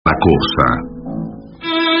la cosa.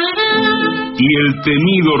 Y el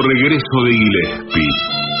temido regreso de Gillespie,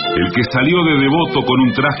 el que salió de devoto con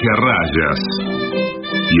un traje a rayas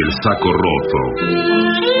y el saco roto.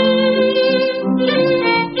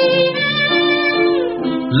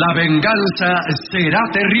 La venganza será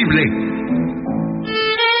terrible.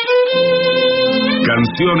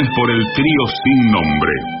 Canciones por el trío sin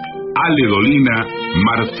nombre: Ale Dolina,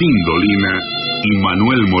 Martín Dolina y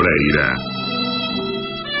Manuel Moreira.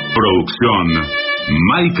 Producción: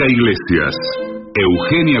 Maica Iglesias,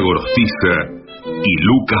 Eugenia Gorostiza y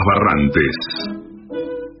Lucas Barrantes.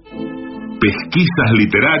 Pesquisas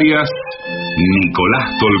literarias: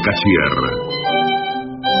 Nicolás Tolcachier.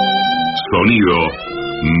 Sonido: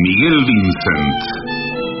 Miguel Vincent.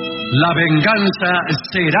 La venganza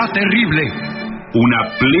será terrible.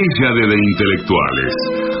 Una pléyade de intelectuales,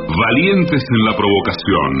 valientes en la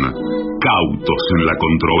provocación, cautos en la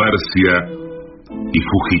controversia y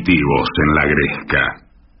fugitivos en la gresca.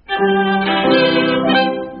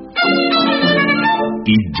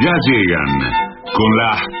 Y ya llegan, con la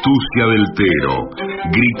astucia del Tero,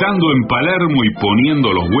 gritando en Palermo y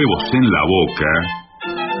poniendo los huevos en la boca,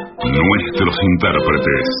 nuestros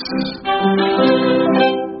intérpretes.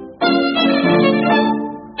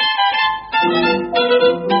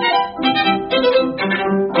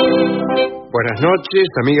 Buenas noches,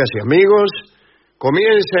 amigas y amigos.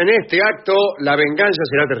 Comienza en este acto La venganza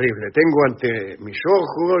será terrible. Tengo ante mis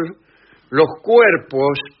ojos los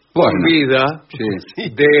cuerpos con vida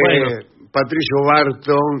de Patricio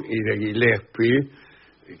Barton y de Gillespie,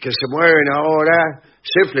 que se mueven ahora,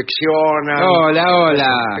 se flexionan.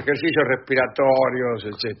 Hola. Ejercicios respiratorios,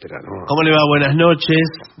 etcétera, ¿no? ¿Cómo le va? Buenas noches.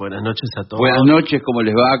 Buenas noches a todos. Buenas noches, ¿cómo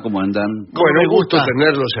les va? ¿Cómo andan? Bueno, un gusto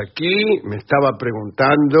tenerlos aquí. Me estaba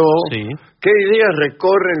preguntando qué ideas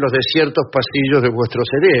recorren los desiertos pasillos de vuestro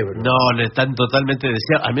cerebro. No, están totalmente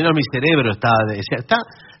desiertos. Al menos mi cerebro está desierto.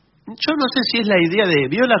 Yo no sé si es la idea de...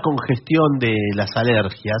 ¿Vio la congestión de las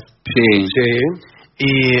alergias? Sí.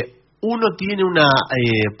 Uno tiene una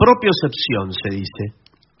propiocepción, se dice.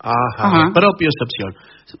 Ajá. Propiocepción.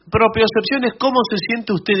 Propiocepción es cómo se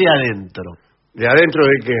siente usted de adentro. ¿De adentro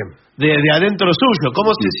de qué? De adentro suyo, ¿cómo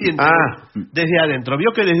se siente? Desde adentro. ¿Vio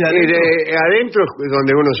que desde adentro? De adentro es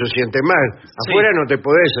donde uno se siente mal. Afuera no te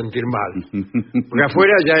podés sentir mal. Porque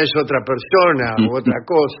afuera ya es otra persona o otra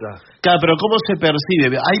cosa. Claro, pero ¿cómo se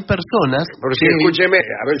percibe? Hay personas... Porque escúcheme,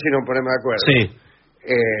 a ver si nos ponemos de acuerdo. Sí.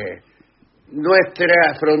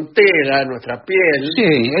 Nuestra frontera, nuestra piel,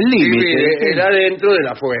 el límite, el adentro del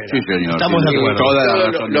afuera. Sí, señor. Estamos de acuerdo.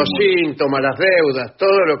 Todos los síntomas, las deudas,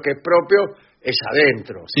 todo lo que es propio es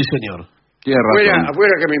adentro. Sí, señor.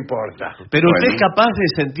 Afuera que me importa. Pero usted es capaz de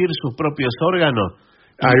sentir sus propios órganos.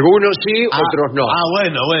 Algunos sí, otros no.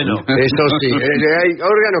 Bueno. Eso sí, hay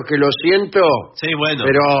órganos que lo siento,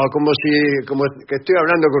 pero como que estoy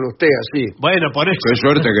hablando con usted así. Bueno, por eso. Qué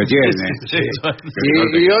suerte que tiene.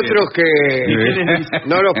 Y otros que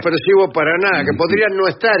no los percibo para nada, que podrían no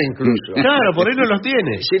estar incluso. Claro, por ahí no los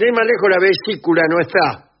tiene. Si no hay más lejos, la vesícula no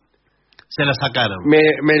está. Se la sacaron.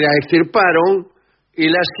 Me la extirparon y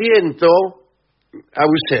la siento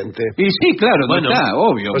ausente. Y sí, claro, no está,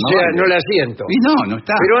 obvio. O sea, no la siento. Y no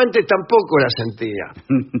está. Pero antes tampoco la sentía.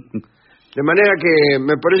 De manera que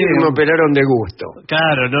me parece que me operaron de gusto.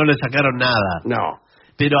 Claro, no le sacaron nada. No.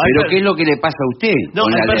 Pero ¿qué es lo que le pasa a usted? No,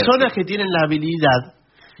 hay personas que tienen la habilidad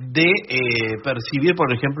de percibir,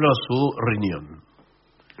 por ejemplo, su riñón.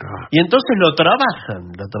 Y entonces lo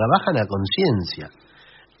trabajan a conciencia.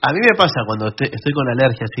 A mí me pasa cuando estoy con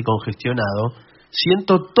alergia así congestionado,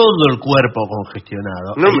 siento todo el cuerpo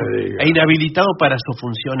congestionado. No me diga. E inhabilitado para sus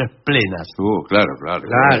funciones plenas. Claro.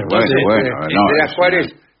 De las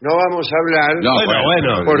cuales no vamos a hablar.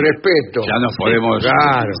 Bueno. Por respeto. Ya nos podemos.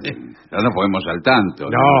 Claro. Ya nos podemos al tanto.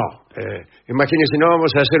 Imagínense, no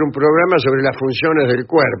vamos a hacer un programa sobre las funciones del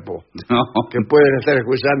cuerpo. Que pueden estar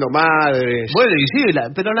escuchando madres. Bueno, y sí,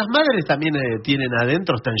 pero las madres también tienen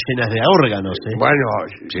adentro, están llenas de órganos. Bueno,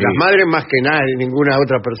 las madres más que nadie, ninguna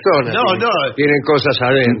otra persona. Tienen cosas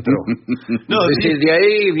adentro. Es decir, de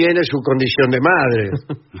ahí viene su condición de madre.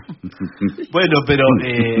 Bueno, pero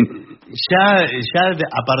ya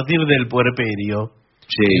a partir del puerperio,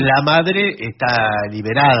 la madre está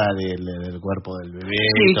liberada del cuerpo del bebé.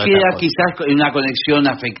 Sí, queda quizás una conexión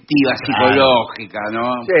afectiva, psicológica,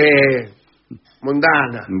 ¿no? Sí,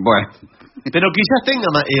 mundana. Bueno. Pero quizás tenga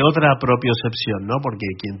otra propiocepción, ¿no? Porque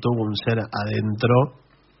quien tuvo un ser adentro...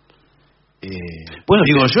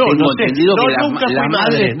 digo yo, no sé. Nunca fui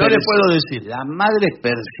madre, no le puedo decir. Las madres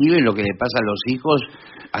perciben lo que le pasa a los hijos,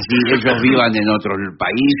 así ellos vivan en otros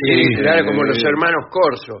países. Sí, claro, como los hermanos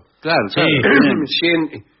Corso. Claro.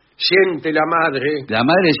 siente la madre. La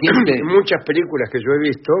madre siente... En muchas películas que yo he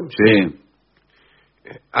visto, Sí.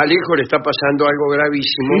 al hijo le está pasando algo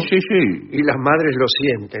gravísimo Sí. y las madres lo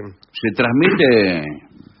sienten. Se transmite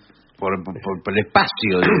por el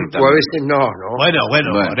espacio. O a veces no. Bueno, Bueno.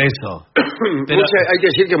 por eso. Pero- Hay que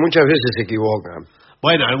decir que muchas veces se equivocan.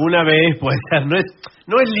 Bueno, alguna vez puede ser, no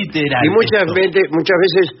es literal. Y muchas esto.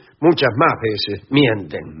 veces, muchas más veces,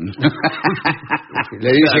 mienten. Le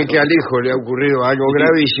dicen que al hijo le ha ocurrido algo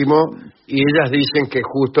gravísimo y ellas dicen que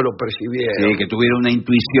justo lo percibieron. Sí, que tuviera una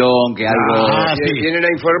intuición, que algo... Y sí. vienen a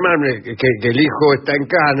informarme que el hijo está en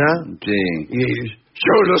cana Sí. y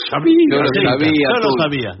yo lo sabía. Yo lo sabía. Yo lo tú.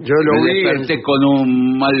 sabía. Yo lo Me vi. desperté con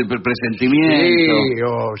un mal presentimiento. Sí,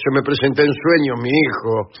 o yo me presenté en sueño, mi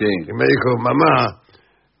hijo, Sí. y me dijo, mamá,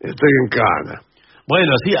 estoy en cana.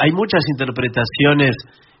 Bueno, sí, hay muchas interpretaciones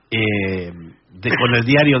con el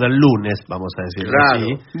diario del lunes, vamos a decirlo Claro.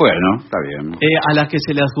 así, Bueno, está bien. a las que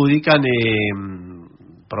se le adjudican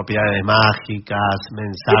propiedades mágicas, Yo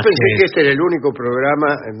mensajes. pensé que este era el único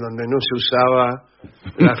programa en donde no se usaba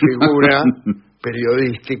la figura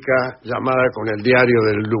periodística llamada con el diario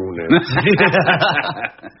del lunes.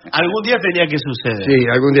 Algún día tenía que suceder. Sí,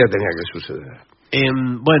 algún día tenía que suceder.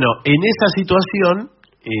 Bueno, en esa situación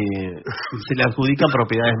se le adjudican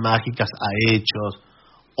propiedades mágicas a hechos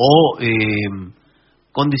o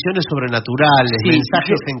condiciones sobrenaturales, Sí,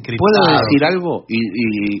 mensajes yo encriptados. ¿Puedo decir algo? Y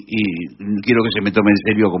quiero que se me tome en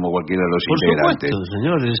serio como cualquiera de los Por integrantes. supuesto,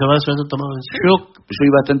 señor, eso va a ser tomado en serio. Yo soy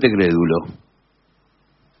bastante crédulo.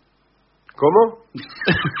 ¿Cómo?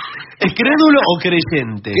 ¿Es crédulo o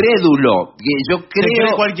creyente? Crédulo. Que yo Se cree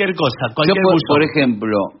creo... cualquier cosa, Yo, cualquier por buzón.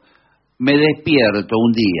 ejemplo, me despierto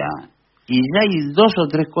un día y ya hay 2 o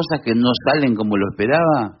 3 cosas que no salen como lo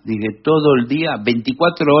esperaba. Dije, todo el día,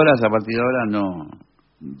 24 horas a partir de ahora, no...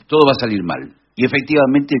 Todo va a salir mal. Y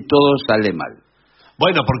efectivamente todo sale mal.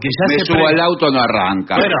 Bueno, porque ya Me se subo al auto, no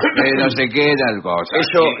arranca. Bueno. No sé qué, tal cosa.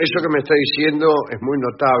 Eso que me está diciendo es muy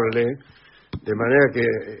notable, de manera que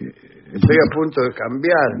estoy a punto de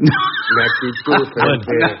cambiar mi actitud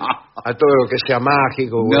frente a todo lo que sea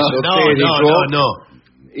mágico o esotérico. No.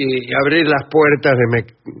 Y abrir las puertas de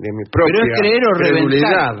mi propia Pero es creer o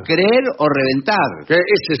credulidad. reventar. Creer o reventar. Que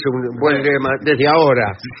ese es un buen lema desde ahora,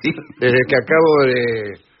 Sí. desde que acabo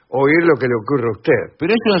de oír lo que le ocurre a usted.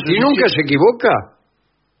 Pero eso ¿Y nunca se equivoca?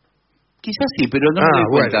 Quizás sí, pero no me doy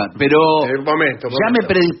cuenta. Bueno. Pero Momento. ya me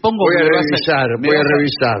predispongo... Voy a que me va revisar, me voy a va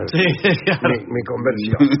revisar Sí, claro. mi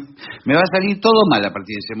conversión. me va a salir todo mal a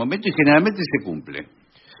partir de ese momento y generalmente se cumple.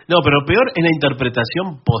 No, pero peor en la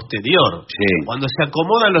interpretación posterior. Sí. Cuando se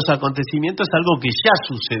acomodan los acontecimientos, algo que ya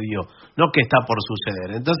sucedió, no que está por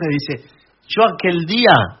suceder. Entonces dice, yo aquel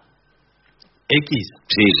día X,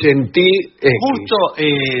 Sí. Sentí X. justo,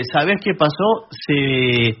 ¿sabés qué pasó?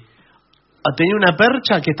 Tenía una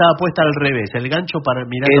percha que estaba puesta al revés, el gancho para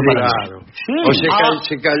mirando para Claro. abajo. O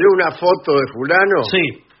se cayó una foto de fulano, Sí,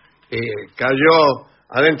 cayó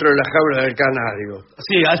adentro de la jaula del canario.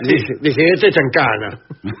 sí, así. Dije, este está en cana.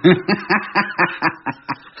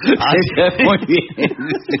 Así. Muy bien.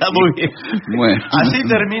 Está muy bien. Bueno. Así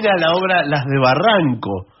termina la obra Las de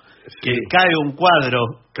Barranco, que cae un cuadro.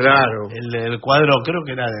 Claro. El cuadro creo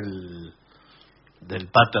que era del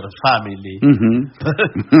Pater Family. Ujú.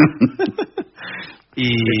 Y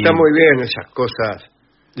Está muy bien esas cosas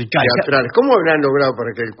y cae, teatrales. ¿Cómo habrán logrado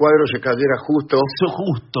para que el cuadro se cayera justo?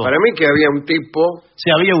 justo. Para mí que había un tipo Sí,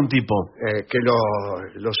 había un tipo. que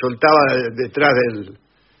lo soltaba detrás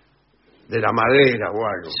de la madera o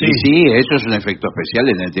algo. Sí. Sí, eso es un efecto especial,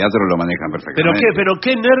 en el teatro lo manejan perfectamente. Pero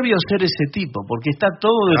qué nervios ser ese tipo, porque está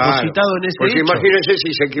todo depositado Claro, en ese porque hecho. imagínense si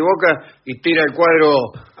se equivoca y tira el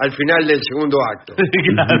cuadro al final del segundo acto.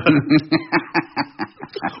 Claro.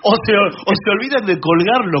 O se olvidan de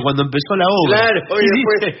colgarlo cuando empezó la obra. Claro, Y y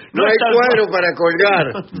después dice, no hay está el cuadro para colgar.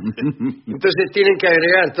 Entonces tienen que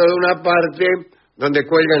agregar toda una parte donde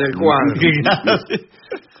cuelgan el cuadro. Claro, sí.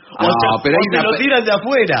 O No, sea, pero o hay se una lo tiran de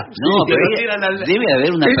afuera. No, Se pero lo tiran al... debe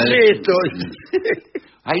haber una... ¿Qué es esto?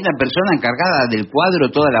 Hay una persona encargada del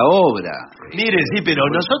cuadro toda la obra. Mire, sí, pero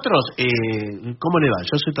nosotros, ¿cómo le va?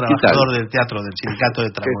 Yo soy trabajador del teatro, del sindicato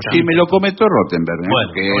de trabajo. Sí, me lo comentó Rottenberg,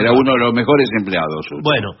 Bueno, que bueno. era uno de los mejores empleados.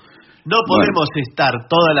 Bueno, no podemos estar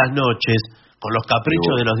todas las noches con los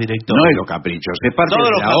caprichos de los directores. No es los caprichos, es parte Todos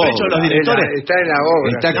de los la caprichos de los obra. directores. Está en la obra.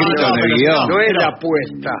 Está escrito en el pero guión. No es pero- la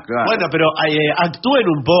apuesta. Claro. Bueno, pero actúen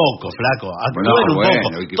un poco, flaco. Actúen un bueno,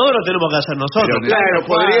 poco. y que- Todo lo tenemos que hacer nosotros. Pero Claro,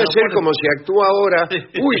 podría ser como si actúa ahora.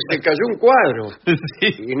 Uy, se cayó un cuadro. Sí.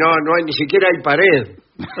 Y no hay ni siquiera hay pared.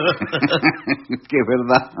 Que es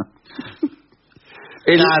verdad.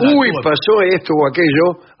 Uy, pasó esto o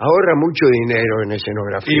aquello, ahorra mucho dinero en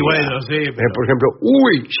escenografía. Y bueno, sí. Por ejemplo,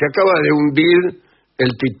 uy, se acaba de hundir el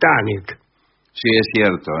Titanic. Sí, es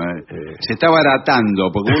cierto. Se está baratando,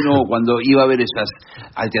 porque uno cuando iba a ver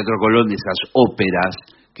al Teatro Colón, esas óperas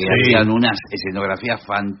que hacían unas escenografías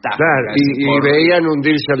fantásticas. Claro, y veían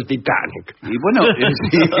hundirse al Titanic. Y bueno,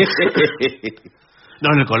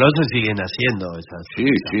 No, en el Colón se siguen haciendo esas. Sí.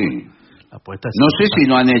 Apuestas. No sé si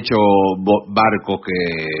no han hecho barcos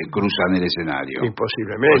que cruzan el escenario. Y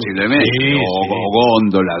posiblemente. Sí, o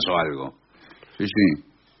góndolas o algo. Sí.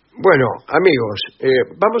 Bueno, amigos,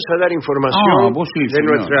 vamos a dar información de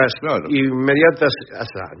nuestras inmediatas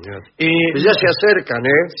hazañas. Ya se acercan,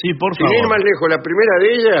 ¿eh? Sí, por Sin favor. ir más lejos, la primera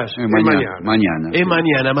de ellas es mañana. Es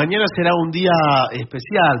mañana. Mañana será un día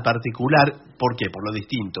especial, particular. ¿Por qué? Por lo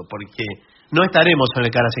distinto. Porque no estaremos en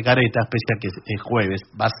el Caras y Caretas, pese a que es jueves,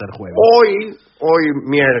 va a ser jueves. Hoy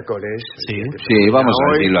miércoles. Sí, vamos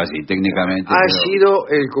a decirlo así, técnicamente. Ha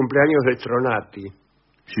sido el cumpleaños de Stronati.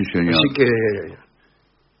 Sí, señor. Así que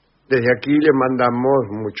desde aquí le mandamos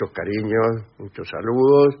muchos cariños, muchos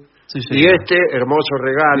saludos. Sí, y este hermoso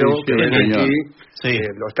regalo que ven aquí,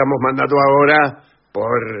 lo estamos mandando ahora por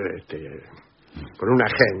una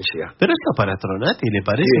agencia. Pero esto es para Stronati, ¿le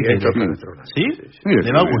parece? Sí, esto es para Stronati. ¿Sí?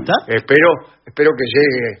 ¿Le va a gustar? Espero que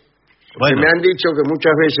llegue. Porque Bueno. me han dicho que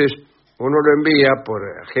muchas veces uno lo envía por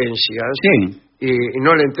agencias y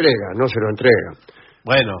no le entrega, no se lo entrega.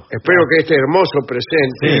 Bueno. Espero que este hermoso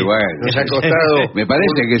presente nos ha costado me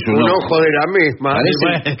parece que es un ojo de la misma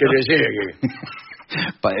que le llegue.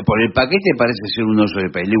 Por el paquete parece ser un oso de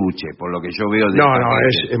peluche, por lo que yo veo. No,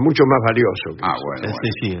 es mucho más valioso. Bueno.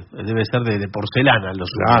 Sí, debe ser de porcelana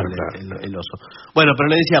claro. El oso. Bueno, pero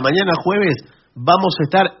le decía, mañana jueves vamos a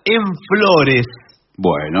estar en Flores.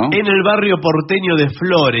 Bueno. En el barrio porteño de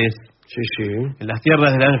Flores. Sí. En las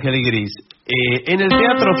tierras del Ángel Gris. En el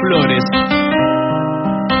Teatro Flores.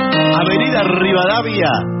 Avenida Rivadavia,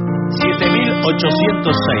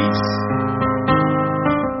 7806.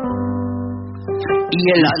 Y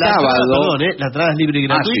el sábado... la entrada es libre y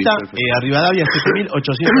gratuita. A Rivadavia,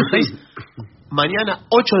 7806. Mañana,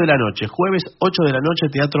 8 de la noche. Jueves, 8 de la noche,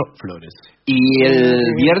 Teatro Flores. Y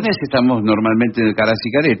el viernes estamos normalmente en el Caras y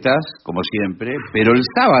Caretas, como siempre. Pero el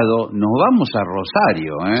sábado nos vamos a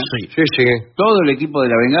Rosario, ¿eh? Sí. Todo el equipo de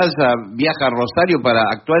La Venganza viaja a Rosario para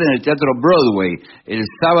actuar en el Teatro Broadway el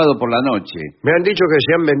sábado por la noche. Me han dicho que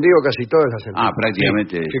se han vendido casi todas las entradas.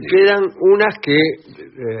 Prácticamente. Que quedan unas que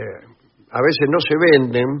a veces no se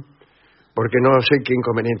venden porque no sé qué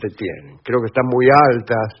inconveniente tienen. Creo que están muy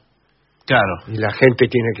altas. Claro. Y la gente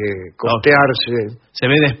tiene que costearse. Se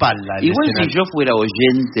ve de espalda. Igual si yo fuera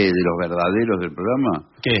oyente de los verdaderos del programa,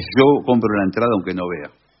 yo compro la entrada aunque no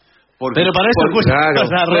vea. Pero para eso escucho.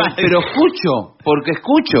 Pero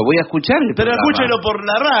escucho, voy a escuchar el Pero programa. escúchelo por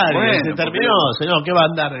la radio. Bueno, se terminó, señor. ¿Qué va a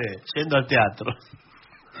andar yendo al teatro?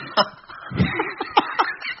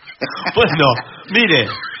 Bueno, mire.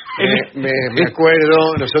 Me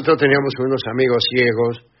acuerdo, nosotros teníamos unos amigos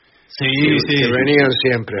ciegos. Que venían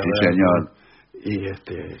siempre a ver. Y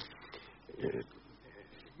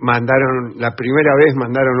la primera vez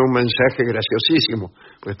mandaron un mensaje graciosísimo,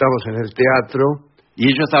 porque estábamos en el teatro. Y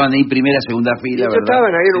ellos estaban ahí primera, segunda fila, ¿verdad?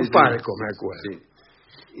 Estaban ahí en un palco, me acuerdo.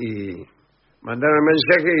 Y mandaron el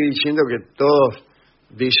mensaje diciendo que todos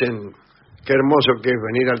dicen qué hermoso que es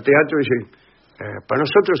venir al teatro, y dicen, para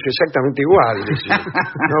nosotros es exactamente igual.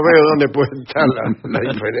 No veo dónde puede estar la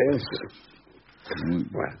diferencia.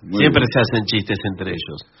 Siempre se hacen chistes entre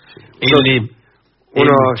ellos.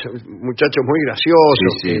 Unos muchachos muy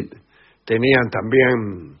graciosos que tenían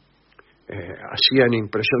también, hacían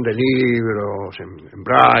impresión de libros en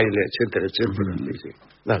braille, etcétera.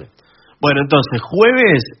 Dale. Bueno, entonces,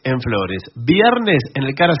 jueves en Flores, viernes en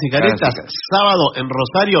el Caras y Caretas, sábado en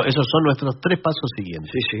Rosario. Esos son nuestros 3 pasos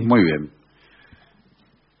siguientes. Sí. Muy bien.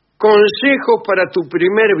 Consejos para tu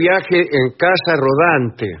primer viaje en casa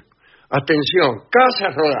rodante. Atención,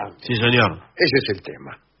 casa rodante. Sí, señor. Ese es el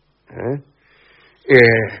tema.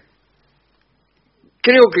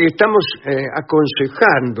 Creo que estamos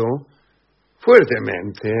aconsejando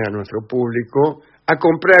fuertemente a nuestro público a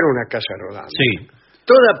comprar una casa rodante. Sí.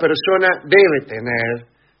 Toda persona debe tener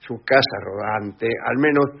su casa rodante al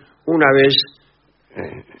menos una vez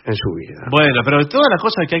en su vida. Bueno, pero todas las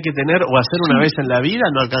cosas que hay que tener o hacer una vez en la vida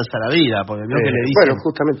no alcanza la vida, porque veo que le dicen... Bueno,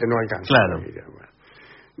 justamente no alcanza la vida.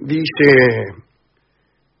 Dice,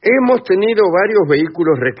 hemos tenido varios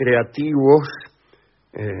vehículos recreativos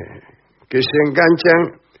que se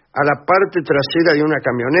enganchan a la parte trasera de una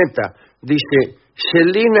camioneta. Dice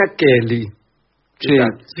Selena Kelly, que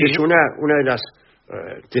es una de las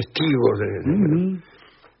testigos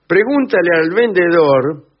pregúntale al vendedor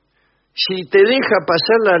si te deja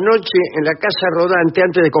pasar la noche en la casa rodante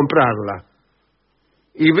antes de comprarla.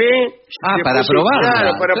 Y ve... si para puede- probarla,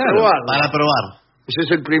 Claro, para claro. probarla. Para probar. Ese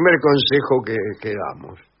es el primer consejo que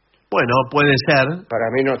damos. Bueno, puede ser. Para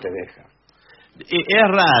mí no te deja. Es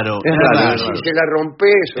raro. Es raro. Si se la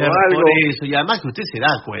rompes o algo... Por eso, y además que usted se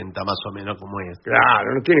da cuenta más o menos cómo es. Claro,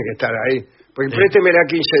 no tiene que estar ahí. Pues préstemela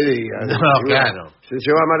 15 días. No, Si claro.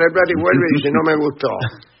 Se va a Mar del Plata y vuelve y dice, no me gustó.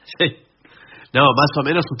 Sí. No, más o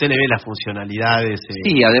menos usted le ve las funcionalidades.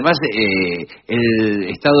 Sí, además el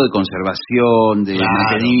estado de conservación, de Claro.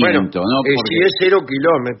 mantenimiento, Bueno, ¿no? si es 0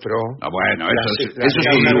 kilómetros, bueno, eso la es un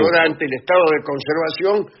casa lujo. rodante, el estado de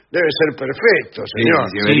conservación debe ser perfecto, Sí, señor.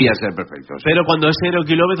 debería ser perfecto. sí. Pero cuando es 0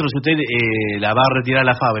 kilómetros, usted la va a retirar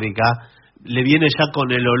a la fábrica, le viene ya con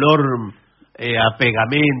el olor a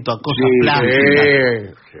pegamento, a cosas Sí,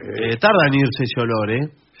 plásticas. sí. Tarda en irse ese olor, ¿eh?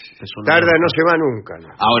 Es un Tarda, olor. no se va nunca. ¿no?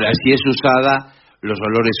 Ahora, si es usada, los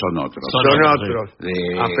olores son otros. Son Son otros, otros.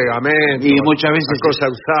 De- A pegamento. y muchas veces a cosa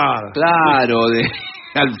usada. Claro, de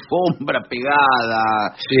alfombra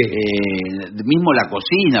pegada, Sí. mismo la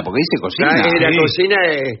cocina, porque dice cocina. La Sí. cocina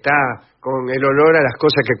está con el olor a las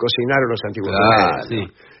cosas que cocinaron los antiguos. Claro,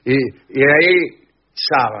 hombres. Y ahí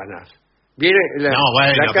sábanas. Viene la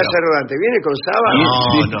casa pero- rodante, ¿viene con sábanas?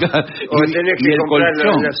 No. O tenés que el comprar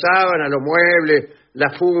colchón. la sábana, los muebles, la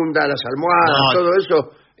funda, las almohadas, No. todo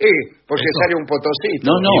eso. Porque Eso. sale un potosito.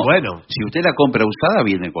 No, no. Y bueno. Si usted la compra usada,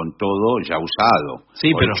 viene con todo ya usado. Sí,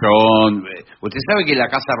 pero- Colchón. Usted sabe que la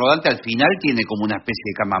casa rodante al final tiene como una especie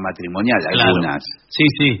de cama matrimonial, Claro. algunas. Sí,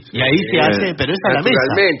 sí. Y ahí se hace, pero esa es la mesa.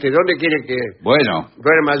 Naturalmente, ¿dónde quiere que Bueno,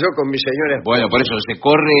 duerma yo con mi señora? bueno, por eso se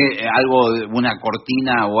corre algo, una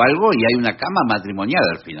cortina o algo, y hay una cama matrimonial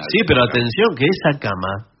al final. Sí, pero atención que esa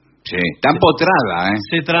cama Sí, está empotrada, ¿eh?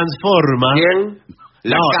 se transforma. ¿Quién?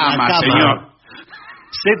 La No, cama, la cama. señor.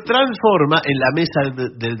 Se transforma en la mesa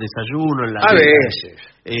del desayuno, en la A mesa. veces.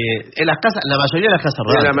 En las casas, la mayoría de las casas En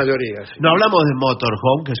rodantes. la mayoría, sí. No hablamos de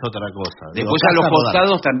motorhome, que es otra cosa. Digo, Después a los casa rodante.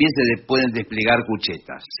 costados también se pueden desplegar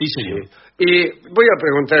cuchetas. Sí, señor. Y voy a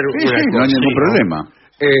preguntar Sí, una sí, no cosa. hay ningún problema.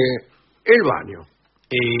 El baño.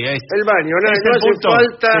 El baño, no, Es no el hace punto.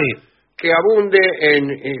 falta Sí. que abunde en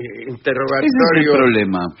Ese es el interrogatorios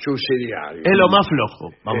problema. subsidiarios. Es lo más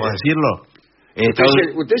flojo, vamos a decirlo.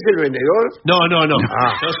 ¿Usted es el vendedor? No.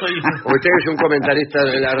 Ah. Yo soy... ¿O usted es un comentarista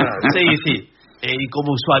de la radio? Sí. Y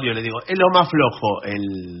como usuario le digo, es lo más flojo.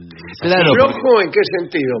 Claro, ¿Flojo en qué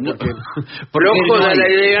sentido? Porque flojo no da hay- la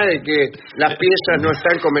idea de que las piezas no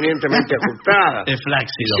están convenientemente ajustadas. Es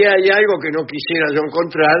flácido. Si hay algo que no quisiera yo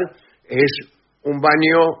encontrar, es un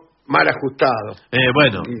baño mal ajustado.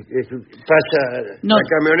 Bueno, Pasa No. la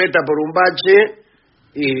camioneta por un bache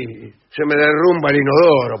y se me derrumba el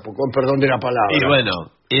inodoro, con perdón de la palabra. y bueno,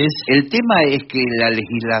 es... El tema es que la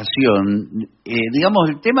legislación, digamos,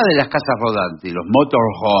 el tema de las casas rodantes, los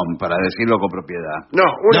motorhome, para decirlo con propiedad. No,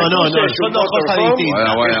 una No, cosa es son un dos cosas motorhome,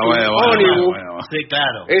 distintas. es un ónibus, Sí,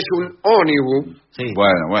 claro. es un ónibus, Sí.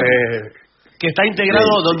 Bueno. Que está integrado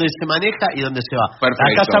Sí. donde se maneja y donde se va.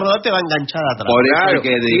 Perfecto. La casa rodante va enganchada atrás. Por eso claro. hay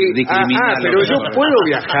que Y- discriminar. pero yo puedo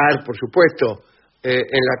viajar, por supuesto,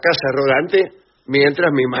 en la casa rodante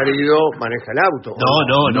mientras mi marido maneja el auto. No,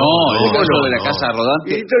 el caso de la no. casa rodante.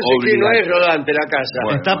 Y entonces que no es rodante la casa.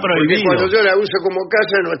 Bueno, Está Porque prohibido. cuando yo la uso como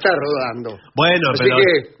casa no está rodando. Bueno, Así pero... que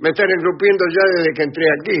me están enrupiendo ya desde que entré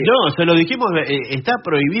aquí. No, se lo dijimos, está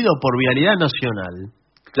prohibido por vialidad nacional.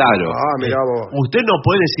 Claro. Ah, mirá vos. Usted no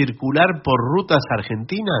puede circular por rutas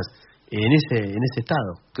argentinas en ese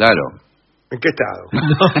estado. Claro. ¿En qué estado?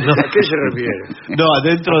 No. ¿A qué se refiere? No,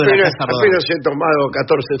 dentro de la Apenas, casa apenas rodante. he tomado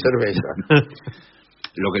 14 cervezas.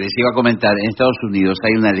 Lo que les iba a comentar, en Estados Unidos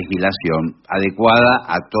hay una legislación adecuada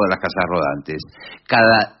a todas las casas rodantes.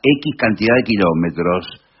 Cada X cantidad de kilómetros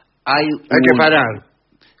hay Hay que parar.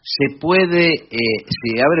 se puede, se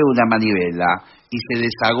abre una manivela y se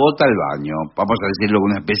desagota el baño, vamos a decirlo,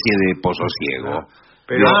 una especie de pozo ciego.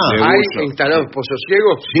 Pero De hay uso. instalados pozos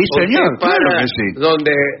ciegos. Sí, ¿O señor, usted para claro que sí.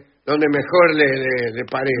 donde mejor le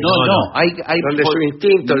parece. No, hay Donde su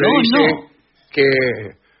instinto le No, dice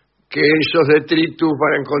no. que esos detritus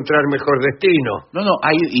van a encontrar mejor destino. No,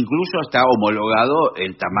 hay incluso está homologado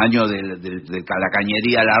el tamaño de la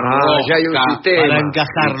cañería, la roca. Ya hay un sistema. Para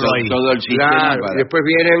encajarlo ahí. Todo el sistema. Claro, para- y después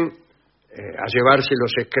vienen a llevarse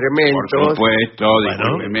los por excrementos supuesto, Bueno,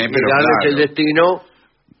 discúlpeme, y pero darles claro. el destino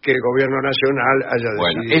que el gobierno nacional haya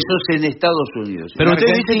Bueno, decidido. eso es en Estados Unidos. Pero En usted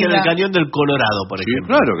dice que en el Argentina- cañón del Colorado, por Sí, ejemplo.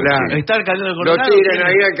 claro que Claro. sí. Está el cañón del Lo Colorado. tiran tiene-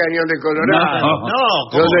 ahí al cañón de Colorado. No,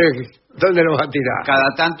 ¿cómo? ¿Dónde lo va a tirar? Cada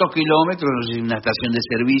tantos kilómetros, no sé, una estación de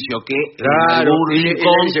servicio que en Claro, algún y le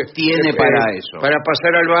rincón dice, tiene para eso. Para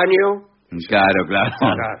pasar al baño, Claro, claro.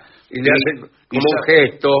 Y le hace como un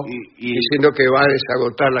gesto diciendo que va a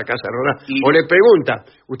desagotar la casa rodante. O le pregunta,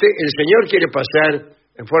 ¿el señor quiere pasar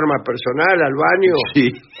en forma personal al baño? Sí.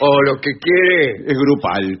 ¿O lo que quiere Es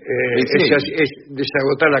grupal. es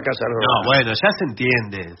desagotar la casa rodante? No, bueno, ya se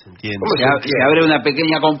entiende. ¿Cómo Se abre una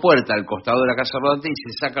pequeña compuerta al costado de la casa rodante y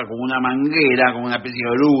se saca como una manguera, como una especie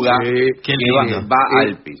de oruga que va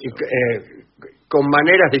al piso. Con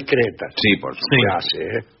maneras discretas. Sí, por supuesto. Se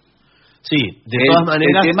hace, Sí, de todas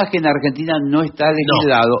maneras... El tema es que en Argentina no está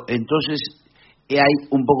legislado, entonces hay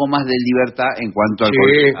un poco más de libertad en cuanto a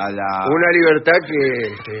la... Una libertad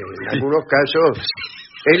que en algunos casos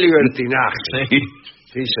es libertinaje.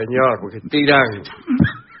 Sí, señor, porque tiran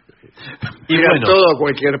todo a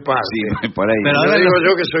cualquier parte. Sí, por ahí. Pero ahora digo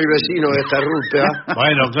yo que soy vecino de esta ruta.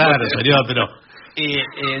 Bueno, claro, señor, pero...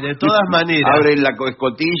 de todas maneras... Abren la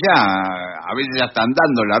escotilla, a veces ya están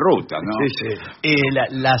dando la ruta, ¿no? Sí.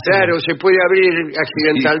 Claro, se puede abrir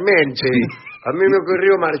accidentalmente. Sí. A mí me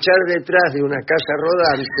ocurrió marchar detrás de una casa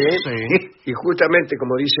rodante y justamente,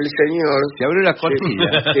 como dice el señor... Se abrió la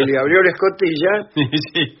escotilla. Se le abrió la escotilla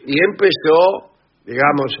y empezó,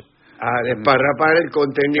 digamos, a desparrapar el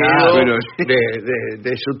contenido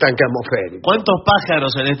de su tanque atmosférico. ¿Cuántos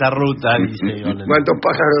pájaros en esta ruta? Dice ¿Cuántos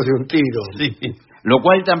pájaros de un tiro? Sí. Lo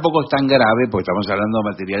cual tampoco es tan grave, porque estamos hablando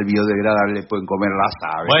de material biodegradable, pueden comer las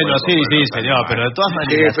aves. Bueno, sí, señor, pero de todas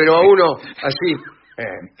maneras... Sí, pero a uno, así,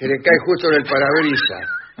 que le cae justo en el parabrisas.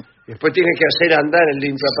 Después tiene que hacer andar el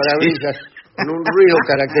limpiaparabrisas con un ruido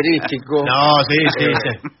característico. No, sí.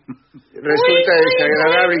 Resulta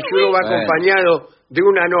desagradable y que uno va acompañado de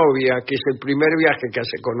una novia, que es el primer viaje que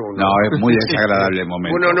hace con uno. No, es muy desagradable el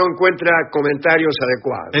momento. Uno no encuentra comentarios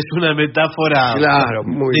adecuados. Es una metáfora de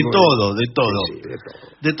todo. Sí, de todo.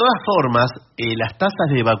 De todas formas, las tasas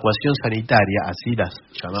de evacuación sanitaria, así las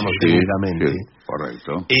llamamos técnicamente,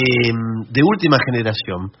 correcto, de última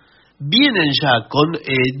generación, vienen ya con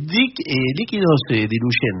líquidos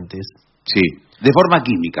diluyentes. Sí, de forma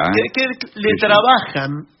química. Que le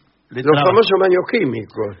trabajan... Los famosos baños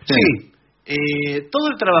químicos. Sí. Todo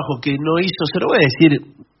el trabajo que no hizo, se lo voy a decir,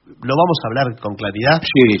 ¿lo vamos a hablar con claridad?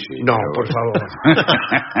 Sí. No, por favor.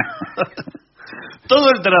 Todo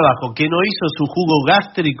el trabajo que no hizo su jugo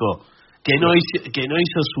gástrico, que no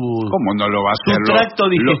hizo su... ¿Cómo no lo va a hacer? Su tracto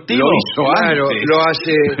digestivo. Lo hizo antes. Lo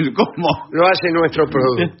hace... ¿Cómo? Lo hace nuestro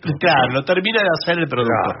producto. Claro, lo termina de hacer el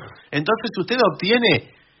producto. Claro. Entonces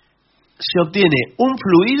se obtiene un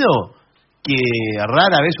fluido que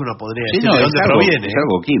rara vez uno podría decir de dónde proviene. Es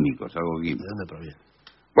algo químico, ¿De dónde proviene?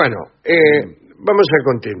 Bueno, vamos a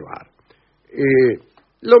continuar.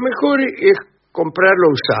 Lo mejor es comprarlo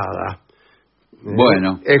usada.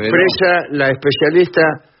 Bueno. Expresa la especialista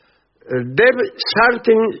Deb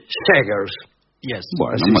Sartin-Segers. Yes.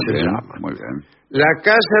 Bueno, muy bien. La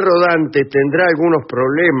casa rodante tendrá algunos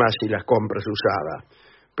problemas si las compras usadas,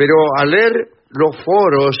 pero al leer los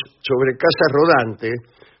foros sobre casas rodantes,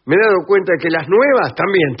 me he dado cuenta que las nuevas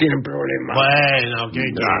también tienen problemas. Bueno, ¿qué?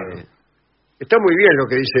 Está muy bien lo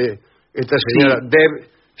que dice esta señora Deb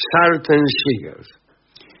Sartin-Segers.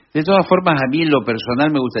 De todas formas, a mí en lo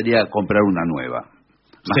personal me gustaría comprar una nueva,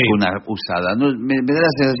 más que una usada. No, me da la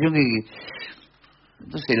sensación que,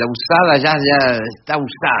 no sé, la usada ya está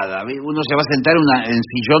usada. Uno se va a sentar en el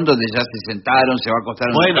sillón donde ya se sentaron, se va a acostar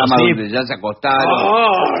en una cama donde ya se acostaron.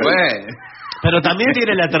 Pero también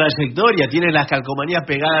tiene la trayectoria, tiene las calcomanías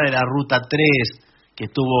pegadas de la Ruta 3, que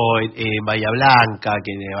estuvo en Bahía Blanca,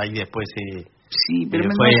 que ahí después sí, pero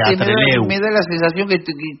me da la sensación que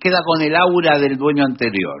queda con el aura del dueño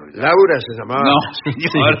anterior. ¿Laura se llamaba? No,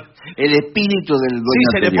 señor, el espíritu del dueño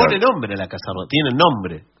anterior. Sí, se le pone nombre a la casa rodante, tienen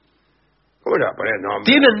nombre. ¿Cómo le va a poner nombre?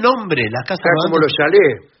 Tienen nombre, las casas rodantes. Como los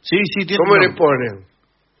chalés. Sí, tienen ¿Cómo nombre. le ponen?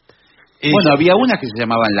 Bueno, había unas que se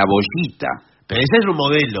llamaban La Bollita. Pero ese es un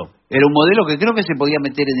modelo. Era un modelo que creo que se podía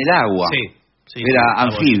meter en el agua. Sí. Era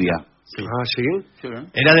anfibia. Sí. Ah, ¿sí?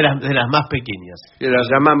 Era de las más pequeñas. Las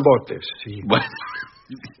llaman botes. Sí. Bueno.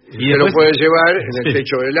 Y lo puedes llevar en el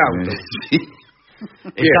techo del auto. Sí.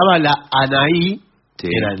 Estaba la Anaí, que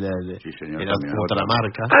era era otra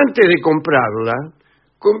marca. Antes de comprarla,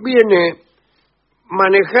 conviene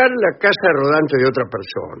manejar la casa rodante de otra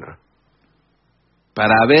persona.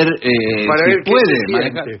 Para ver si puede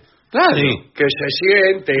manejar. Claro. Sí. Que se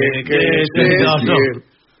siente, que se siente.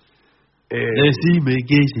 Decime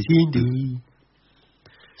que se siente.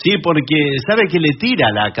 Sí, porque ¿sabe que le tira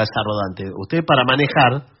la casa rodante? Usted para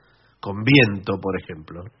manejar con viento, por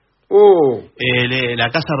ejemplo. La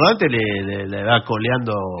casa rodante le va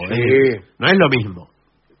coleando. Sí. No es lo mismo.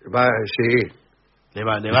 Sí. Le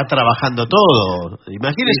va trabajando todo.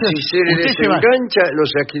 Imagínese. Y si se le desengancha los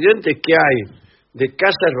accidentes que hay de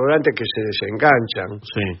casas rodantes que se desenganchan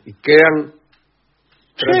Sí. y quedan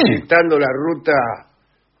transitando la ruta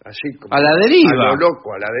así como A la deriva. a lo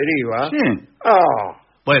loco, a la deriva. Sí.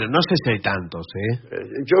 Bueno, no sé si hay tantos, ¿eh?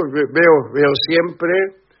 Yo veo siempre,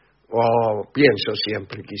 o pienso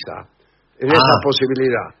siempre quizá, en esa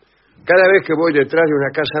posibilidad. Cada vez que voy detrás de una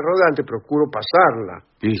casa rodante procuro pasarla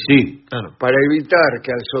Y sí. Claro. para evitar que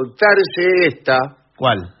al soltarse esta,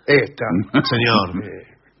 ¿Cuál? Señor.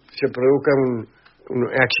 se produzca un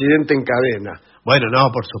accidente en cadena. Bueno, no,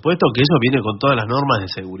 por supuesto que eso viene con todas las normas de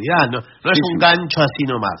seguridad. No es un gancho así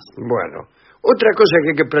nomás. Bueno, otra cosa que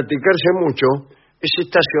hay que practicarse mucho es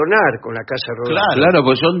estacionar con la casa rodante. Claro,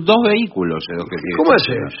 pues son 2 vehículos lo que tiene. ¿Cómo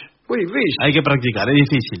haces? Muy difícil. Hay que practicar, es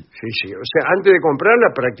difícil. Sí. O sea, antes de comprarla,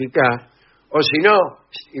 practicá. O si no,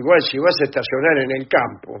 igual si vas a estacionar en el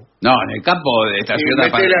campo. No, en el campo de Y estacionar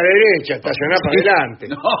meté la derecha, estacionar para adelante.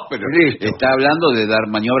 No, pero Listo. está hablando de dar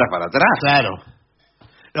maniobras para atrás. Claro.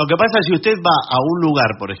 Lo que pasa es si usted va a un lugar,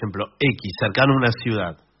 por ejemplo, X, cercano a una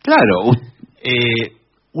ciudad, Claro.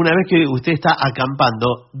 una vez que usted está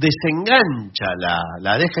acampando, desengancha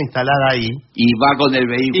la deja instalada ahí Y va con el y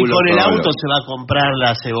vehículo. con el solo. auto se va a comprar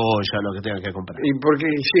la cebolla, lo que tenga que comprar. Y porque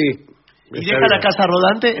sí. Y está deja la bien. casa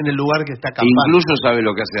rodante en el lugar que está acampando. Incluso sabe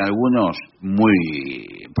lo que hacen algunos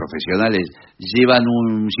muy profesionales, llevan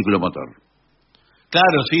un ciclomotor.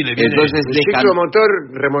 Claro, sí, le viene... Entonces ¿El dejan ciclomotor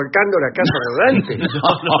remolcando la casa rodante?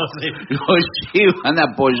 No, sí. lo llevan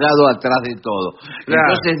apoyado atrás de todo. Claro.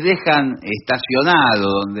 Entonces dejan estacionado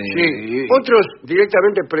donde Sí. Otros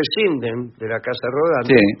directamente prescinden de la casa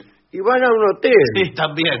rodante Sí. y van a un hotel. Sí,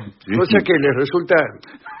 también. Cosa que les resulta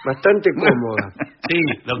bastante cómoda. Sí,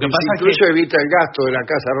 lo que pasa es Incluso que... evita el gasto de la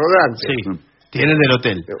casa rodante. Sí, tienen el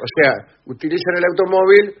hotel. O sea, utilizan el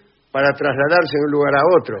automóvil para trasladarse de un lugar a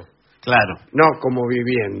otro, Claro. no como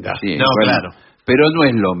vivienda. Sí, No, claro. Pero no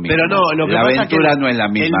es lo mismo. Pero no, lo que la pasa aventura es que no es la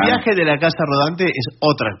misma. El viaje de la casa rodante es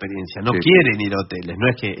otra experiencia. No Sí. quieren ir a hoteles, no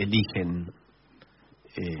es que eligen.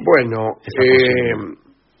 Bueno, esa posibilidad.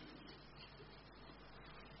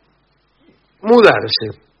 mudarse.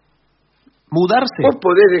 Mudarse. ¿Vos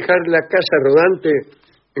podés dejar la casa rodante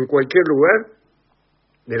en cualquier lugar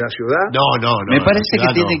de la ciudad? No. Me parece que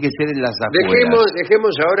no. tiene que ser en las afueras.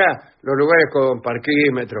 Dejemos ahora los lugares con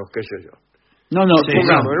parquímetros, qué sé yo. No, Sí,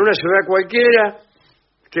 Pongamos, en una ciudad cualquiera,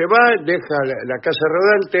 se va, deja la casa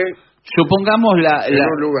rodante supongamos en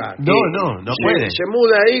un lugar. No puede. Se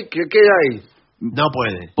muda ahí, que queda ahí. No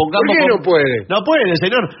puede. ¿Por Pongamos qué no puede? No puede,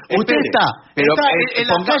 señor. Usted Espere, está pero, en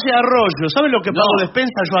la calle Arroyo. ¿Sabe lo que No. pago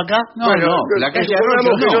despensa yo acá? No, la calle supongamos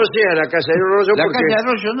Arroyo que no. no sea la casa de Arroyo La porque calle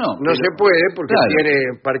Arroyo no. no se puede porque Claro. tiene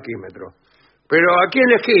parquímetro. Pero aquí en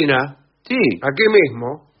la esquina, Sí, aquí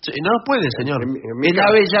mismo, Sí, no puede, señor. En casa,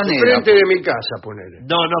 Avellaneda. frente de mi casa, ponele.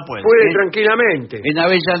 No puede. Puede tranquilamente. en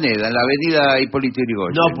Avellaneda, en la avenida Hipólito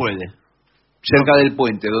Yrigoyen. No puede. Cerca del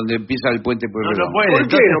puente, donde empieza el puente No Pueyrredón. puede. ¿Por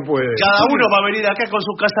qué Entonces, no puede? Cada uno va a venir acá con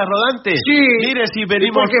su casa rodante. Sí. Mire si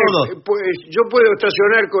venimos Porque, todos. pues, yo puedo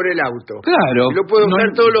estacionar con el auto. Claro. Y lo puedo No- usar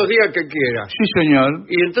todos los días que quiera. Sí, señor.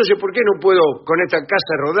 Y entonces, ¿por qué no puedo, con esta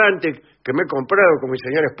casa rodante que me he comprado con mi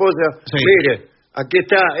señora esposa? Sí. Mire, aquí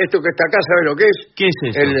está, esto que está acá, ¿sabe lo que es? ¿Qué es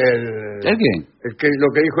eso? ¿El qué? Lo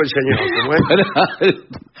que dijo el señor. ¿cómo es?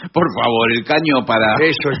 Por favor, el caño para...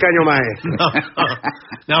 Eso, el caño maestro.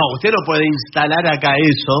 No, usted no puede instalar acá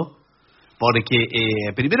eso porque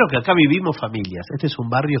primero que acá vivimos familias. Este es un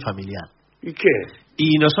barrio familiar. ¿Y qué?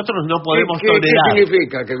 Y nosotros no podemos ¿Qué tolerar.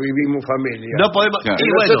 significa que vivimos familia? No podemos. Claro. Y En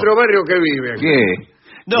bueno, los otros barrios que viven. ¿Qué?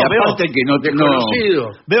 No, y veo- aparte que no... Desconocido.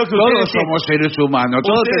 veo que Todos ustedes somos seres humanos,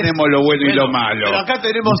 todos ustedes- tenemos lo bueno y lo Bueno, malo. Pero acá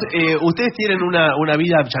tenemos, ustedes tienen una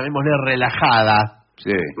vida, llamémosle, relajada.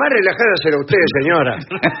 Sí. Más relajada será usted, señora.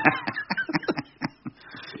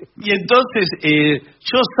 Y entonces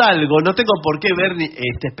yo salgo, no tengo por qué ver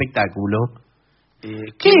este espectáculo.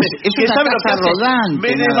 ¿Qué es? Es una ¿sabe lo que casa hace? rodante,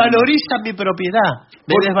 Me nada desvaloriza mi propiedad.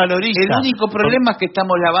 Me desvaloriza. El único problema es que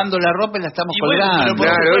estamos lavando la ropa y la estamos Y bueno, colgando. pero por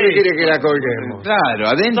Claro, ¿dónde supuesto. quiere que la colguemos? Claro,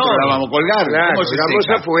 adentro No. la vamos a colgar. Claro, ¿Cómo se vamos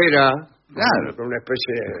seca? afuera. Claro. Con una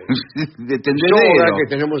especie de De soga tendedero. que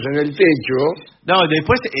tenemos en el techo. No,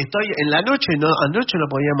 después estoy en la noche, anoche no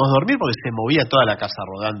podíamos dormir porque se movía toda la casa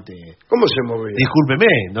rodante. ¿Cómo se movía? Discúlpeme,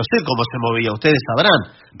 no sé cómo se movía, ustedes sabrán,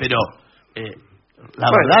 pero la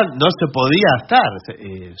Bueno. verdad no se podía estar,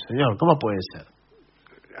 señor, ¿cómo puede ser?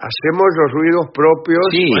 Hacemos los ruidos propios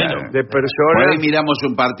Sí, de Por personas. ahí miramos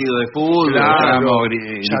un partido de fútbol, Claro, estamos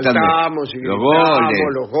gritando saltamos y los gritamos goles.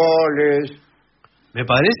 los goles. Me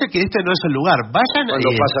parece que este no es el lugar. Vayan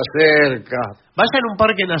Cuando pasa cerca. vayan a un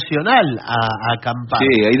parque nacional a acampar. Sí,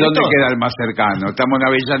 ahí donde Esto- queda el más cercano. Estamos en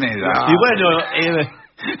Avellaneda. Ah. Y bueno,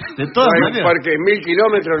 De No todas hay un maneras. parque, en 1000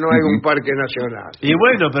 kilómetros no hay un parque nacional. Y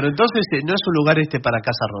bueno, pero entonces no es un lugar para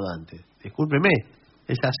casa rodante. Discúlpeme,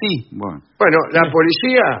 es así. Bueno. Bueno, la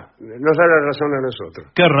policía nos da la razón a nosotros.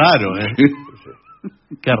 Qué raro, ¿eh?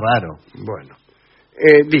 Qué raro. Bueno,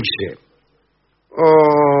 dice,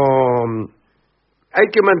 hay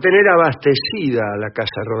que mantener abastecida la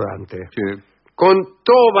casa rodante. Sí. Con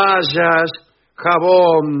toallas,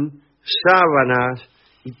 jabón, sábanas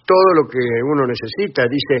y todo lo que uno necesita,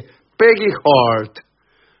 dice Peggy Hart.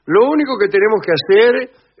 Lo único que tenemos que hacer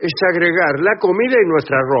es agregar la comida y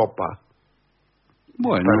nuestra ropa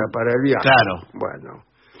Bueno. para el viaje. Claro. Bueno,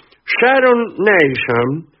 Sharon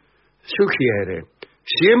Nation sugiere,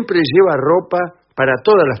 siempre lleva ropa para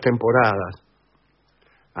todas las temporadas.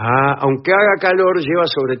 Aunque haga calor, lleva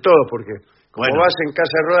sobre todo, porque como Bueno. vas en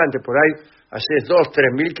casa rodante, por ahí haces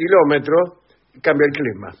 2.000-3.000 kilómetros y cambia el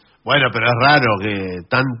clima. Bueno, pero es raro que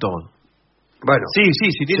tanto... Bueno, Sí,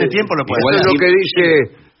 si tiene tiempo lo puede eso es hacer. lo que dice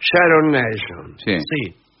Sharon Nation. Sí.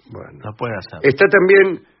 Sí, Bueno, lo puede hacer. está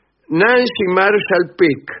también Nancy Marshall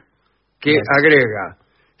Pick, que Yes. agrega,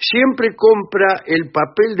 siempre compra el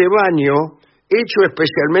papel de baño hecho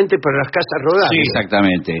especialmente para las casas rodantes. Sí,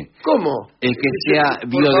 exactamente. ¿Cómo? El que sea Por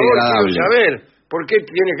biodegradable. favor, quiero saber por qué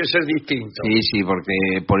tiene que ser distinto. Sí,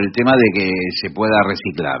 porque por el tema de que se pueda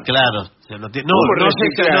reciclar. Claro. No sé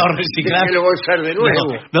si reciclar. Que lo voy a usar de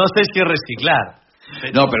nuevo. No sé si reciclar.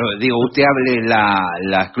 No, pero digo, usted hable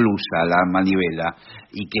la esclusa, la manivela,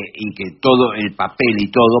 y que todo el papel y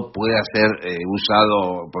todo pueda ser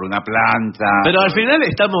usado por una planta. Pero al final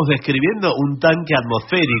estamos describiendo un tanque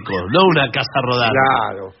atmosférico, no una casa rodante.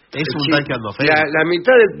 Claro. Es un Sí, tanque atmosférico. la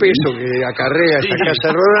mitad del peso que acarrea esta Sí.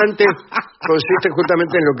 casa rodante consiste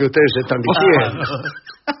justamente en lo que ustedes están diciendo.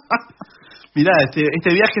 Mirá,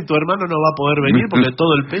 este viaje tu hermano no va a poder venir porque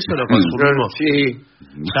todo el peso lo consumimos. Sí,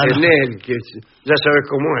 Claro. en él, que ya sabes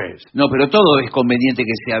cómo es. No, pero todo es conveniente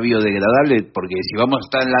que sea biodegradable, porque si vamos a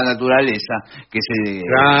estar en la naturaleza, que se,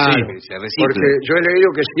 Claro, que se recicle. porque yo he leído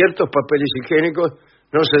que ciertos papeles higiénicos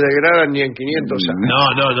no se degradan ni en 500 años.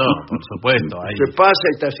 No, por supuesto. Ahí. Se pasa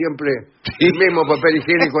y está siempre el mismo papel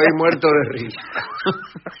higiénico ahí muerto de risa.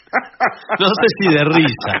 No sé si de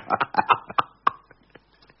risa.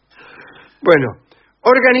 Bueno,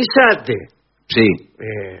 organízate. Sí.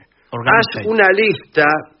 Haz una lista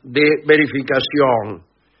de verificación.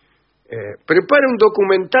 Prepara un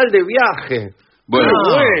documental de viaje. Bueno,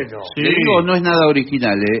 sí. le digo, no es nada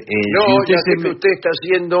original. No, Si usted ya sé se que me- usted está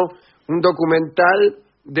haciendo un documental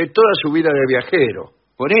de toda su vida de viajero.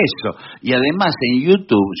 Por eso. Y además en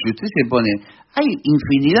YouTube, si usted se pone, hay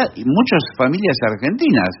infinidad, y muchas familias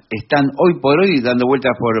argentinas están hoy por hoy dando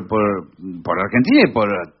vueltas por Argentina y por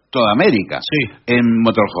toda América. Sí. En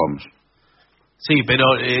motorhomes. Sí, pero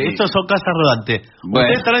estos son casas rodantes. Bueno.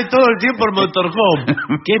 Usted trae todo el tiempo el motorhome,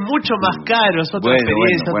 que es mucho más caro, es otra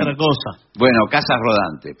experiencia, otra cosa. Bueno, casas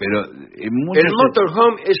rodantes, pero en muchos... El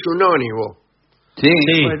motorhome es un ónibus. Sí,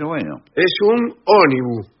 Sí. bueno. Es un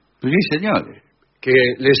ónibus Sí, señor. que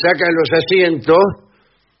le sacan los asientos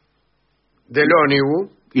del ónibus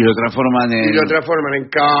Y lo transforman en... y lo transforman en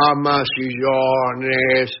camas,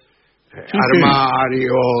 sillones,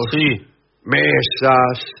 armarios, Sí.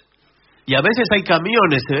 mesas. Y a veces hay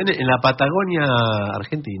camiones, se ven en la Patagonia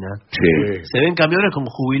Argentina. Sí. Se ven camiones con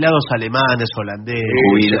jubilados alemanes, holandeses.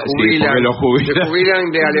 Se jubilan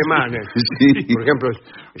de alemanes. Sí. Por ejemplo,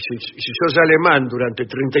 si sos alemán durante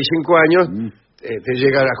 35 años, te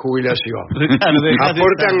llega la jubilación. Claro, dejás de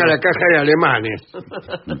Aportan estar. a la caja de alemanes.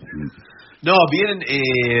 No, vienen,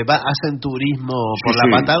 hacen turismo por Sí, la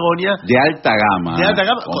sí. Patagonia. De alta gama. De alta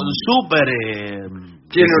gama, con súper...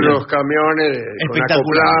 Tienen unos camiones con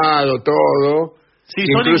Espectacular. acoplado, todo. Sí,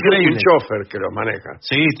 son Incluso un increíbles. chofer que los maneja.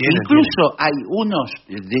 Sí, tienen. Incluso hay unos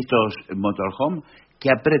de estos motorhome que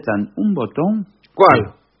apretan un botón.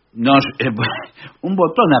 ¿Cuál? Un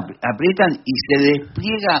botón aprietan y se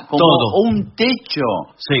despliega como Todo. un techo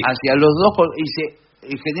Sí. hacia los dos y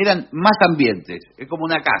se generan más ambientes. Es como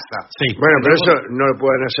una casa. Sí. Bueno, pero eso no lo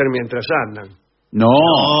pueden hacer mientras andan. No,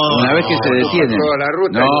 una vez que se detienen. Toda la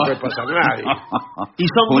ruta no puede pasar nadie. Y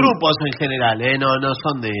son Un- grupos en general, no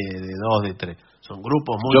son de dos, de tres. Son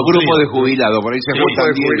grupos muy Los grupos de nutridos. jubilados, por ahí se Sí, juntan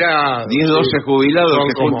de jubilados, 10, sí. 12 jubilados Son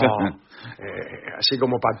se como, juntan. así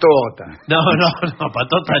como patota. No,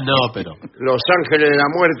 patota no, pero... Los Ángeles de la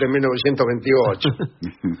Muerte en 1928.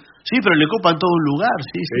 Sí, pero le copan todo un lugar,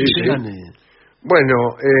 sí. Sí. llegan, Bueno,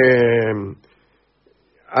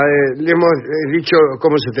 le hemos dicho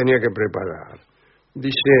cómo se tenía que preparar.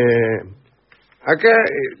 Dice, acá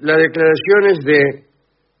la declaración es de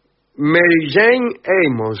Mary Jane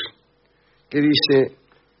Amos, que dice,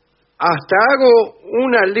 hasta hago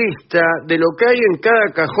una lista de lo que hay en cada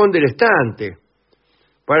cajón del estante,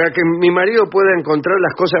 para que mi marido pueda encontrar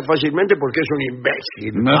las cosas fácilmente, porque es un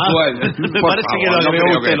imbécil. No, bueno, me por parece que favor, lo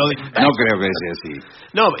agregó usted, lo no creo que sea así.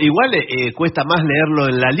 No, igual cuesta más leerlo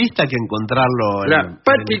en la lista que encontrarlo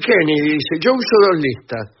Patty Kenny dice, yo uso 2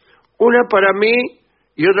 listas, una para mí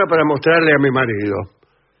y otra para mostrarle a mi marido.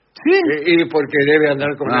 ¿Sí? Y porque debe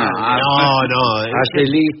andar con No. hace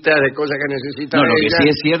listas de cosas que necesita No, lo que ella, sí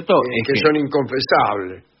es cierto es que son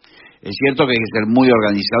inconfesables. Es cierto que hay que ser muy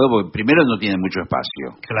organizado porque primero no tiene mucho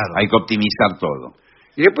espacio. Claro. Hay que optimizar todo.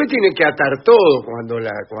 Y después tiene que atar todo cuando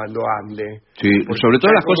ande. Sí, Porque, sobre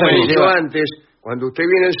todo las como cosas he que dicho lleva... antes, cuando usted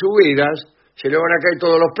viene en subidas, se le van a caer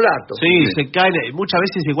todos los platos. Sí, se caen, muchas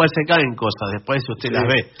veces igual se caen cosas, después usted las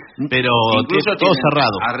ve, pero Incluso todo tienen,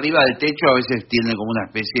 cerrado. arriba del techo a veces tiene como una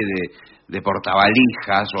especie de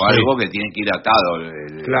portavalijas o algo que tiene que ir atado.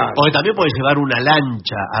 Claro. Porque también puede llevar una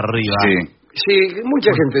lancha arriba. Sí,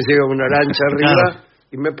 mucha gente lleva una lancha arriba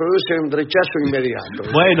y me produce un rechazo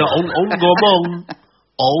inmediato. Bueno, un gomón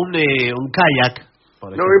o un kayak. No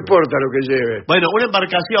me importa lo que lleve. Bueno, una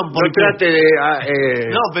embarcación. No trate de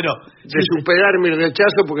superar mi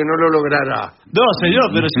rechazo porque no lo logrará. No, señor,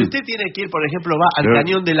 pero si usted tiene que ir, por ejemplo, va al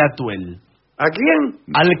Cañón del Atuel. ¿A quién?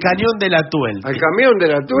 Al Cañón del Atuel. ¿Al camión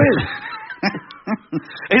del Atuel?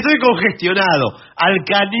 Estoy congestionado. Al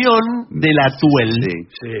Cañón del Atuel.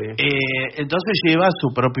 Sí. Entonces lleva su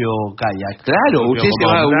propio kayak. Claro, usted se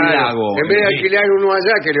va a un lago. En vez de alquilar uno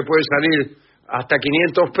allá que le puede salir hasta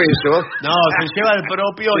 500 pesos. No, se lleva el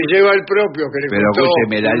propio. Se lleva el propio que le costó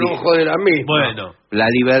un ojo de la misma. Bueno. La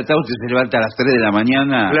libertad, usted se levanta a las 3 de la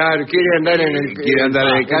mañana. Claro, quiere andar en el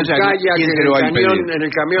kayak, ¿quién se lo va a impedir? en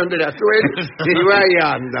el camión de la Suez, y va y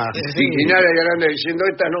anda. Y nadie anda diciendo,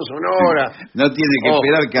 estas no son horas. No tiene que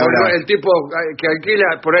esperar que ahora... El tipo que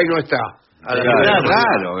alquila por ahí no está.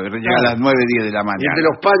 Claro, llega a las 9, 10 de la mañana. Y de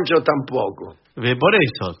los panchos tampoco. Por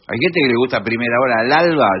eso. Hay gente que le gusta a primera hora al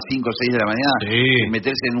alba, 5 o 6 de la mañana,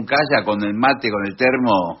 meterse en un kayak con el mate, con el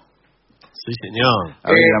termo. Sí, señor. A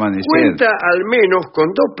ver el amanecer. Cuenta al menos con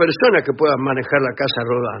 2 personas que puedan manejar la casa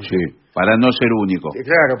rodante. Sí, para no ser único.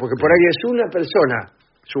 Claro, porque por ahí es una persona,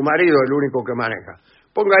 su marido el único que maneja.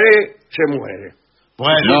 Póngale, se muere.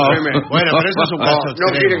 Bueno, pero eso es un caso no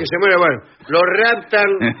quiere que se muera, bueno, lo raptan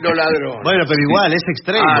los ladrones. Bueno, pero igual, es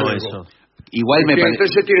extremo eso. Igual me parece...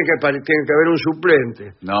 Entonces tiene que haber un suplente.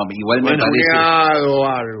 No, igual me parece... O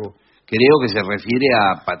algo. Creo que se refiere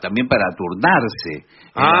también para turnarse.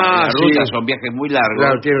 Las rutas son viajes muy largos.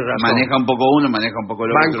 Claro, tiene razón. Maneja un poco uno, maneja un poco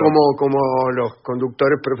el Van otro. como los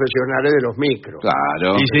conductores profesionales de los micros.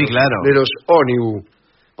 Claro. Sí, claro. De los ónibus.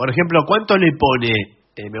 Por ejemplo, ¿cuánto le pone?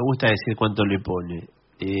 Me gusta decir cuánto le pone.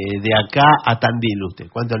 De acá a Tandil,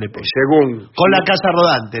 usted. ¿Cuánto le pone? Según. Con la casa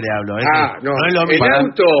rodante le hablo. No es lo mismo. En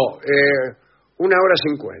auto, 1 hora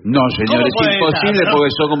 50. No, señor, es imposible estar, porque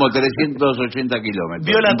son como 380 kilómetros.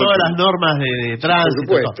 Viola todas las normas de tránsito.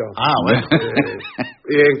 Por supuesto. Bueno.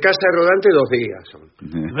 En casa rodante 2 días son.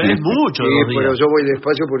 Es mucho, 2 días. Pero yo voy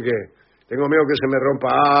despacio porque tengo miedo que se me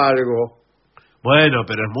rompa algo. Bueno,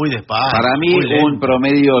 pero es muy despacio. Para mí un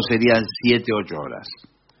promedio serían 7, 8 horas.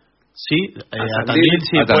 Sí, a Tandil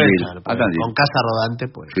sí puede estar. Con casa rodante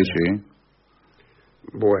pues. Sí.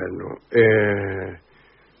 Bueno,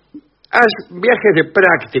 haz viajes de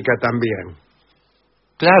práctica también.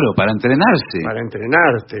 Claro, para entrenarse. Para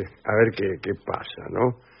entrenarte, a ver qué pasa,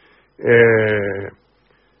 ¿no?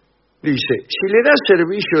 Dice, si le das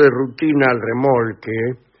servicio de rutina al remolque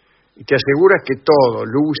y te aseguras que todo,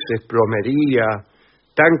 luces, plomería,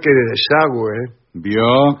 tanque de desagüe,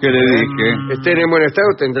 ¿vio que le dije? estén en buen estado,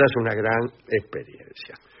 tendrás una gran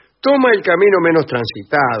experiencia. Toma el camino menos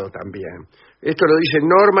transitado también. Esto lo dice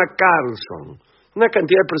Norma Carlson. Una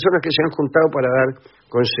cantidad de personas que se han juntado para dar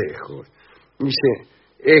consejos. Dice,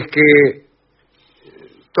 es que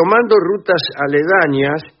tomando rutas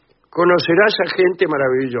aledañas conocerás a gente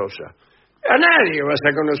maravillosa. A nadie vas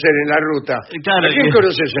a conocer en la ruta. Claro, ¿A quién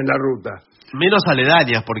conoces en la ruta? Menos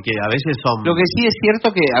aledañas, porque a veces son... Lo que sí es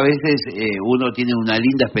cierto que a veces uno tiene una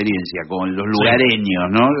linda experiencia con los lugareños,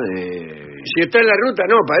 ¿no? Si está en la ruta,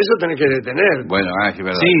 no, para eso tenés que detener. Bueno, es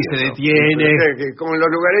verdad. Sí, se detiene. Como en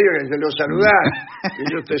los lugareños que se los saludás,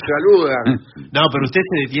 ellos te saludan. No, pero usted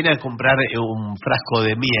se detiene a comprar un frasco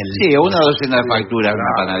de miel. Sí, una docena de facturas en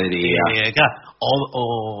una panadería.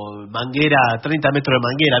 O manguera, 30 metros de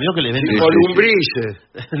manguera, ¿vio que le venden? O lombrices.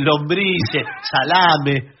 Lombrices,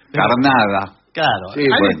 salame. Carnada. Claro, sí,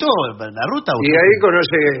 hay de todo en la ruta. Y ahí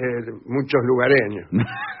conoce muchos lugareños.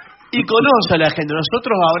 Y conoce a la gente.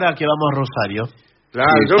 Nosotros ahora que vamos a Rosario.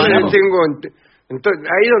 Claro, yo tengo Entonces,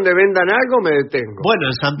 ahí donde vendan algo me detengo. Bueno,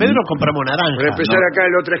 en San Pedro compramos naranja. Para empezar no. acá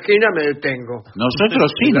en la otra esquina me detengo. Nosotros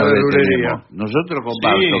sí La nos verdulería. detenemos. Nosotros con Sí,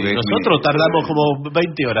 Barto, que es nosotros mi- tardamos como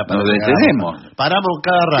 20 horas para Nos llegar. detenemos. Paramos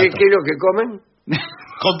cada ¿Qué rato. es lo que comen?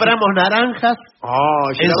 Compramos naranjas. Oh,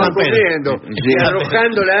 se En la van San Pedro. comiendo Sí. y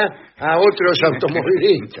arrojándola a otros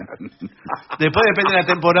automovilistas. Después, depende de la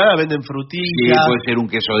temporada, venden Sí, frutillas. puede ser un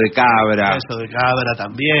queso de cabra. Queso de cabra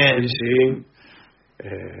también. Sí.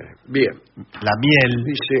 Bien. La miel.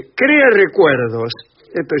 Dice, crea recuerdos.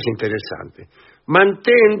 Esto es interesante.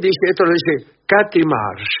 Mantén, dice, esto lo dice Katy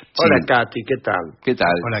Marsh. Sí. Hola Katy, ¿qué tal? ¿Qué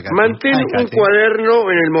tal? Hola, Katy. Mantén Ay, un Katy.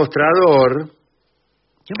 cuaderno en el mostrador.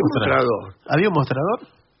 ¿Qué ¿Qué mostrador? ¿Había un mostrador?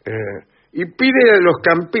 Y pide a los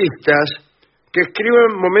campistas que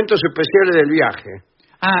escriban momentos especiales del viaje.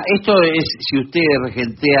 Ah, esto es si usted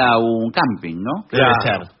regentea un camping, ¿no? Debe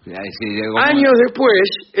Claro. ser. Es decir, como- Años después,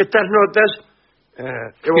 estas notas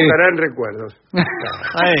evocarán recuerdos.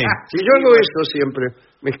 Ay, Si yo hago eso siempre,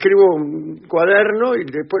 me escribo un cuaderno y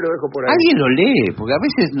después lo dejo por ahí. Alguien lo lee, porque a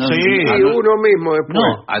veces no. Sí. Y uno mismo después. No,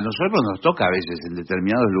 a nosotros nos toca a veces en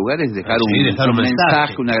determinados lugares dejar Sí, dejar un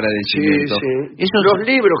mensaje. un Sí, agradecimiento. sí. Eso Los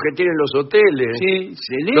libros que tienen los hoteles, sí,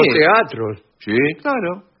 se lee. los teatros, Sí,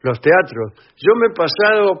 claro. los teatros. Yo me he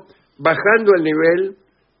pasado bajando el nivel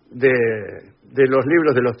de los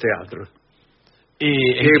libros de los teatros.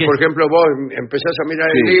 y Por ejemplo, vos empezás a mirar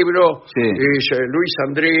el Sí, libro sí. y dice Luis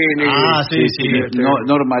Sandrini, Ah, sí, sí.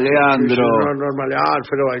 Norma Leandro. Norma Leandro,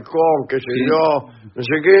 Alfredo Balcón, qué sé Sí. yo, no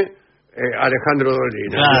sé qué, Alejandro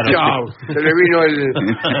Dolina. Claro. Chao, se le vino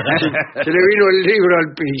el libro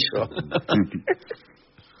al piso.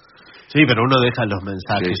 Sí, pero uno deja los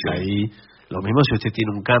mensajes Sí, sí. ahí. Lo mismo si usted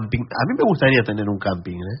tiene un camping. A mí me gustaría tener un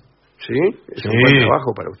camping, ¿eh? ¿Sí? ¿Es un Sí. buen trabajo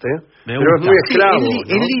para usted? Me Pero es gusta. muy esclavo, Sí,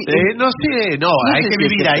 ¿no? No sé, no, No hay sé que si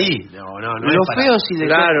vivir es- ahí. No, no Lo es para- feo si le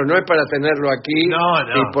Claro, no es para tenerlo aquí No,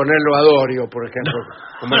 no. y ponerlo a Dorio, por ejemplo,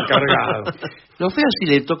 como encargado. Lo feo si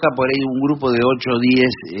le toca por ahí un grupo de 8 o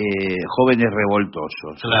 10 jóvenes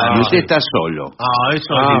revoltosos. Claro. Y usted está solo. Ah,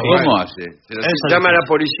 eso Ah, es difícil. ¿Cómo bueno. hace? Se lo- Eso Llama a la difícil.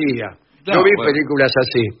 policía. Claro, Yo vi bueno. películas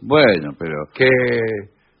así, Bueno, pero... que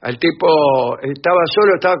al tipo estaba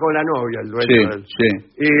solo, estaba con la novia, el dueño Sí, del... sí.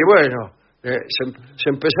 Y bueno, se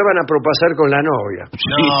empezaban a propasar con la novia.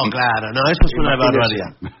 No, claro, no, eso es una Imagínese.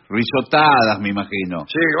 barbaridad. Risotadas, me imagino.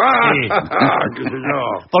 Sí, Sí. qué sé yo.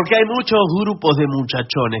 Porque hay muchos grupos de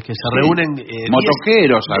muchachones que se Sí. reúnen...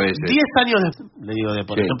 Motoqueros a veces. 10 años, le digo,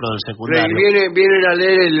 por Sí. ejemplo, del Y secundario. vienen a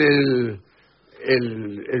leer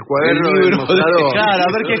el cuaderno El del libro mostrador. Claro,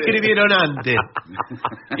 a ver qué escribieron antes.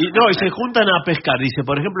 Y se juntan a pescar. Dice,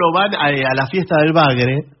 por ejemplo, van a la fiesta del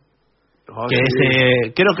Bagre, Ah, que sí,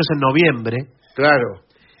 es, creo que es en noviembre. claro.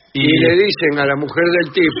 Y le dicen a la mujer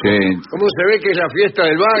del tipo, Sí. ¿cómo se ve que es la fiesta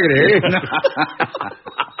del Bagre?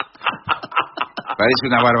 Parece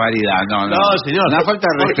una barbaridad. No, No, señor. Una falta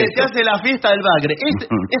de porque respeto. se hace la fiesta del Bagre.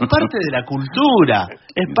 Es parte de la cultura.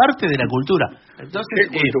 Es parte de la cultura. Entonces,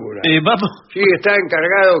 ¿Qué cultura? vamos. Sí, está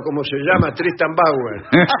encargado, como se llama, Tristan Bauer,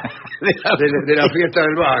 de la fiesta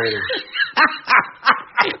del Bagre.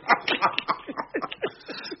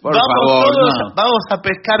 Por favor, todos, no. vamos a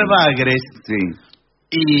pescar bagres. Sí.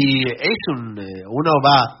 Y es uno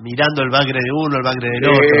va mirando el bagre de uno, el bagre del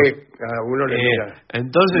otro. Cada uno le mira.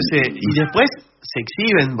 Entonces, y después se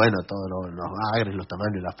exhiben, bueno, todos los bagres, los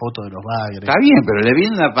tamaños, las fotos de los bagres. Está bien, pero le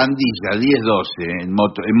viene una pandilla, 10, 12, en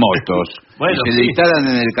motos, Bueno, y se sí. le instalan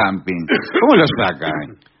en el camping. ¿Cómo lo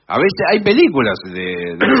sacan? A veces hay películas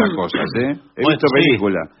de esas cosas, ¿eh? He Bueno, visto sí.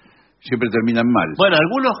 películas. Siempre terminan mal. Bueno,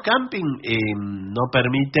 algunos camping no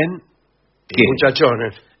permiten... ¿Qué?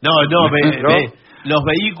 Muchachones. No, los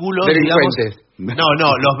vehículos, digamos... Delincuentes. No,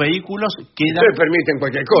 los vehículos quedan... Ustedes permiten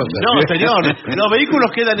cualquier cosa. No, señor, los vehículos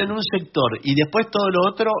quedan en un sector y después todo lo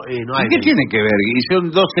otro no hay. ¿Y qué tiene que ver? Y son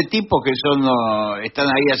 12 tipos que están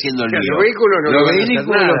ahí haciendo el Los lío. vehículos no Los van a hacer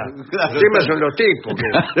vehículos, nada. claro. El tema son los tipos.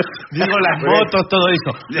 Digo, las motos, todo eso.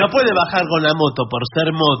 No puede bajar con la moto por ser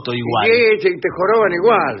moto igual. Y te joroban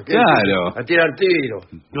igual. ¿Qué? Claro. A tirar tiro.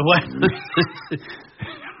 Bueno,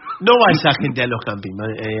 no va esa gente a los campings,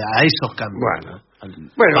 a esos campings.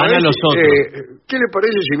 Bueno, van a los otros. ¿Qué le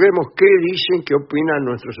parece si vemos qué dicen, qué opinan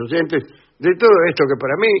nuestros oyentes de todo esto que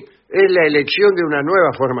para mí es la elección de una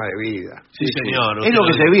nueva forma de vida? Sí, señor. Es lo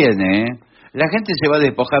que se viene, ¿eh? La gente se va a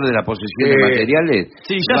despojar de la posesión de materiales.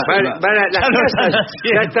 Sí, ya Las casas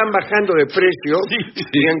ya están bajando de precio Sí.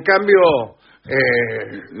 y en cambio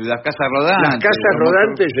Las casas rodantes. las casas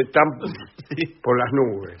rodantes están por las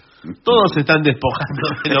nubes. todos se están despojando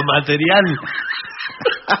de lo material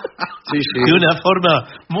Sí, sí. de una forma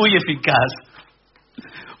muy eficaz.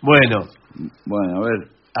 Bueno, Bueno, a ver.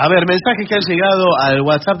 A ver, mensajes que han llegado al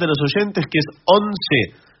WhatsApp de los oyentes, que es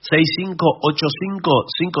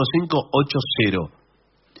 11-6585-5580.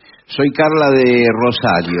 Soy Carla de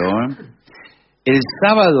Rosario. El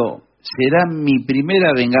sábado será mi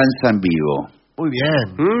primera venganza en vivo. Muy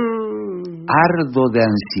bien. Ardo de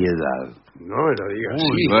ansiedad. No me lo digas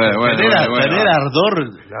así. Tener ardor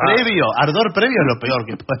Claro. previo. Ardor previo es lo peor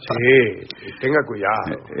que puede pasar. Sí, tenga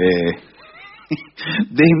cuidado.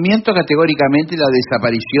 Desmiento categóricamente la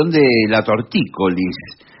desaparición de la tortícolis.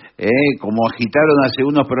 Como agitaron hace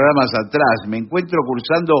unos programas atrás. Me encuentro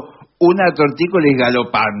cursando una tortícolis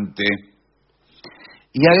galopante.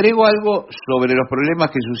 Y agrego algo sobre los problemas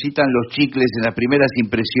que suscitan los chicles en las primeras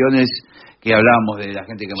impresiones que hablábamos de la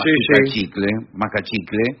gente que masca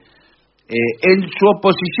chicle. En su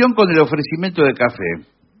oposición con el ofrecimiento de café.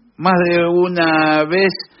 Más de una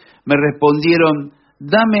vez me respondieron,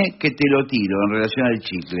 dame que te lo tiro en relación al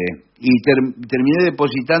chicle. Y terminé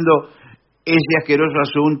depositando ese asqueroso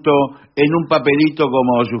asunto en un papelito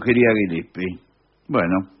como sugería Gillespie.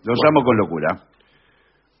 Bueno, los amo con locura.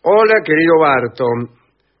 Hola, querido Barton.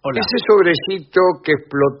 Hola. Ese sobrecito que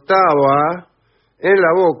explotaba en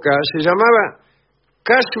la boca se llamaba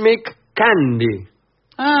Cosmic Candy.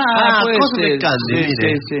 Puede Cosmic ser. Candy,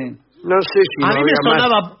 mire. Sí. No sé si A no mí me había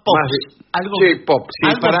sonaba pop. Algo, Sí, pop. Sí,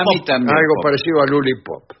 algo para pop. mí también. Algo pop. parecido a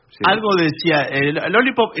Lollipop. Sí. Algo decía, el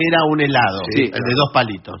Lollipop era un helado, Sí, el claro. de 2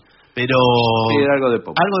 palitos. Pero Sí, era algo de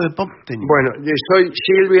pop. algo de pop tenía. Bueno, yo soy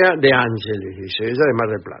Silvia de Ángeles, dice ella, de Mar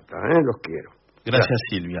del Plata. Los quiero. Gracias,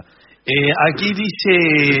 Silvia. Aquí dice,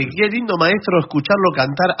 qué lindo maestro escucharlo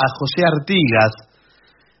cantar a José Artigas.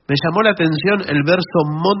 Me llamó la atención el verso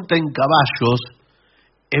monten caballos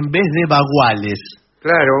en vez de baguales.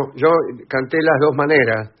 Claro, yo canté las dos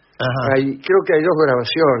maneras. Ajá. Creo que hay dos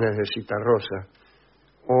grabaciones de Citarrosa.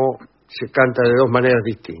 O se canta de dos maneras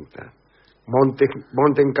distintas.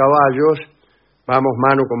 Monten caballos, vamos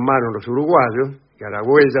mano con mano los uruguayos, y a la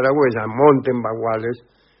huella, monten baguales,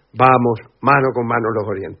 vamos mano con mano los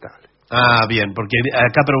orientales. Ah, bien, porque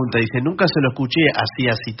acá pregunta, dice, nunca se lo escuché así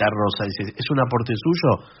a Citarrosa. Dice, ¿es un aporte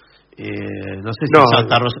suyo? No sé si No,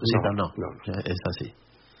 Santa Rosa... no. Es así.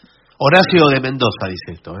 Horacio de Mendoza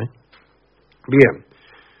dice esto, Bien.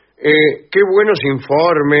 Qué buenos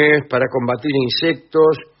informes para combatir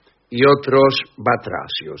insectos y otros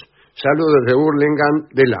batracios. Saludos de Burlingame,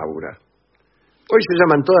 de Laura. Hoy se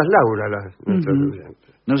llaman todas Laura nuestras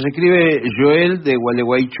oyentes. Nos escribe Joel de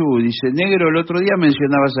Gualeguaychú. Dice, negro, el otro día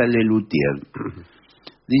mencionabas a Lelutier.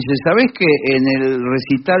 Dice, ¿sabés que en el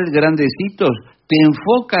recital Grandecitos te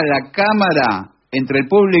enfoca la cámara entre el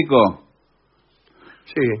público?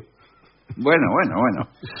 Sí. Bueno.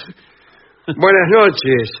 Buenas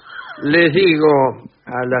noches. Les digo,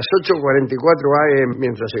 a las 8:44 AM,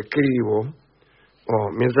 mientras escribo,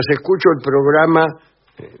 o mientras escucho el programa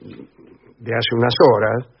de hace unas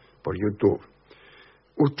horas, por YouTube,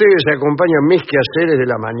 ustedes acompañan mis quehaceres de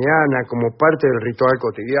la mañana como parte del ritual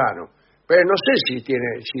cotidiano. Pero no sé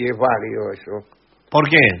si es válido eso. ¿Por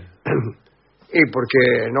qué? Y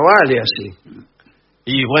porque no vale así.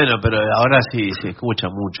 Y bueno, pero ahora sí se escucha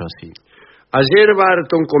mucho así. Ayer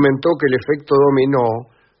Barton comentó que el efecto dominó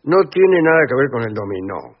no tiene nada que ver con el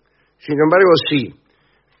dominó. Sin embargo, sí.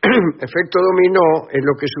 Efecto dominó es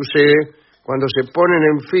lo que sucede cuando se ponen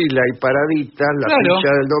en fila y paraditas la Claro. ficha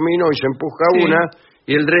del dominó y se empuja Sí. una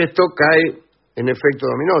y el resto cae en efecto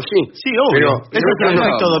dominó. Sí, Sí, obvio. Pero Eso es el no,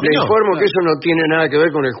 efecto le dominó. informo que eso no tiene nada que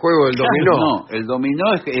ver con el juego del dominó. No, el dominó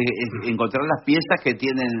es encontrar las piezas que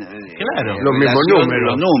tienen Claro. Los mismos relación, números.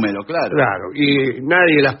 Los números, claro. Claro, y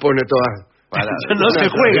nadie las pone todas. No se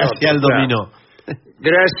juega hacia el dominó.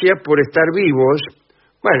 Gracias por estar vivos.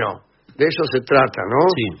 Bueno, de eso se trata, ¿no?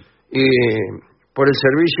 Sí. Y por el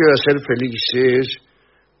servicio de hacer felices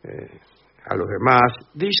a los demás.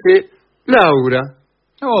 Dice Laura.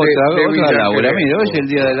 Otra Laura, Querer. mire, hoy es el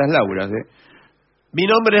día de las Lauras. Mi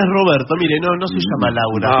nombre es Roberto, mire, no se llama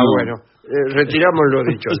Laura. Ah, bueno, retiramos lo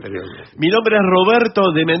dicho anteriormente. Mi nombre es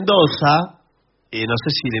Roberto de Mendoza, no sé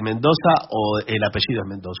si de Mendoza o el apellido es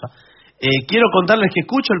Mendoza. Quiero contarles que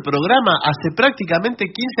escucho el programa hace prácticamente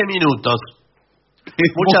 15 minutos.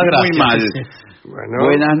 Muchas gracias. Muy mal. Bueno,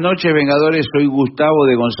 Buenas noches, Vengadores. Soy Gustavo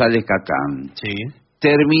de González Catán. Sí.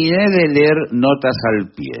 Terminé de leer Notas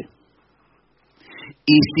al Pie.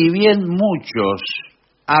 Y si bien muchos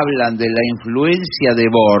hablan de la influencia de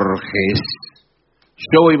Borges,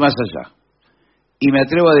 yo voy más allá. Y me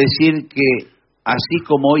atrevo a decir que, así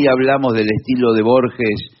como hoy hablamos del estilo de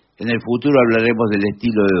Borges, en el futuro hablaremos del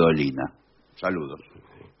estilo de Dolina. Saludos.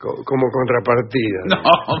 como contrapartida. No.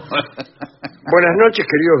 Buenas noches,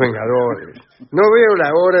 queridos Vengadores. No veo la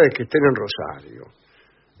hora de que estén en Rosario.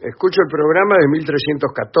 Escucho el programa de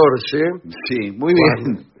 1314. Sí, muy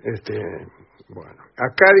bien. Bueno,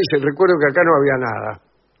 acá dice, recuerdo que acá no había nada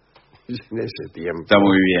en ese tiempo. Está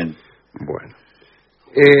muy bien. Bueno.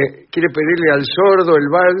 Quiere pedirle al sordo el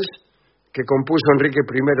vals que compuso Enrique I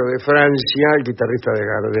de Francia, el guitarrista de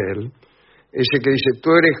Gardel. Ese que dice,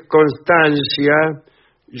 tú eres constancia,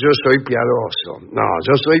 yo soy piadoso. No,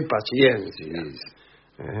 yo soy paciencia.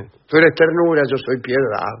 Tú eres ternura, yo soy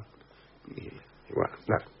piedad. Y bueno,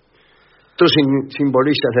 claro. Tú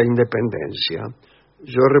simbolizas la independencia,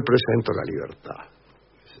 yo represento la libertad.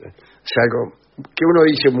 Es algo que uno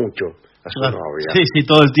dice mucho a su novia. Sí,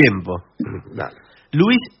 todo el tiempo. Dale.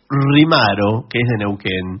 Luis Rimaro, que es de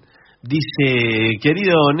Neuquén, dice,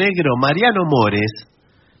 querido negro, Mariano Mores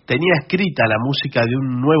tenía escrita la música de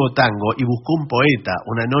un nuevo tango y buscó un poeta,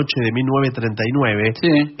 una noche de 1939,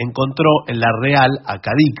 encontró en La Real a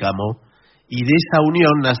Cadícamo, y de esa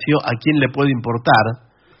unión nació A quién le puede importar,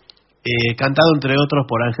 cantado entre otros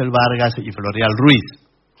por Ángel Vargas y Florial Ruiz.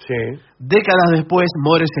 Sí. Décadas después,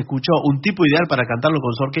 Mores escuchó un tipo ideal para cantarlo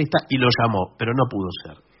con su orquesta y lo llamó, pero no pudo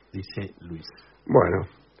ser, dice Luis. Bueno,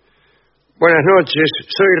 buenas noches,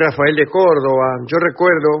 soy Rafael de Córdoba. Yo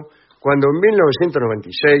recuerdo cuando en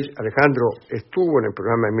 1996 Alejandro estuvo en el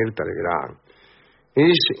programa de Mirta Legrand.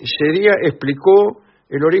 Y ese día explicó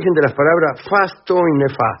el origen de las palabras fasto y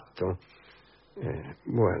nefasto.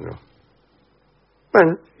 Bueno,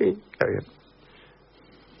 sí, está bien.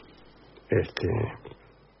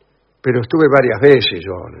 Pero estuve varias veces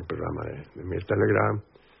yo en el programa de Mirta Legrand,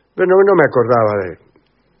 pero no me acordaba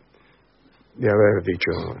de haber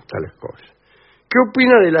dicho tales cosas. ¿Qué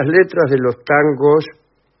opina de las letras de los tangos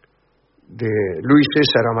de Luis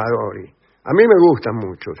César Amadori? A mí me gustan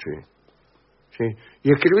mucho, sí.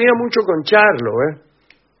 Y escribía mucho con Charlo,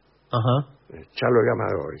 Ajá. Charlo y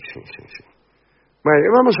Amadori, sí.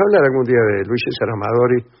 Bueno, vamos a hablar algún día de Luis César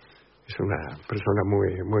Amadori. Es una persona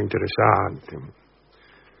muy interesante.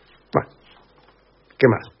 Bueno, ¿qué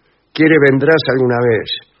más? ¿Quiere vendrás alguna vez?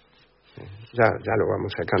 Ya lo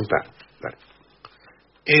vamos a cantar. Vale.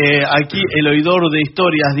 Aquí el oidor de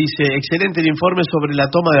historias dice, excelente el informe sobre la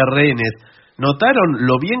toma de rehenes. ¿Notaron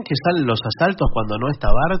lo bien que salen los asaltos cuando no está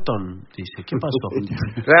Barton? Dice, ¿qué pasó?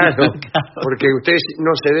 Claro, porque usted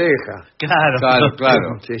no se deja.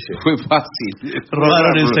 Claro. Sí. Fue fácil.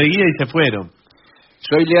 Robaron enseguida y se fueron.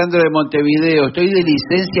 Soy Leandro de Montevideo, estoy de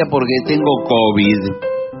licencia porque tengo COVID.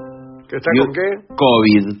 ¿Que está con qué?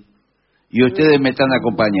 COVID. Y ustedes me están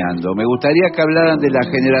acompañando. Me gustaría que hablaran de la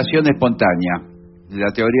generación espontánea, de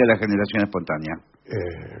la teoría de la generación espontánea.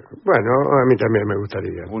 Bueno, a mí también me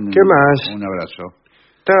gustaría. ¿Qué más? Un abrazo.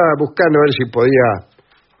 Estaba buscando a ver si podía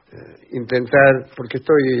intentar, porque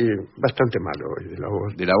estoy bastante malo hoy de la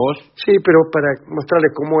voz. ¿De la voz? Sí, pero para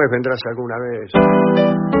mostrarles cómo es, vendrás alguna vez.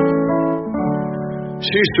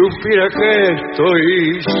 Si supiera que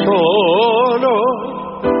estoy solo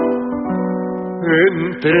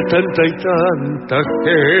entre tanta y tanta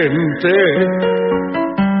gente,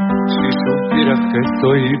 si supiera que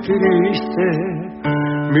estoy triste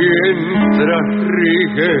mientras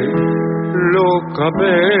ríe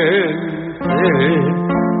locamente,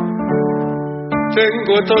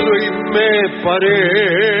 tengo todo y me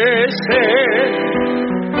parece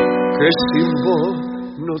que sin vos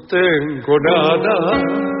no tengo nada,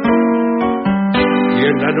 y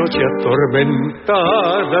en la noche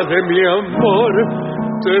atormentada de mi amor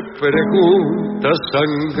te pregunta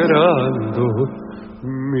sangrando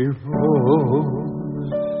mi voz.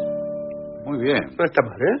 Muy bien. No está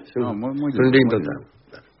mal, ¿eh? Sí. No, muy un lindo tango.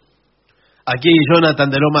 Aquí Jonathan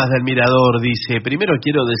de Lomas del Mirador dice, primero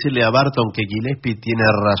quiero decirle a Barton que Gillespie tiene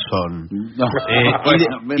razón. No,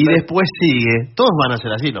 y después sigue, todos van a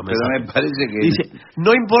ser así los mensajes. Pero me parece que... Dice,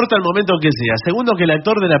 no importa el momento que sea. Segundo, que el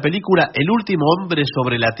actor de la película El último hombre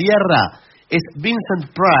sobre la tierra es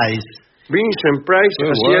Vincent Price. Vincent Price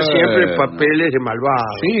hacía siempre papeles de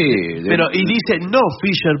malvado. Sí. Y dice, no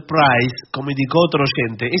Fisher Price, como indicó otro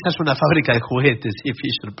oyente. Esa es una fábrica de juguetes, sí,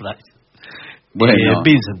 Fisher Price. Bueno,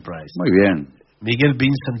 Vincent Price. Muy bien. Miguel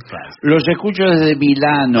Vincent Price. Los escucho desde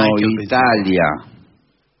Milano, Italia.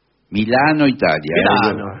 Milano, Italia.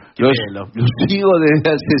 Milano. Los sigo desde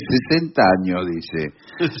hace 60 años, dice.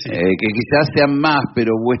 Sí. Que quizás sean más,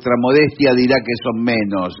 pero vuestra modestia dirá que son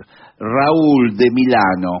menos. Raúl de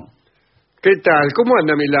Milano. ¿Qué tal? ¿Cómo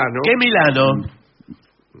anda Milano? ¿Qué Milano?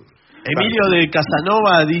 Emilio de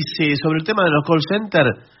Casanova dice, sobre el tema de los call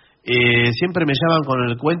centers, siempre me llaman con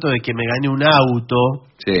el cuento de que me gané un auto.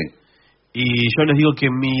 Sí. Y yo les digo que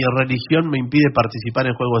mi religión me impide participar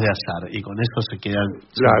en juegos de azar. Y con eso se quedan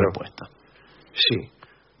sin respuesta. Sí.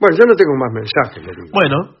 Bueno, yo no tengo más mensajes, le digo.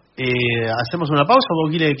 Bueno, ¿Hacemos una pausa o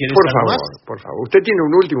vos, Guile, querés Por algo favor, más? por favor. ¿Usted tiene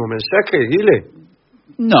un último mensaje, Guile?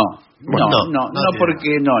 No, Bueno, no,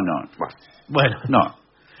 porque no. Bueno, No.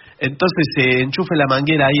 entonces enchufe la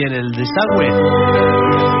manguera ahí en el desagüe.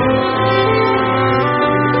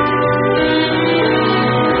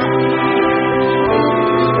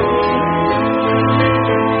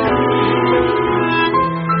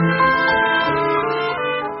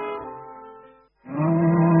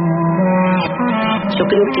 Yo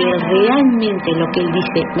creo que realmente lo que él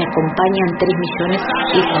dice, me acompañan 3 millones,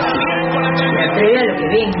 es así. Me atreve a lo que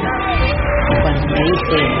venga. Cuando me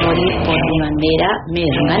dice morir por mi bandera, me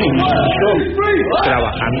dan ganas.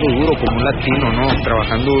 Trabajando duro como un latino, ¿no?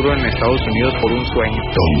 Trabajando duro en Estados Unidos por un sueño.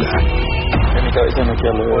 Tonga. En mi cabeza no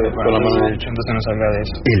quiero con la mano derecha, entonces no salga de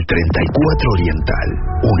eso. El 34 Oriental.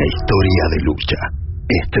 Una historia de lucha.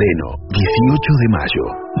 Estreno 18 de mayo.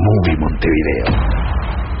 Movie Montevideo.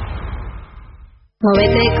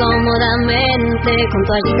 Móvete cómodamente, con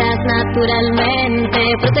toallitas naturalmente,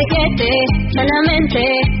 protégete sanamente,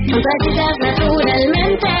 con toallitas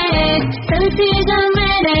naturalmente,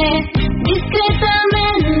 sencillamente,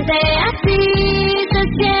 discretamente, así se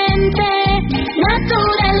siente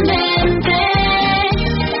naturalmente.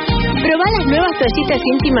 Probá las nuevas toallitas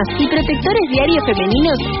íntimas y protectores diarios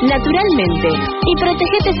femeninos naturalmente y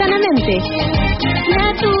protégete sanamente.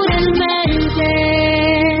 Naturalmente.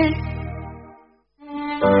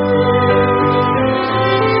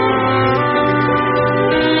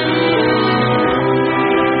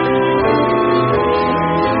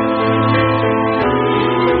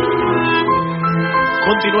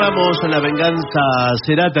 Continuamos en La Venganza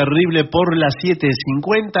Será Terrible por las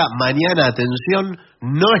 7:50. Mañana, atención,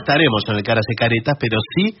 no estaremos en el Caras y Caretas, pero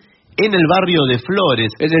sí en el barrio de Flores.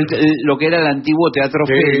 Es lo que era el antiguo Teatro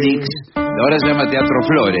Félix, ahora se llama Teatro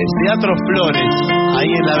Flores. Teatro Flores, ahí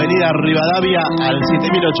en la avenida Rivadavia al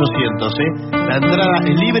 7800. La entrada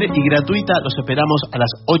es libre y gratuita, los esperamos a las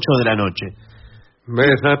 8 de la noche. Me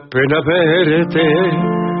da pena verte,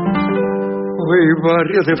 hoy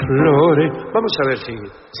barrio de Flores. Vamos a ver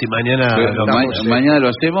si mañana mañana lo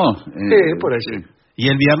hacemos. por ahí. Sí. Y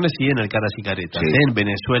el viernes sí en el Caras y Caretas, Sí. en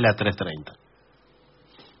Venezuela 330.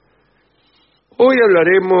 Hoy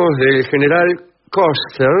hablaremos del general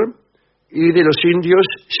Custer y de los indios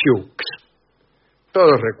Sioux.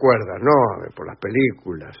 Todos recuerdan, ¿no? Por las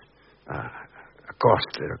películas, a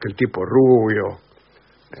Custer, aquel tipo rubio,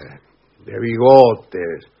 de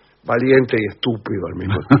bigotes, valiente y estúpido al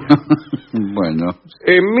mismo tiempo. Bueno.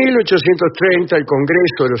 En 1830 el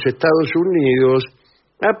Congreso de los Estados Unidos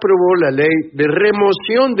aprobó la ley de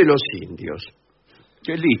remoción de los indios.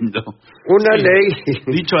 Qué lindo. Una Sí. ley...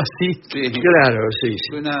 Dicho así. Sí. Claro, sí.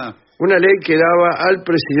 Suena... Una ley que daba al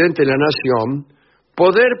presidente de la nación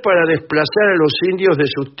poder para desplazar a los indios de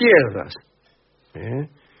sus tierras.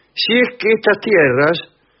 Si es que estas tierras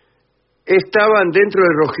estaban dentro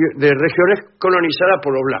de regiones colonizadas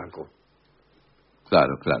por los blancos.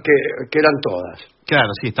 Claro. Que eran todas. Claro,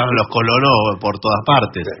 sí, estaban los colonos por todas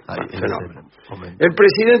partes. Sí, Ahí, en fenómeno. ese momento. El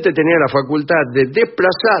presidente tenía la facultad de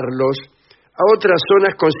desplazarlos a otras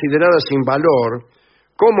zonas consideradas sin valor,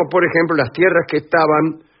 como por ejemplo las tierras que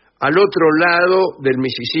estaban al otro lado del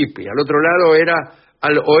Mississippi. Al otro lado era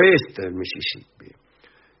al oeste del Mississippi.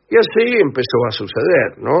 Y así empezó a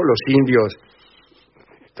suceder, ¿no? Los indios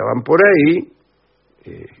estaban por ahí,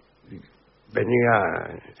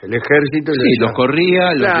 venía el ejército y Sí, los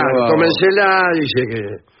corría, los claro, llevaba... comencéla, dice que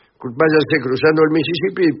váyanse cruzando el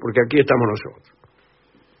Mississippi porque aquí estamos nosotros.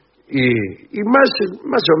 Y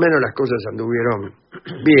más o menos las cosas anduvieron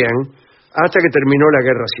bien hasta que terminó la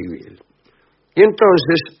guerra civil. Y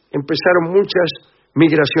entonces empezaron muchas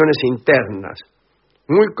migraciones internas,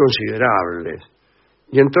 muy considerables.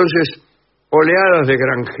 Y entonces oleadas de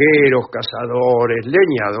granjeros, cazadores,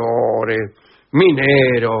 leñadores,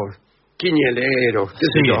 mineros, quiñeleros, qué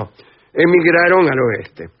sé yo, emigraron al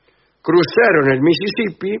oeste. Cruzaron el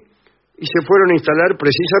Mississippi y se fueron a instalar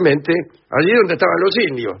precisamente allí donde estaban los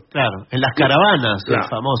indios. Claro, en las caravanas, Claro. las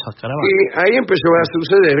famosas caravanas. Y ahí empezó a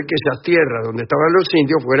suceder que esas tierras donde estaban los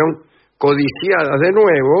indios fueron codiciadas de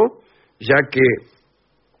nuevo, ya que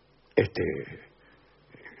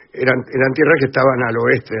eran tierras que estaban al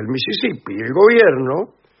oeste del Mississippi. Y el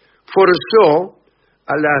gobierno forzó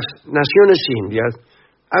a las naciones indias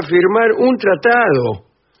a firmar un tratado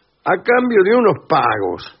a cambio de unos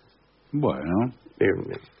pagos. Bueno.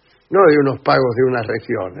 No de unos pagos de unas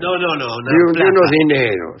regiones. No. De unos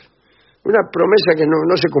dineros. Una promesa que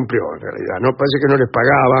no se cumplió en realidad, no parece que no les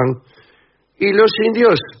pagaban. Y los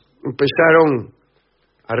indios empezaron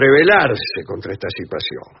a rebelarse contra esta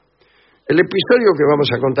situación. El episodio que vamos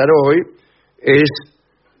a contar hoy es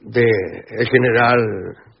de el general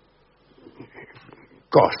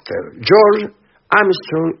Custer, George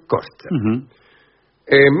Armstrong Custer.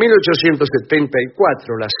 En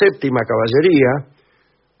 1874, la séptima caballería,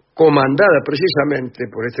 comandada precisamente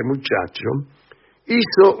por este muchacho,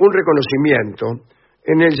 hizo un reconocimiento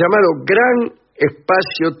en el llamado Gran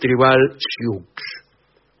Espacio Tribal Sioux.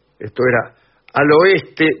 Esto era al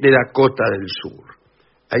oeste de Dakota del Sur.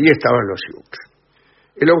 Ahí estaban los Sioux.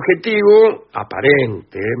 El objetivo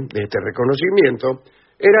aparente de este reconocimiento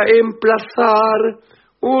era emplazar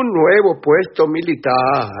un nuevo puesto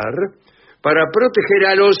militar para proteger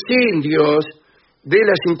a los indios de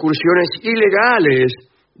las incursiones ilegales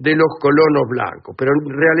de los colonos blancos. Pero en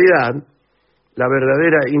realidad, la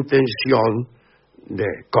verdadera intención de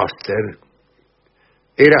Custer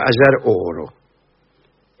era hallar oro.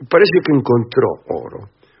 Parece que encontró oro,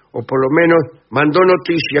 o por lo menos mandó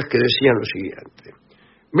noticias que decían lo siguiente: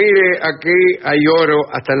 mire, aquí hay oro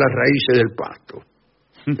hasta las raíces del pasto.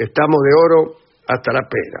 Estamos de oro hasta la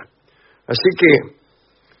pera. Así que,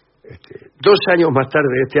 2 años más tarde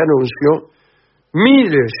de este anuncio,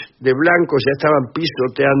 miles de blancos ya estaban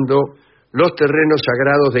pisoteando los terrenos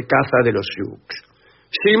sagrados de caza de los Sioux,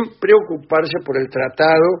 sin preocuparse por el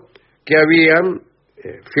tratado que habían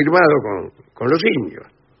firmado con los indios.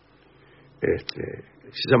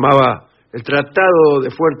 Se llamaba el Tratado de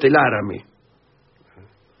Fuerte Laramie.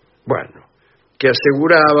 Bueno, que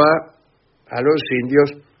aseguraba a los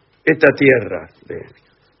indios esta tierra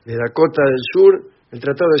de Dakota del Sur. El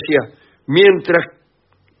tratado decía: mientras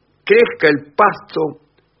crezca el pasto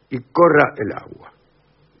y corra el agua.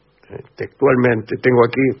 Textualmente tengo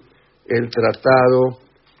aquí el Tratado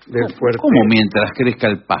de Fuerte. ¿Cómo mientras crezca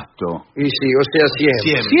el pasto? Y sí, o sea,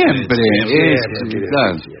 siempre.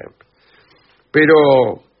 Siempre. Pero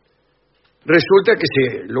resulta que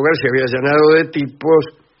el lugar se había llenado de tipos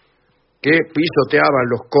que pisoteaban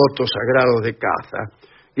los cotos sagrados de caza.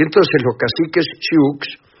 Y entonces los caciques Sioux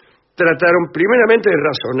trataron primeramente de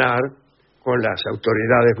razonar con las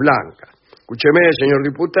autoridades blancas. Escúcheme, señor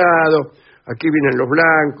diputado, aquí vienen los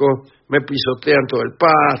blancos, me pisotean todo el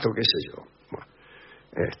pasto, qué sé yo.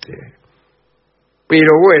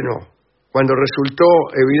 Pero bueno, cuando resultó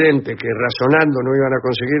evidente que razonando no iban a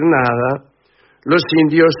conseguir nada, los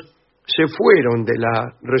indios se fueron de la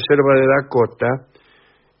reserva de Dakota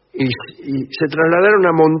y se trasladaron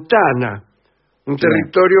a Montana, un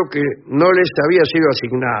territorio que no les había sido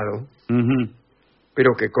asignado,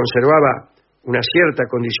 pero que conservaba una cierta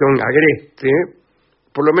condición agreste.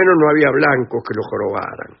 Por lo menos no había blancos que lo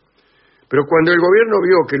jorobaran. Pero cuando el gobierno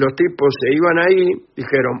vio que los tipos se iban ahí,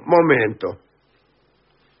 dijeron: momento.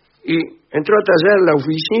 Y entró a tallar la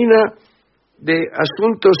Oficina de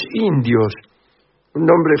Asuntos Indios, un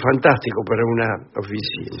nombre fantástico para una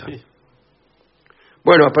oficina. Sí.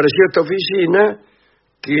 Bueno, apareció esta oficina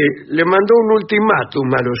que le mandó un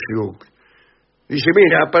ultimátum a los Sioux. Dice: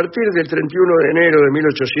 mira, a partir del 31 de enero de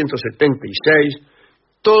 1876,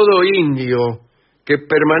 todo indio que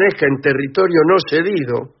permanezca en territorio no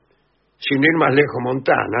cedido, sin ir más lejos,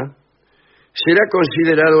 Montana, será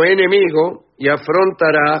considerado enemigo y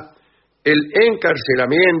afrontará el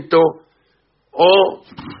encarcelamiento o,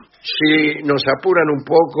 si nos apuran un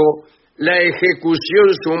poco, la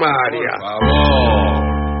ejecución sumaria. Por favor.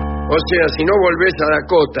 O sea, si no volvés a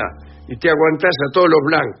Dakota y te aguantás a todos los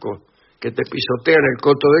blancos que te pisotean el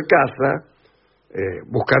coto de caza,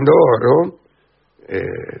 buscando oro,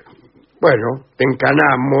 bueno, te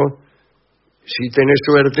encanamos, si tenés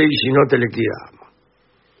suerte, y si no, te liquidamos.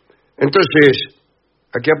 Entonces,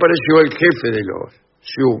 aquí apareció el jefe de los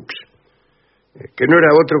Sioux, que no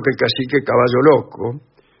era otro que el cacique Caballo Loco,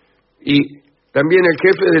 y también el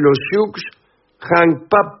jefe de los Sioux, Han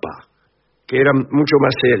Papa, que eran mucho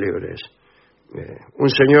más célebres, un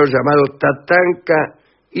señor llamado Tatanka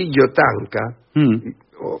y Yotanka,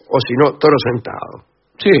 o si no, Toro Sentado.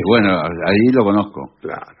 Sí, bueno, ahí lo conozco.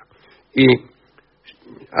 Claro. Y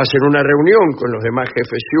hacen una reunión con los demás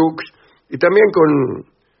jefes Sioux y también con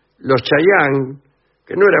los Cheyenne,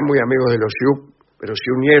 que no eran muy amigos de los Sioux, pero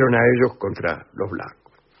se unieron a ellos contra los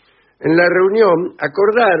blancos. En la reunión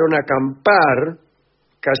acordaron acampar,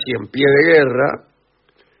 casi en pie de guerra,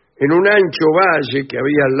 en un ancho valle que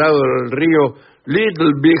había al lado del río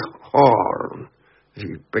Little Big Horn,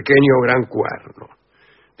 el pequeño Gran Cuerno.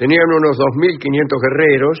 Tenían unos 2.500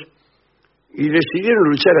 guerreros y decidieron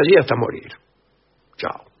luchar allí hasta morir.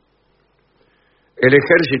 Chao. El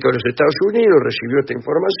ejército de los Estados Unidos recibió esta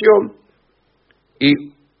información y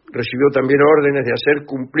recibió también órdenes de hacer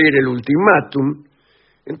cumplir el ultimátum.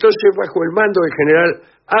 Entonces, bajo el mando del general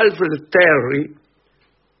Alfred Terry,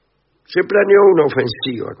 se planeó una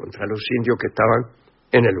ofensiva contra los indios que estaban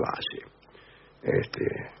en el valle.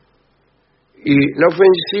 Y la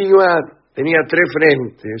ofensiva tenía 3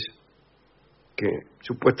 frentes que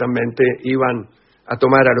supuestamente iban a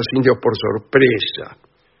tomar a los indios por sorpresa.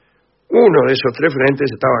 Uno de esos 3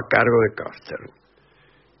 frentes estaba a cargo de Custer.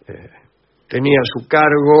 Tenía a su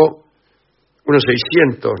cargo unos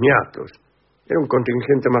 600 ñatos. Era un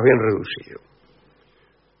contingente más bien reducido.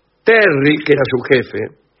 Terry, que era su jefe,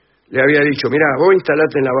 le había dicho, mirá, vos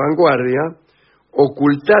instalate en la vanguardia,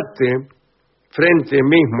 ocultate frente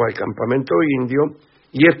mismo al campamento indio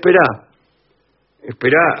y esperá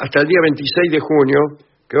hasta el día 26 de junio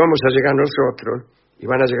que vamos a llegar nosotros y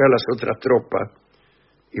van a llegar las otras tropas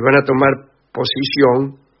y van a tomar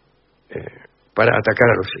posición para atacar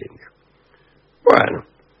a los indios. Bueno,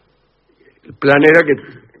 el plan era que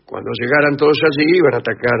cuando llegaran todos allí iban a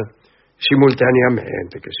atacar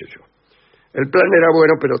simultáneamente, qué sé yo. El plan era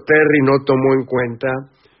bueno, pero Terry no tomó en cuenta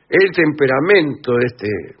el temperamento de este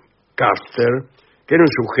Custer, que era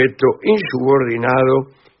un sujeto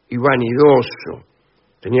insubordinado y vanidoso.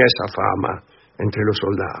 Tenía esa fama entre los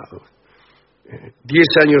soldados. 10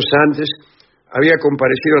 años antes había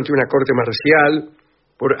comparecido ante una corte marcial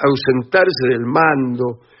por ausentarse del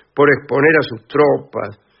mando, por exponer a sus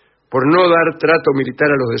tropas, por no dar trato militar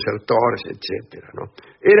a los desertores, etcétera, ¿no?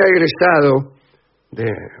 Era egresado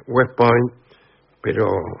de West Point, pero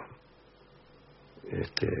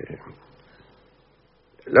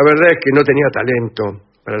la verdad es que no tenía talento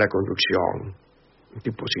para la conducción, un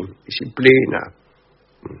tipo sin disciplina,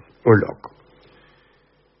 un loco.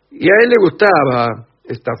 Y a él le gustaba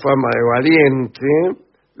esta fama de valiente,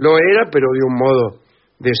 lo era, pero de un modo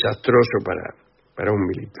desastroso para un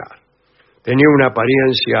militar. Tenía una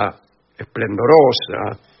apariencia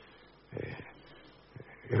esplendorosa,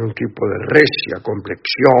 era un tipo de recia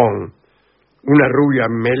complexión, una rubia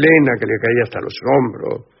melena que le caía hasta los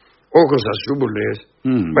hombros, ojos azules.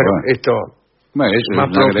 Bueno, esto es más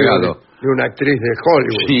un propio agregado de una actriz de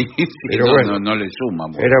Hollywood. Sí, pero no, bueno, no le suma.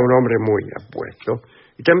 Bueno. Era un hombre muy apuesto.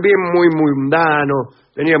 Y también muy mundano,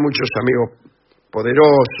 tenía muchos amigos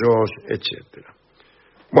poderosos, etcétera.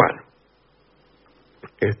 Bueno,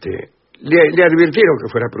 le advirtieron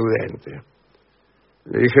que fuera prudente.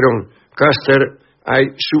 Le dijeron, Custer, hay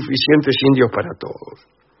suficientes indios para todos.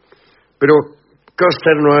 Pero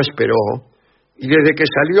Custer no esperó y desde que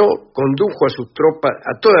salió condujo a sus tropas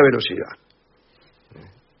a toda velocidad.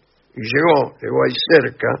 Y llegó ahí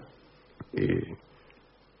cerca y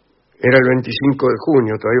era el 25 de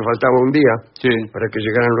junio, todavía faltaba un día para que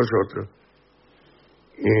llegaran los otros.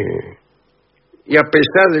 Y a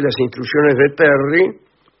pesar de las instrucciones de Terry,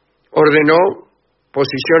 ordenó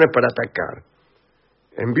posiciones para atacar.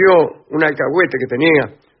 Envió un alcahuete que tenía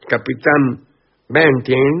el capitán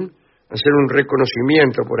Bentin a hacer un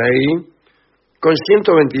reconocimiento por ahí con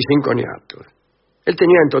 125 ñatos. Él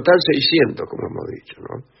tenía en total 600, como hemos dicho,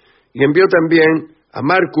 ¿no? Y envió también a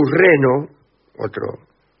Marcus Reno, otro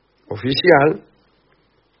oficial,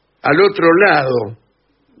 al otro lado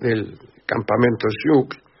del campamento Sioux,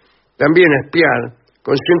 también a espiar,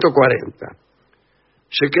 con 140.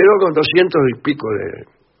 Se quedó con 200 y pico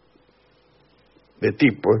de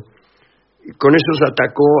tipos, y con esos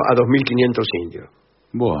atacó a 2.500 indios.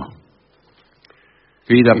 Buah.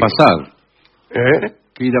 ¿Qué irá a pasar?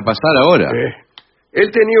 ¿Qué irá a pasar ahora? Él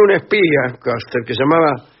tenía un espía, Custer, que se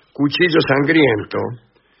llamaba Cuchillo Sangriento.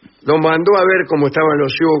 Lo mandó a ver cómo estaban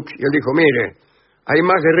los Sioux, y él dijo, mire, hay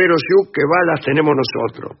más guerreros Sioux que balas tenemos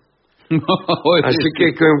nosotros. Así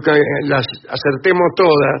que las acertemos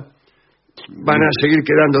todas, van a seguir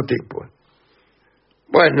quedando tipos.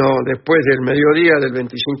 Bueno, después del mediodía del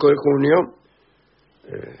 25 de junio,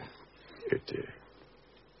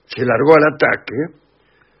 se largó al ataque.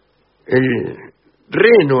 El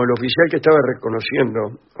Reno, el oficial que estaba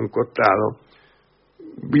reconociendo a un costado,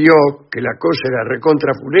 vio que la cosa era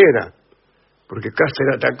recontra fulera, porque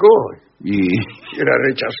Custer atacó y era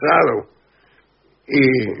rechazado y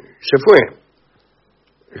se fue.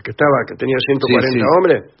 El que tenía 140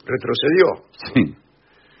 hombres, retrocedió.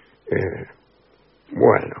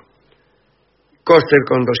 Bueno, Custer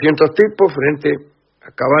con 200 tipos frente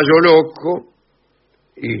a Caballo Loco,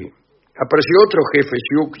 y apareció otro jefe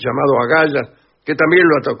Sioux llamado Agallas, que también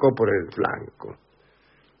lo atacó por el flanco.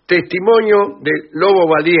 Testimonio de Lobo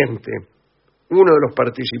Valiente, uno de los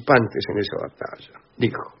participantes en esa batalla,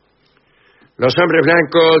 dijo: los hombres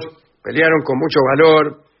blancos pelearon con mucho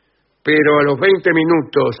valor, pero a los 20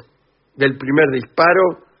 minutos del primer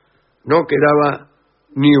disparo no quedaba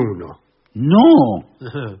ni uno. No.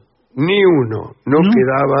 Ni uno, no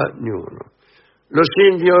quedaba ni uno. Los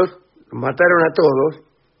indios mataron a todos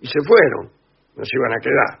y se fueron, no se iban a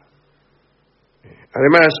quedar.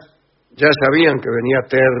 Además, ya sabían que venía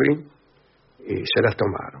Terry y se las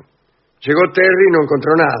tomaron. Llegó Terry y no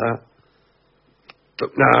encontró nada,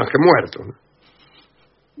 nada que muerto.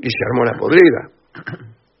 Y se armó la podrida.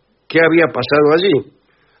 ¿Qué había pasado allí?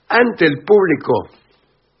 Ante el público,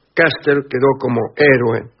 Custer quedó como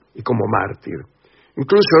héroe y como mártir.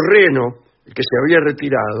 Incluso Reno, el que se había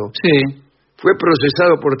retirado, fue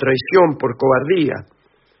procesado por traición, por cobardía.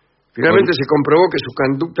 Finalmente se comprobó que su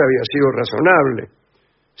conducta había sido razonable.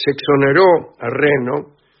 Se exoneró a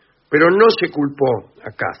Reno, pero no se culpó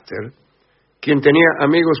a Custer, quien tenía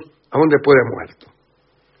amigos aún después de muerto.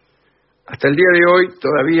 Hasta el día de hoy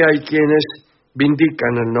todavía hay quienes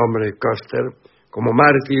vindican el nombre de Custer como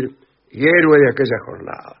mártir y héroe de aquella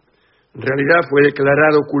jornada. En realidad fue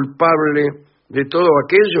declarado culpable de todo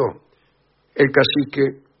aquello el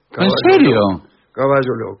cacique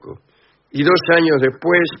Caballo Loco. Y 2 años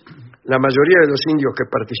después, la mayoría de los indios que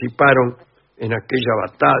participaron en aquella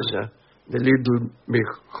batalla de Little Big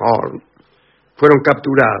Horn fueron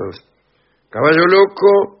capturados. Caballo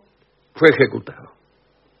Loco fue ejecutado.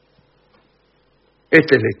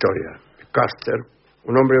 Esta es la historia de Custer,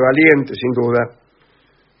 un hombre valiente sin duda,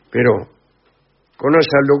 pero con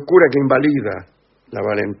esa locura que invalida la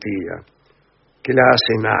valentía, que la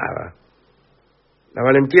hace nada. La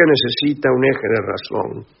valentía necesita un eje de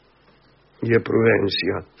razón y de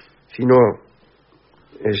prudencia, si no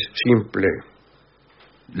es simple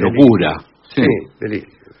locura. Sí,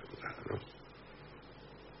 delirio.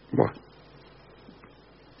 Bueno,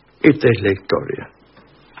 esta es la historia.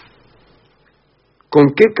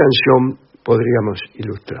 ¿Con qué canción podríamos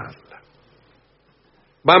ilustrarla?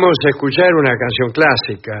 Vamos a escuchar una canción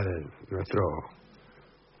clásica de nuestro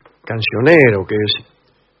cancionero, que es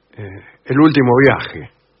El último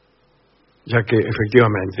viaje, ya que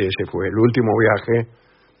efectivamente ese fue el último viaje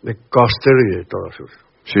de Custer y de todas sus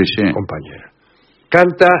compañeras.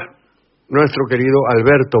 Canta nuestro querido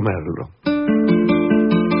Alberto Merlo.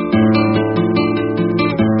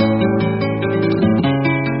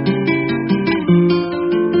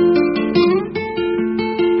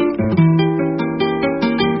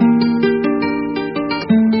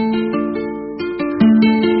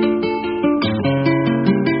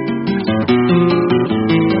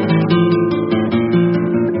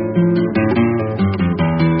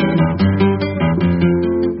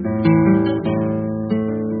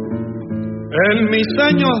 En mis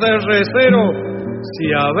años de recero,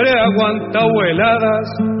 si habré aguantado heladas,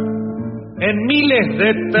 en miles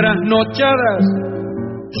de trasnochadas,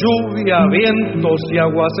 lluvia, vientos y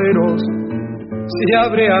aguaceros, si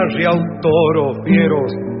habré arriado toros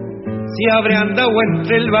fieros, si habré andado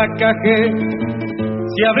entre el bacaje,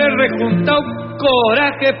 si habré rejuntado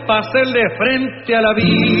coraje para hacerle frente a la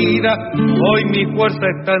vida. Hoy mi fuerza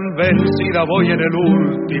está vencida, voy en el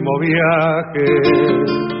último viaje.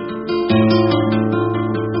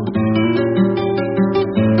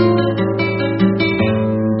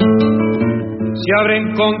 Si habré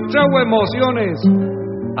encontrado emociones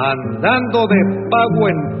andando de pago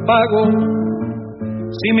en pago,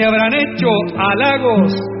 si me habrán hecho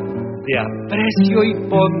halagos de aprecio y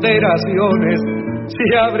ponderaciones,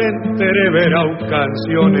 si habré entreverado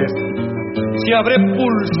canciones, si habré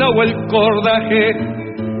pulsado el cordaje,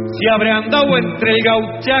 si habré andado entre el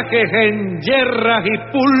gauchaje en yerras y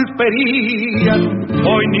pulperías,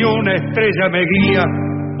 hoy ni una estrella me guía,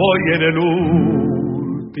 voy en el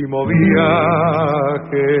último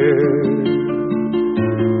viaje.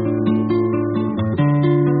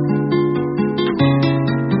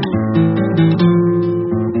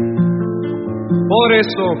 Por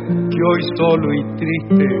eso que hoy solo y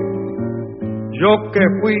triste, yo que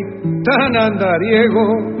fui tan andariego,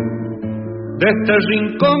 de este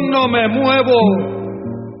rincón no me muevo,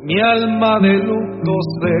 mi alma de luto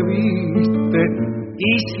se viste,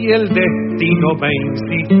 y si el destino me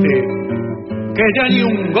insiste, que ya ni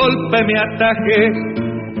un golpe me ataje,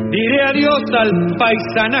 diré adiós al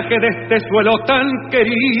paisanaje de este suelo tan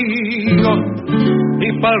querido,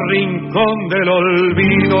 y pa'l rincón del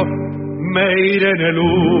olvido me iré en el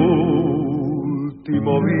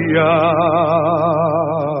último viaje.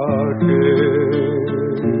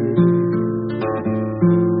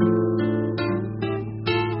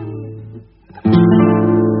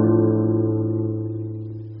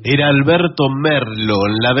 Era Alberto Merlo,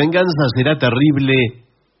 La venganza será terrible,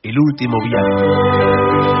 el último viaje.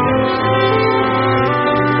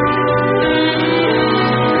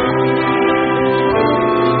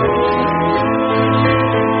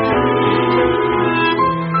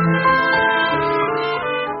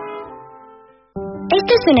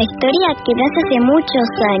 Esta es una historia que nace hace muchos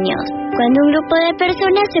años, cuando un grupo de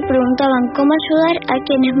personas se preguntaban cómo ayudar a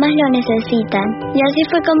quienes más lo necesitan, y así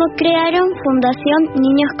fue como crearon Fundación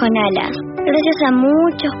Niños con Alas. gracias a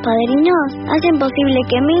muchos padrinos, hacen posible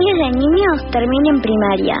que miles de niños terminen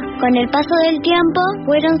primaria. Con el paso del tiempo,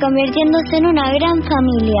 fueron convirtiéndose en una gran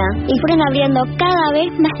familia y fueron abriendo cada vez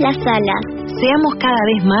más las salas. Seamos cada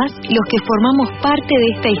vez más los que formamos parte de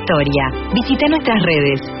esta historia. Visita nuestras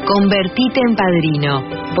redes, convertite en padrino,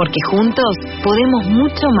 porque juntos podemos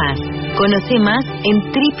mucho más. Conoce más en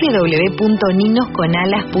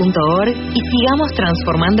www.ninosconalas.org y sigamos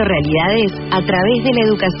transformando realidades a través de la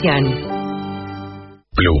educación.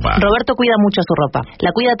 Pluma. Roberto cuida mucho su ropa.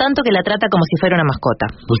 La cuida tanto que la trata como si fuera una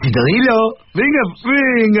mascota. Pusito, dilo.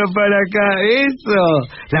 Venga para acá. Eso.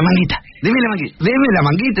 La manguita. Deme la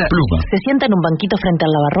manguita. Pluma. Se sienta en un banquito frente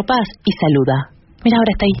al lavarropas y saluda. Mira,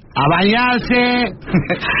 ahora está ahí. ¡A bañarse!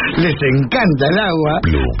 Les encanta el agua.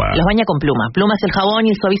 Pluma. Los baña con Pluma. Pluma es el jabón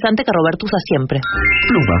y el suavizante que Roberto usa siempre.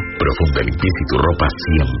 Pluma. Profunda limpieza y tu ropa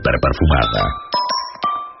siempre perfumada.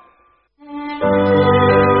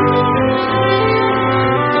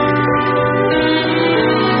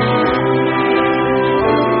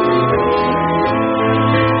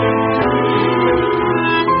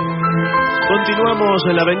 Continuamos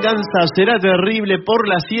en La Venganza Será Terrible por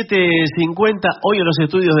las 7:50. Hoy en los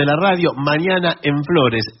estudios de la radio, mañana en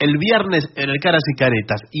Flores, el viernes en el Caras y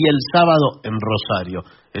Caretas y el sábado en Rosario.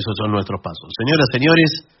 Esos son nuestros pasos. Señoras,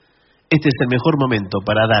 señores, este es el mejor momento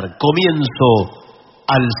para dar comienzo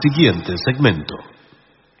al siguiente segmento.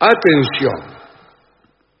 Atención.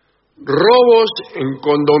 Robos en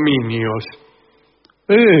condominios.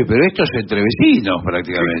 Pero esto es entre vecinos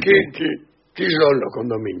prácticamente. ¿Qué son los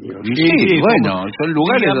condominios? Sí, bueno, son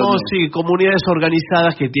lugares digamos, donde... sí, comunidades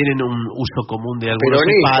organizadas que tienen un uso común de algunos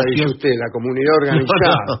Peronista, espacios. dice usted, la comunidad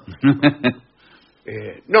organizada.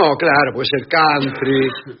 No, claro, puede ser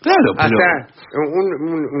country. Claro, pero... Hasta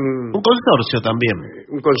un consorcio también.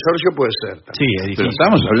 Un consorcio puede ser también. Sí, pero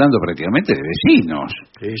estamos hablando prácticamente de vecinos.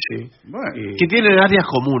 Sí. Bueno, que tienen áreas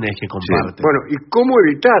comunes que comparten. Sí. Bueno, ¿y cómo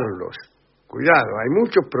evitarlos? Cuidado, hay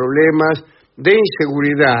muchos problemas de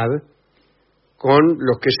inseguridad con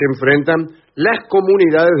los que se enfrentan las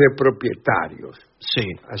comunidades de propietarios. Sí.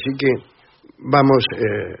 Así que vamos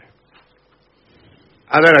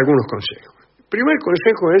a dar algunos consejos. El primer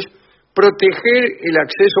consejo es proteger el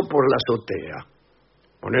acceso por la azotea.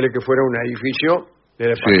 Ponerle que fuera un edificio de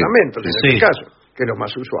departamentos, en este caso, que es lo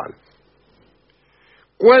más usual.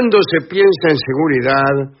 Cuando se piensa en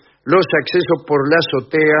seguridad, los accesos por la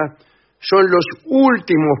azotea son los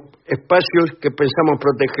últimos espacios que pensamos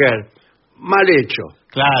proteger. Mal hecho.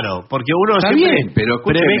 Claro, porque uno está siempre bien, pero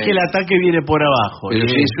prevé que el ataque viene por abajo. Pero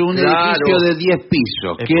si es un edificio de 10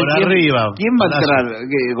 pisos, es por arriba. ¿Quién va a entrar?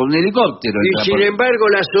 ¿Con un helicóptero? Y sin embargo,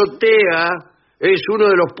 la azotea es uno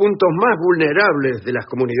de los puntos más vulnerables de las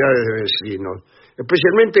comunidades de vecinos,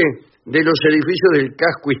 especialmente de los edificios del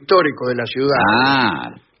casco histórico de la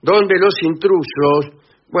ciudad, donde los intrusos,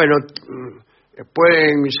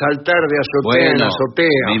 pueden saltar de azotea en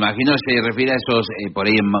azotea. Me imagino se refiere a esos, por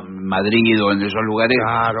ahí en Madrid o en esos lugares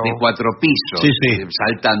de 4 pisos,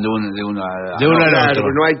 saltan de uno al otro.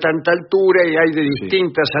 No hay tanta altura y hay de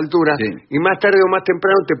distintas alturas, y más tarde o más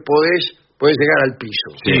temprano podés llegar al piso,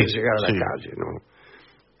 podés llegar a la calle, ¿no?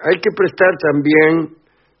 Hay que prestar también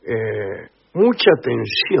mucha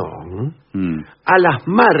atención a las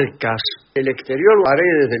marcas del exterior,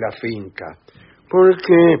 paredes de la finca,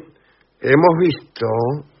 porque hemos visto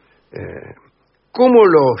cómo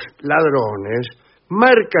los ladrones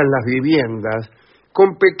marcan las viviendas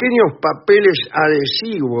con pequeños papeles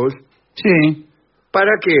adhesivos.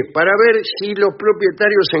 ¿Para qué? Para ver si los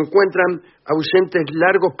propietarios se encuentran ausentes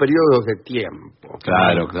largos periodos de tiempo.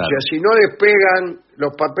 Claro. O sea, si no despegan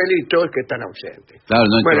los papelitos, que están ausentes. Claro,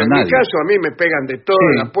 en mi caso, a mí me pegan de todo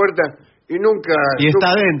en la puerta y nunca... Y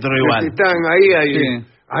está adentro igual. Están ahí.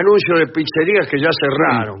 Anuncios de pizzerías que ya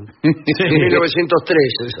cerraron. En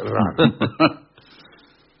 1913 cerraron.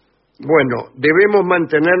 Bueno, debemos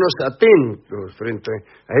mantenernos atentos frente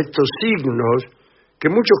a estos signos que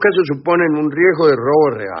en muchos casos suponen un riesgo de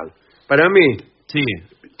robo real. Para mí,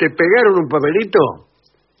 te pegaron un papelito,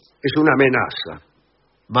 es una amenaza.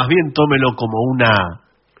 Más bien tómelo como una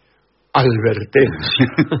advertencia.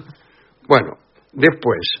 Bueno,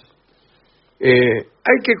 después,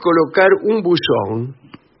 hay que colocar un buzón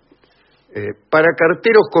para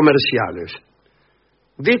carteros comerciales.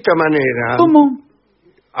 De esta manera... ¿Cómo?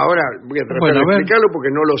 Ahora voy a tratar de explicarlo porque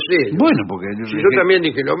no lo sé. Porque... Si yo también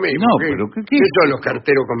dije lo mismo. ¿Qué son los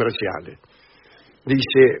carteros comerciales?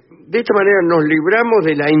 Dice, de esta manera nos libramos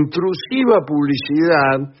de la intrusiva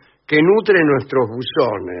publicidad que nutre nuestros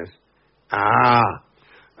buzones.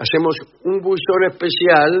 Hacemos un buzón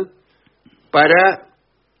especial para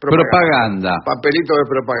Propaganda. Papelito de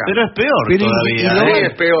propaganda. Pero es peor Pero todavía. Sí,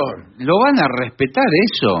 es peor. ¿Lo van a respetar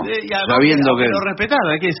eso? Sabiendo que... Lo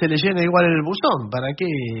respetaban, que se le llena igual en el buzón. ¿Para qué?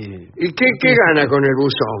 ¿Y qué gana con el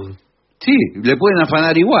buzón? Sí, le pueden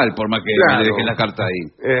afanar igual, por más que Claro. le dejen la carta ahí.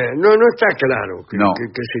 No está claro No.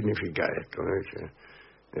 qué significa esto.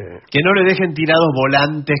 Que no le dejen tirados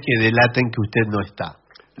volantes que delaten que usted no está.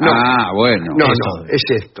 No. Bueno. No, Eso. es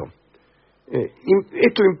esto.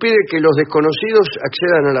 Esto impide que los desconocidos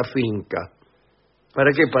accedan a la finca.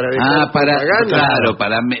 ¿Para qué? Para dejar propaganda. Claro,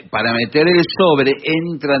 para meter el sobre,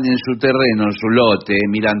 entran en su terreno, en su lote,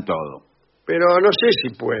 miran todo. Pero no sé si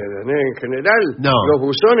pueden, ¿eh? En general, No. los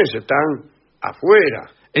buzones están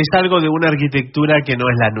afuera. Es algo de una arquitectura que no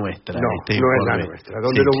es la nuestra. No, este no es informe. la nuestra.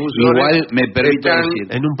 Donde Sí. los buzones Igual me permito están, decir...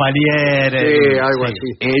 En un palier. Sí, algo así.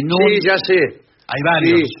 En Sí, ya sé. Hay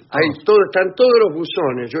varios. Sí, están todos los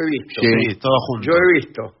buzones, yo he visto. Sí, todos juntos. Yo he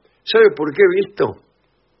visto. ¿Sabe por qué he visto?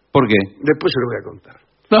 ¿Por qué? Después se lo voy a contar.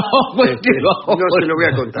 No, bueno, No se lo voy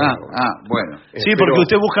a contar. Bueno. Sí, porque pero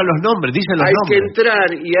usted busca los nombres, dice los hay nombres. que entrar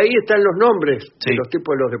y ahí están los nombres de los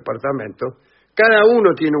tipos de los departamentos. Cada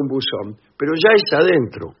uno tiene un buzón, pero ya es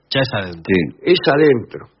adentro. Ya es adentro. Sí. Es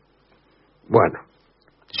adentro. Bueno.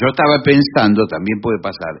 Yo estaba pensando, también puede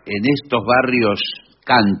pasar, en estos barrios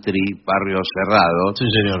country, barrios cerrados. Sí,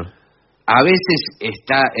 señor. A veces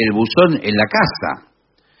está el buzón en la casa,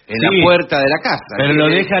 en la puerta de la casa. Pero lo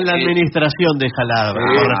deja en la administración, deja la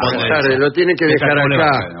correspondencia. Lo tiene que dejar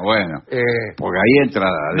acá. Bueno, porque ahí entra...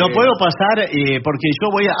 No puedo pasar porque yo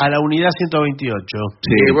voy a la unidad 128.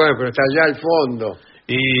 Sí, bueno, pero está allá al fondo.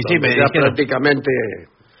 Y sí, me ya dijeron, prácticamente...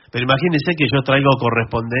 pero imagínense que yo traigo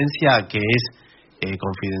correspondencia que es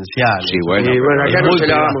confidencial. Sí, bueno, acá es no muy se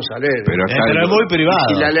la privado. vamos a leer. Pero es muy privado.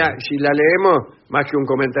 Si la leemos, más que un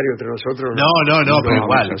comentario entre nosotros... No, pero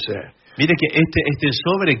igual. vamos a hacer. Mire que este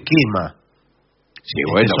sobre quema. Sí,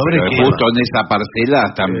 bueno, sobre pero quema. justo en esa parcela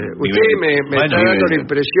están... Usted me está dando la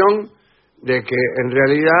impresión de que en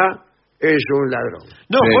realidad es un ladrón.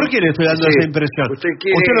 No, ¿por qué le estoy dando esa impresión? Usted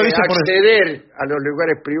quiere lo dice acceder a los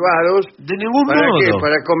lugares privados. De ningún ¿Para modo. qué?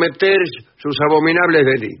 Para cometer sus abominables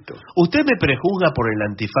delitos. ¿Usted me prejuzga por el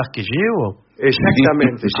antifaz que llevo?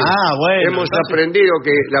 Exactamente, sí. Bueno. Hemos aprendido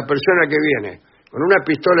que la persona que viene con una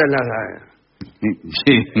pistola en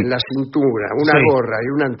la cintura, una gorra y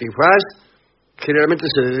un antifaz, generalmente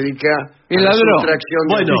se dedica el a la ladrón. sustracción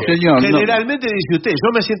de Bueno, dinero. generalmente dice usted, yo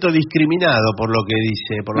me siento discriminado por lo que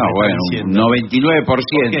dice, por lo que está diciendo. 99%. ¿Por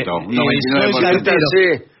qué?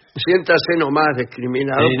 99%. Siéntase nomás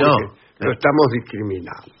discriminado Sí, no. porque lo estamos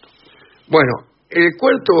discriminando. Bueno, el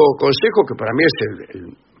cuarto consejo, que para mí es el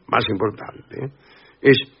más importante,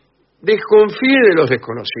 es desconfíe de los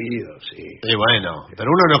desconocidos. Sí, bueno, pero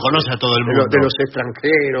uno no conoce a todo el mundo. De los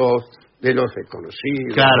extranjeros, de los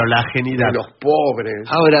desconocidos. Claro, la ajenidad. De los pobres.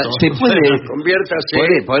 Ahora, se puede...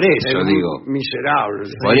 Conviértase por eso en digo. un miserable.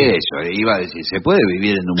 Por eso, iba a decir, ¿se puede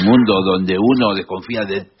vivir en un mundo donde uno desconfía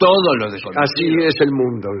de todos los desconocidos? Así es el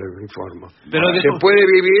mundo, le informo. Pero se puede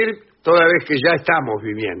vivir toda vez que ya estamos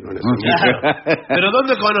viviendo en ese mundo. Claro. Pero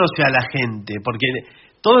 ¿dónde conoce a la gente? Porque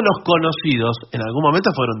todos los conocidos en algún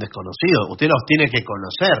momento fueron desconocidos. Usted los tiene que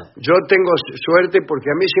conocer. Yo tengo suerte porque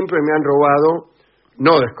a mí siempre me han robado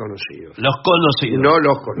no desconocidos. Los conocidos. No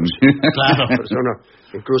los conocidos. Claro. Las personas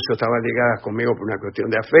incluso estaban ligadas conmigo por una cuestión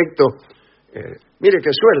de afecto. Mire qué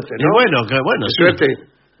suerte, ¿no? Qué bueno. Qué suerte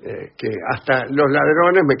que hasta los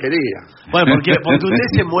ladrones me querían. Bueno, porque usted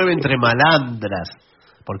se mueve entre malandras.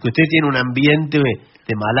 Porque usted tiene un ambiente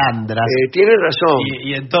de malandras. Tiene razón.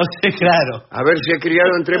 Y entonces, claro. Haberse criado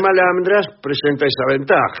entre malandras presenta esa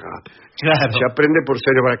ventaja. Claro. Se aprende por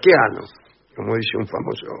ser braquiano, como dice un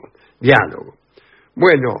famoso diálogo.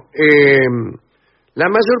 Bueno, la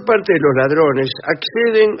mayor parte de los ladrones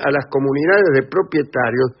acceden a las comunidades de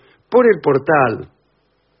propietarios por el portal.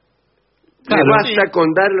 Claro, Le basta con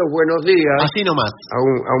dar los buenos días así nomás a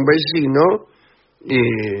un vecino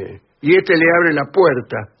y este le abre la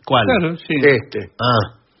puerta. ¿Cuál? Claro, sí.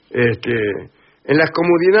 En las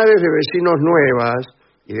comunidades de vecinos nuevas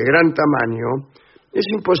y de gran tamaño es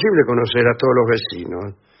imposible conocer a todos los vecinos,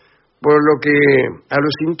 por lo que a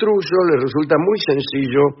los intrusos les resulta muy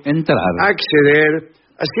sencillo entrar, acceder,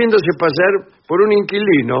 haciéndose pasar por un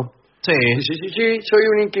inquilino. Sí. Dice, sí, soy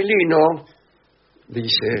un inquilino,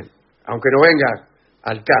 dice, aunque no venga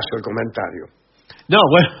al caso el comentario. No,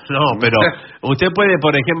 bueno, no, pero usted puede,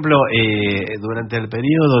 por ejemplo, durante el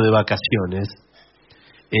periodo de vacaciones,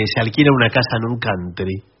 se alquila una casa en un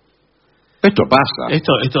country. Esto pasa.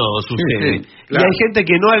 Esto sucede. Sí, claro. Y hay gente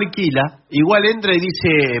que no alquila, igual entra y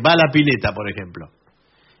dice, va a la pileta, por ejemplo.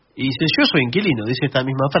 Y dice, yo soy inquilino, dice esta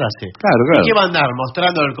misma frase. Claro. ¿Y qué va a andar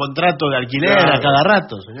mostrando el contrato de alquiler a cada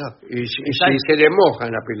rato, señor? Y si se le moja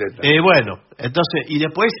en la pileta. Bueno, entonces, y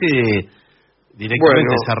después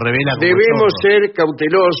directamente se revela como debemos chorro. ser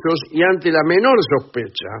cautelosos y ante la menor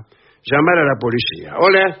sospecha, llamar a la policía.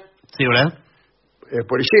 Hola. Sí, ¿verdad?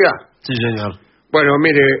 ¿Policía? Sí, señor. Bueno,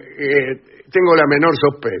 mire, tengo la menor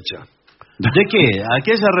sospecha. ¿De qué? ¿A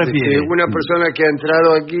qué se refiere? Una persona que ha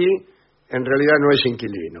entrado aquí en realidad no es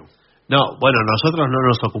inquilino. No, bueno, nosotros no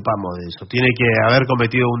nos ocupamos de eso. Tiene que haber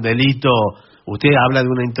cometido un delito. ¿Usted habla de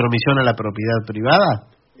una intromisión a la propiedad privada?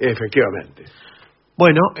 Efectivamente.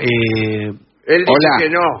 Bueno, él dice que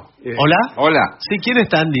no. ¿Hola? Sí, ¿quién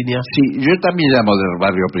está en línea? Sí, yo también llamo del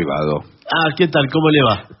barrio privado. ¿Qué tal? ¿Cómo le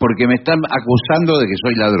va? Porque me están acusando de que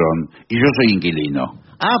soy ladrón y yo soy inquilino.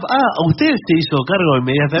 Usted se hizo cargo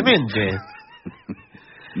inmediatamente.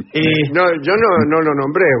 No, yo no lo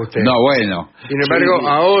nombré a usted. No, bueno. Sin embargo, sí.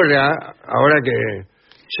 ahora que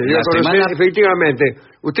se dio a conocer, efectivamente,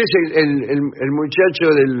 usted es el muchacho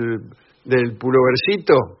del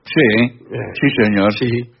pulovercito. Sí, sí, señor. Sí,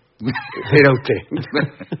 era usted.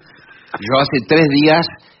 Yo hace 3 días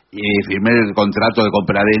firmé el contrato de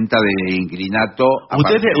compraventa de inquilinato.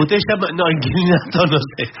 Usted llama, no, inquilinato no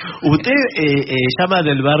sé. ¿Usted llama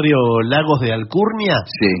del barrio Lagos de Alcurnia?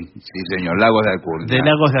 Sí, señor, Lagos de Alcurnia. ¿De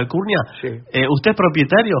Lagos de Alcurnia? Sí. ¿Usted es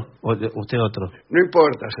propietario o usted otro? No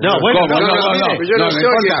importa, señor. No, bueno, no, yo no soy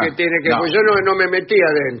el que tiene que... No. Pues yo no me metí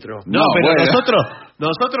adentro. No, pero bueno.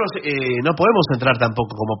 nosotros no podemos entrar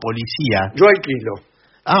tampoco como policía. Yo alquilo.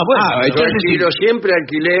 Bueno, yo siempre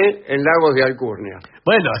alquilé en Lagos de Alcurnia.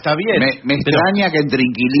 Bueno, está bien. Me extraña que entre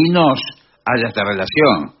inquilinos haya esta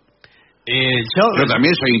relación. Yo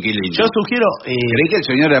también soy inquilino. Yo sugiero... Creí que el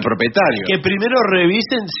señor era propietario. Que primero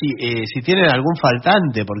revisen si tienen algún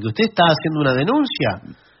faltante, porque usted está haciendo una denuncia.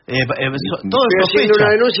 Todo Estoy haciendo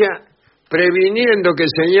una denuncia previniendo que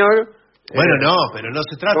el señor... Bueno, pero no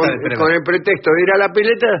se trata de prevenir. Con el pretexto de ir a la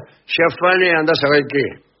pileta, se afane, anda a saber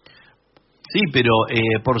qué. Sí, pero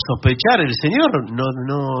por sospechar el señor no...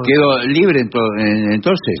 Quedo libre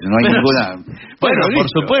entonces, no hay ninguna... Bueno, por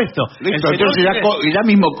supuesto. Listo, entonces ya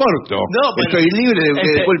mismo corto. Estoy libre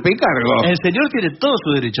de golpe y cargo. El señor tiene todo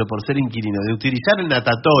su derecho por ser inquilino, de utilizar el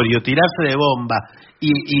natatorio, tirarse de bomba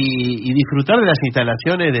y disfrutar de las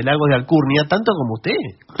instalaciones de Lagos de Alcurnia, tanto como usted.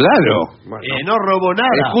 Claro. Bueno. No robó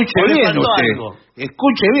nada. Escuche bien usted. Algo.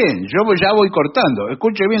 Escuche bien, yo ya voy cortando.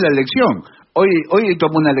 Escuche bien la lección. Hoy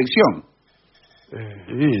tomo una lección.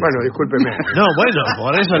 Bueno, discúlpeme. No, bueno,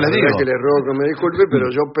 por eso le digo. Que le ruego que me disculpe, pero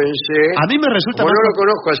yo pensé... A mí me resulta... Como no lo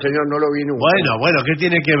conozco al señor, no lo vi nunca. Bueno, ¿qué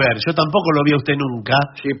tiene que ver? Yo tampoco lo vi a usted nunca.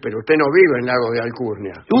 Sí, pero usted no vive en Lagos de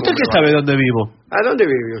Alcurnia. ¿Usted qué sabe dónde vivo? ¿A dónde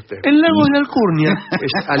vive usted? En Lagos de Alcurnia.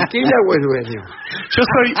 ¿Alquila o es dueño? Yo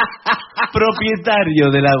soy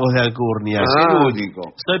propietario de Lagos de Alcurnia. Es el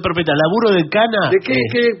único. Soy propietario. Laburo de cana. ¿De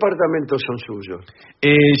qué departamentos son suyos?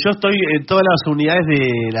 Yo estoy en todas las unidades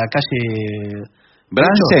de la calle...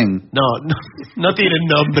 ¿Bransen? No tienen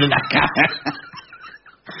nombre la calle.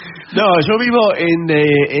 No, yo vivo en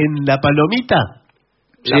La Palomita.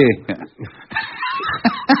 Sí.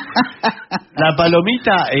 La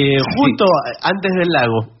Palomita, justo antes del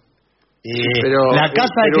lago. Pero la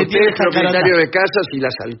casa pero que usted tiene es propietario de casas y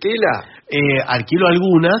las alquila. Alquilo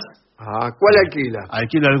algunas. ¿Cuál alquila?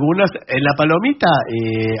 Alquilo algunas. En La Palomita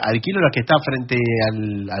alquilo la que está frente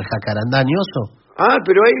al jacarandañoso.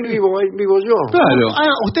 Pero ahí vivo yo. Claro.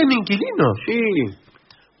 ¿Usted es mi inquilino? Sí.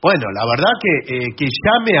 Bueno, la verdad que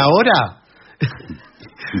llame ahora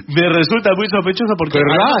me resulta muy sospechoso porque... Qué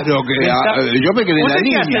raro que yo me quedé en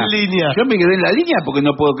la línea. Yo me quedé en la línea porque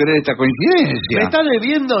no puedo creer esta coincidencia. Me está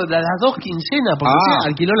debiendo las 2 quincenas porque usted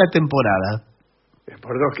alquiló la temporada.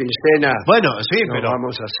 Por 2 quincenas. Bueno, sí, pero...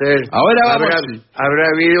 vamos a hacer... Ahora habrá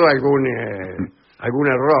habido algún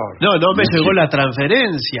error. No me llegó la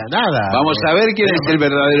transferencia, nada. Vamos a ver quién es el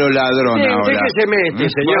verdadero ladrón ahora. ¿Usted qué se mete,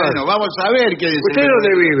 señor? Bueno, vamos a ver quién es ¿Usted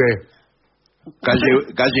dónde vive?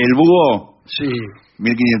 Calle El Búho. Sí.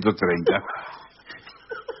 1530.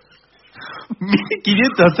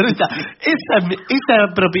 1530.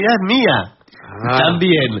 Esa propiedad es mía.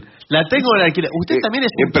 También. La tengo en alquiler. Usted también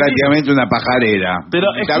es prácticamente una pajarera. Pero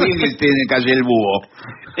está bien que esté en Calle El Búho.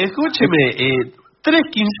 Escúcheme, 3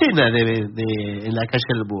 quincenas debe en la Calle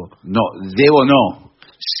El Búho. No, debo no.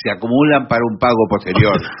 Se acumulan para un pago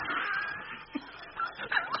posterior.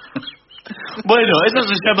 Bueno, eso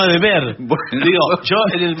se llama deber. Bueno. Digo, yo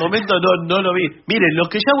en el momento no lo vi. Miren, lo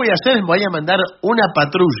que ya voy a hacer es voy a mandar una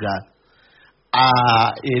patrulla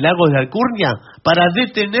a Lagos de Alcurnia para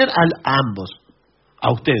detener a ambos,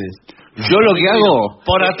 a ustedes. Yo lo que hago...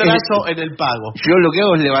 Por atraso en el pago. Yo lo que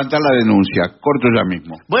hago es levantar la denuncia. Corto ya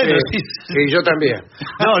mismo. Bueno, sí. Y yo también.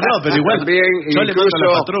 No, pero igual también, yo le mando a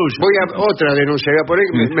la patrulla. Voy a otra denuncia. Por ahí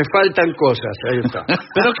me faltan cosas. Ahí está.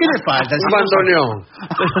 ¿Pero qué le falta? Un bandoneón.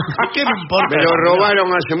 ¿Qué me importa? Me lo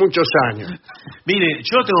robaron hace muchos años. Mire,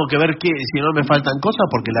 yo tengo que ver si no me faltan cosas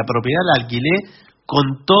porque la propiedad la alquilé con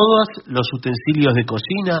todos los utensilios de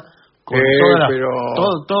cocina, con pero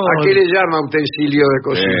todo. ¿a qué le llama utensilio de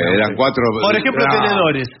cocina? Eran 4... Por ejemplo,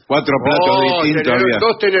 tenedores. 4 platos distintos había.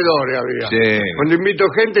 2 tenedores había. Sí. Cuando invito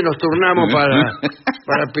gente nos turnamos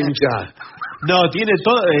para pinchar. No, tiene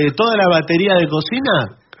toda la batería de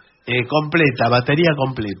cocina completa, batería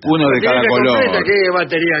completa. Uno de cada color. Completa, ¿qué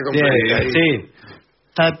batería completa? Sí.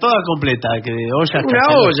 Está toda completa, que de olla. Una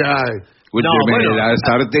olla. Escúcheme, la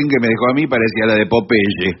sartén que me dejó a mí parecía la de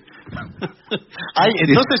Popeye.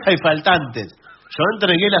 Entonces hay faltantes. Yo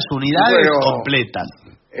entregué las unidades completas.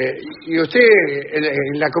 ¿Y usted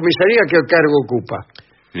en la comisaría qué cargo ocupa?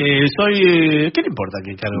 ¿Qué le importa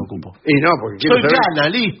qué cargo ocupo? Y no, porque soy cana,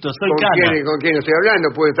 listo, soy cana. ¿Con quién estoy hablando?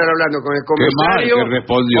 Puede estar hablando con el comisario. Qué mal que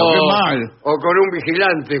respondió, qué mal. O con un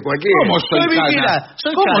vigilante cualquiera. ¿Cómo soy cana?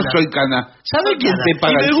 ¿Cómo soy cana? ¿Sabes quién te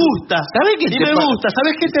paga? Y me gusta. ¿Sabes quién te paga?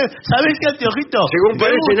 ¿Sabes qué, Anteojito? Según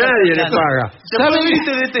parece nadie le paga. ¿Sabes quién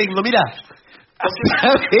te detengo? Mirá.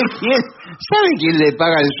 ¿Sabe quién le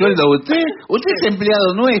paga el sueldo a usted? Usted es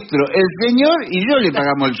empleado nuestro, el señor y yo le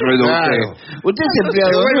pagamos el sueldo a usted. Usted es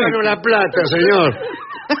empleado nuestro. Devuélvanos la plata, señor.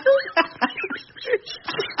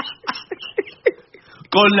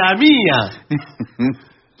 Con la mía.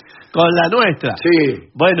 Con la nuestra. Sí.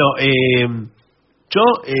 Bueno, yo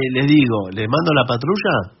les digo, les mando la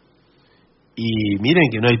patrulla. Y miren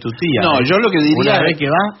que no hay tutía. No, yo lo que diría es que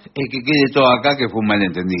va es que quede todo acá, que fue un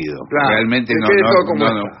malentendido. Claro, realmente no. Quede todo como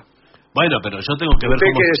está. Bueno, pero yo tengo que ver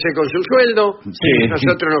usted cómo... quédese con su sueldo, sí.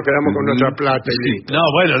 Nosotros nos quedamos con nuestra plata. No,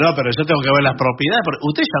 pero yo tengo que ver las propiedades.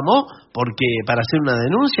 Usted llamó para hacer una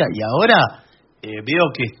denuncia y ahora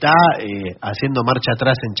veo que está haciendo marcha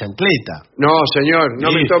atrás en chancleta. No, señor,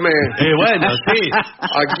 no me tome... bueno, sí.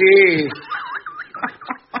 Aquí...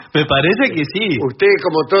 Me parece que sí. Usted,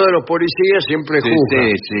 como todos los policías, siempre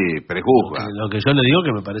juzga. Sí, prejuzga. Lo que yo le digo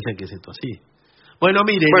que me parece que es esto así. Bueno,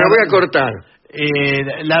 mire... Bueno, voy a cortar.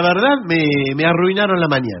 La verdad, me arruinaron la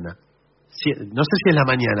mañana. No sé si es la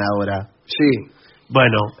mañana ahora. Sí.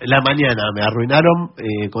 Bueno, la mañana me arruinaron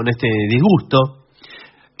con este disgusto.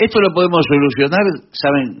 Esto lo podemos solucionar,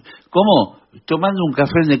 ¿saben cómo? Tomando un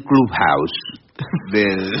café en el Clubhouse.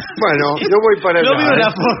 Bueno, yo voy para allá. No veo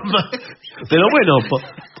la forma. Pero bueno,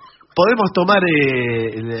 podemos tomar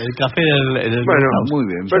el café en el Bueno, Clubhouse. muy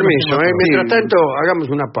bien. Permiso, mientras tanto, hagamos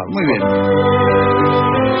una pausa. Muy bien.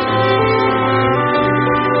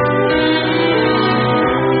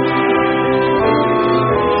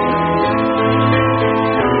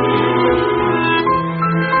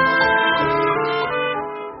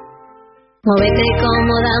 Móvete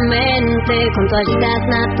cómodamente, con toallitas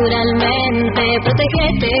naturalmente,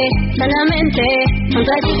 protégete sanamente, con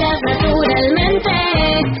toallitas naturalmente,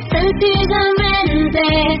 sencillamente,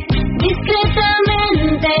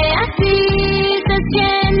 discretamente, así se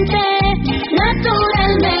siente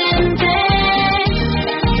naturalmente.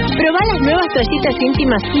 Probá las nuevas toallitas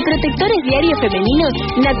íntimas y protectores diarios femeninos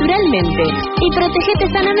naturalmente y protégete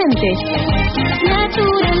sanamente.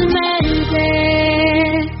 Naturalmente.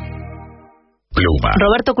 Pluma.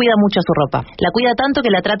 Roberto cuida mucho su ropa. La cuida tanto que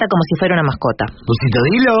la trata como si fuera una mascota. Pusito,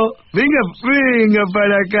 dilo. Venga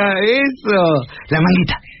para acá. Eso. La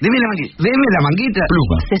manguita. Deme la manguita.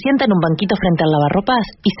 Pluma. Se sienta en un banquito frente al lavarropas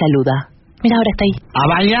y saluda. Mira, ahora está ahí. ¡A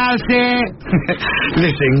bañarse!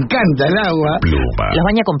 Les encanta el agua. Pluma. Los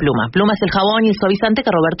baña con Pluma. Pluma es el jabón y el suavizante que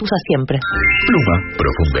Roberto usa siempre. Pluma.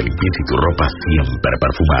 Profunda limpieza y tu ropa siempre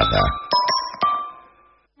perfumada.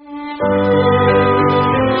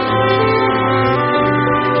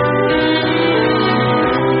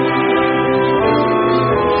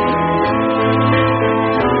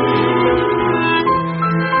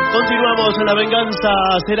 Continuamos en La Venganza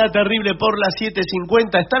Será Terrible por las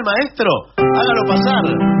 7:50. ¿Está el maestro? Hágalo pasar.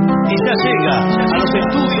 Y ya llega a los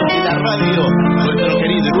estudios de la radio nuestro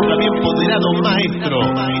querido y nunca bien ponderado maestro,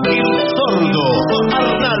 el sordo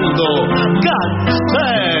Arnaldo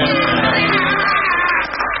Ganser.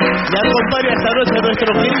 Y acompaña esta noche a nuestro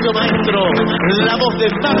querido maestro, la voz de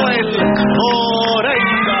Manuel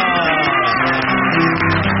Moreira.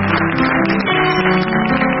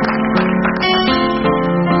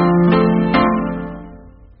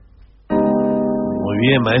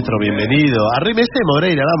 maestro, bienvenido. Arrímese,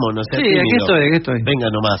 Moreira, vamos, no sea Sí, tímido. aquí estoy. Venga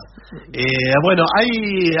nomás. Bueno, hay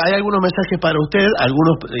algunos mensajes para usted,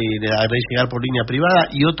 algunos le haré llegar por línea privada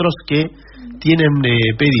y otros que tienen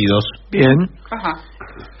pedidos. Bien. Ajá.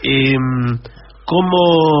 Como,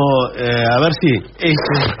 a ver si,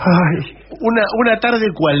 una tarde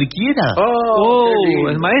cualquiera.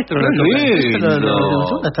 El maestro. Una tarde Muy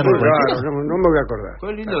cualquiera. raro, no me voy a acordar.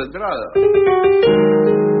 Qué lindo de entrada.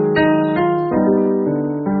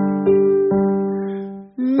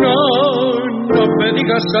 No me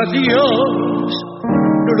digas adiós,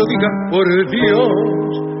 no lo digas por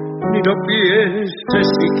Dios, ni lo pienses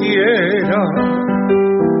siquiera.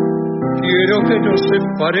 Quiero que nos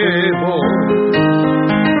separemos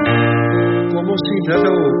como si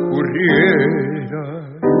nada ocurriera,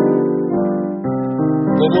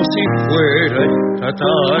 como si fuera esta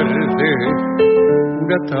tarde,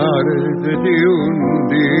 una tarde de un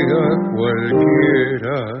día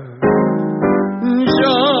cualquiera.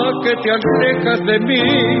 Ya que te alejas de mí,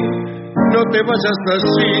 no te vayas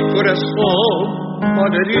así, corazón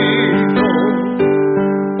malherido,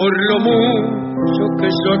 por lo mucho que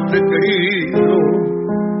yo te he querido,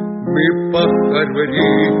 mi pájaro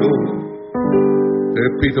herido, te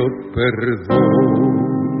pido perdón.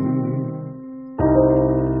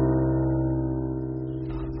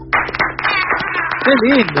 ¡Qué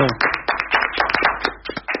lindo!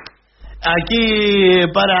 Aquí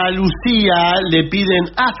para Lucía le piden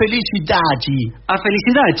a Felicitachi. A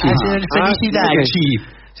Felicitachi. Felicitachi.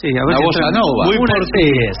 Sí, a ver La si bossa está- nova. Muy Una-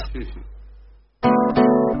 portugués. Sí, sí.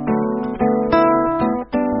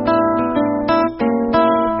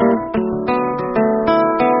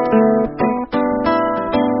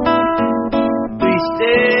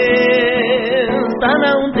 Tristeza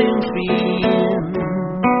não tem fim,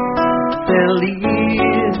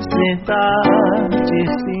 felicidade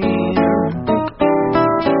sim.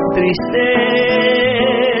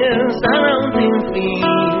 Tristeza não tem fim,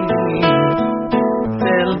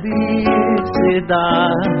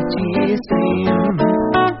 felicidade sim.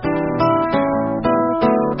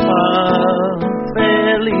 A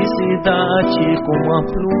felicidade como a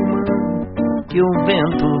pluma que o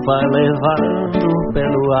vento vai levando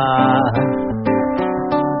pelo ar.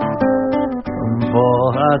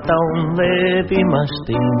 Voa tão leve, mas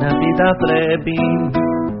tem na vida breve,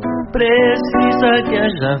 precisa que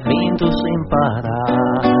haja vento sem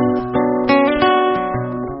parar.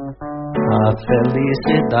 A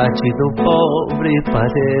felicidade do pobre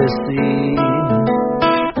parece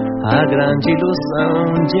a grande ilusão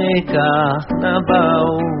de carnaval.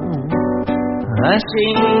 A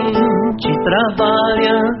gente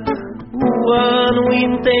trabalha o ano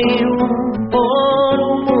inteiro por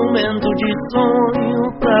um momento de sonho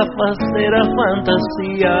pra fazer a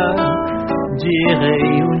fantasia de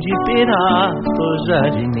rei ou de pirata ou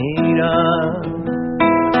jardineira.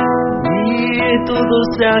 E tudo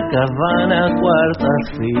se acaba na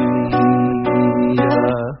quarta-feira.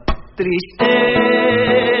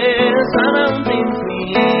 Tristeza não tem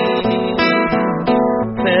fim,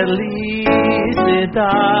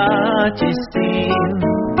 felicidade sim.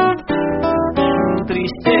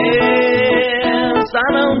 Tristeza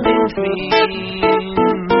não tem fim,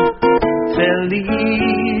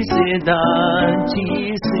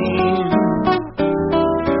 felicidade sim.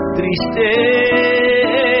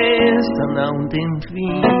 Tristeza não tem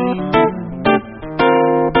fim.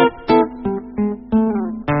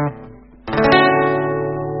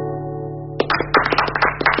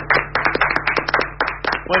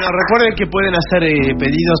 Bueno, recuerden que pueden hacer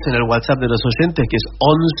pedidos en el WhatsApp de los oyentes, que es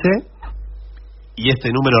 11, y este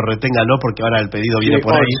número reténgalo porque ahora el pedido viene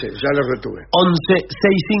por ahí. 11, ya lo retuve.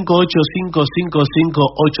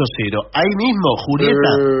 11-6585-5580. Ahí mismo,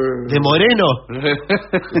 Julieta de Moreno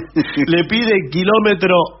le pide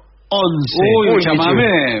kilómetro 11. Uy,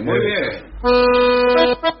 chamamé, muy bien.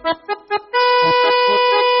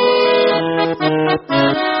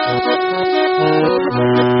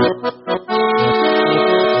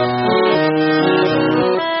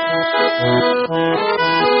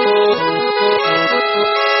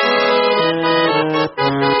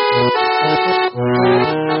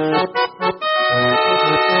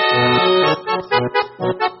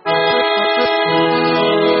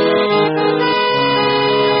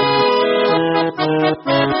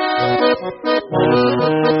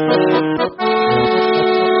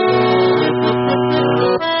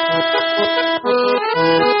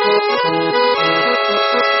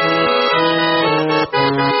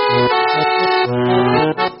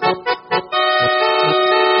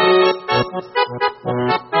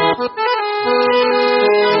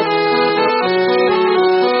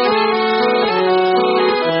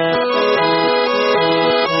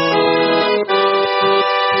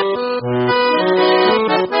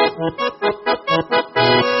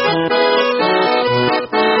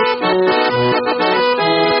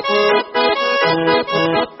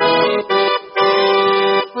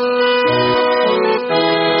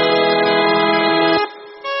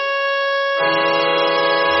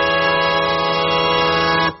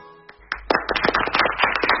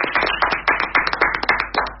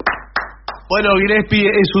 Bueno, Gillespie,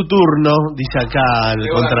 es su turno, dice acá el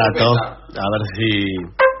contrato. A ver si...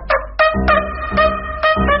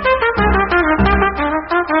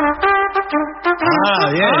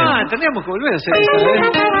 Ah, bien. Ah, tendríamos que volver a hacer eso,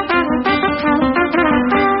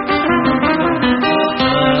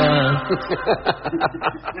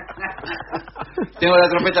 Tengo la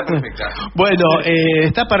trompeta perfecta. Bueno,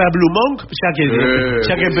 está para Blue Monk,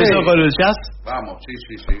 ya que empezó con el jazz. Vamos, sí.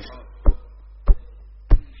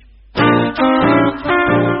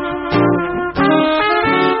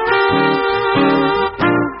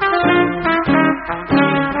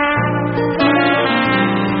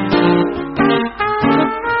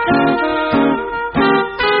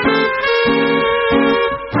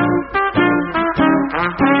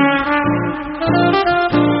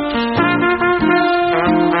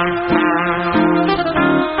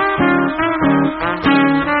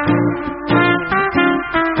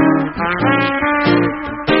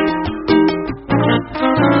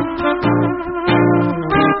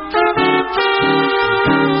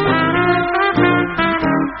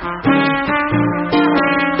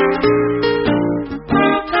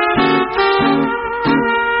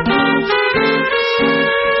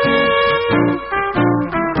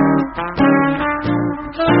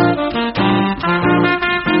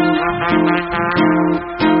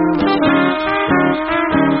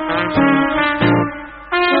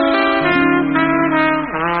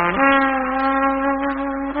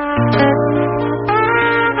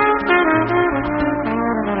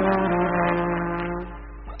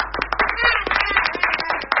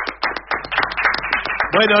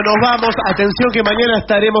 Bueno, nos vamos. Atención que mañana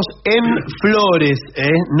estaremos en Flores,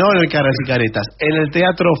 no en el Caras y Caretas, en el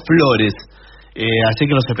Teatro Flores. Así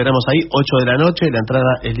que los esperamos ahí, 8 de la noche, la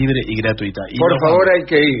entrada es libre y gratuita. Y por favor, hay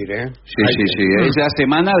que ir, Sí. Es la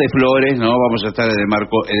semana de Flores, ¿no? Vamos a estar en el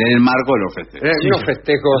marco de los festejos. Unos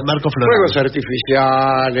festejos, fuegos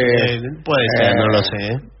artificiales. Puede ser, no lo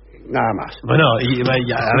sé. Nada más. Bueno, y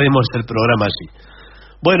haremos el programa allí.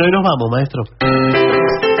 Bueno, y nos vamos, maestro.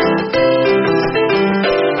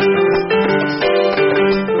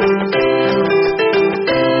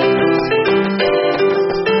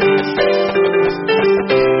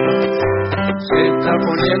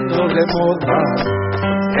 De moda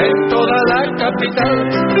en toda la capital,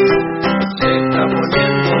 se está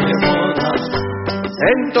poniendo de moda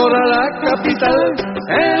en toda la capital,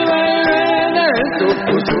 el baile del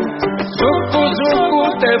tucutú, sucu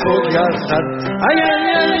te voy a dar,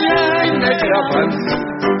 ay, negra pan,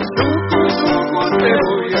 sucu te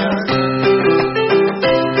voy a dar.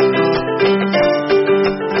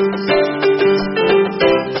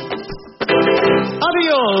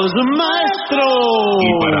 Adiós, maestro. Y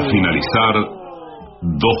para finalizar,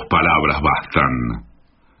 2 palabras bastan.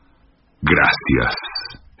 Gracias.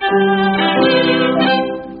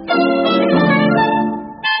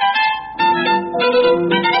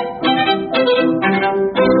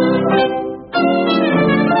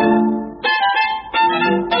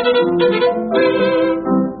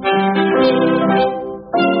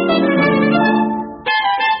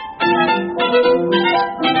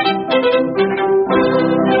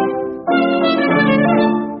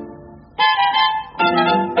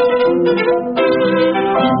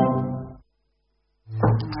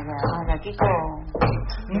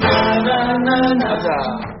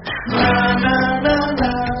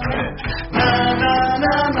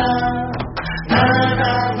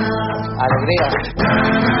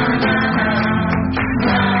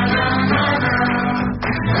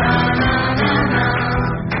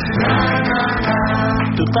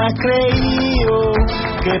 Tú te has creído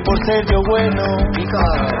que por ser yo bueno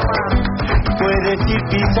puedes ir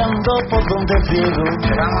pisando por donde friego.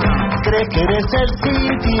 Crees que eres el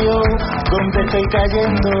sitio donde estoy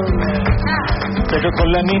cayendo, pero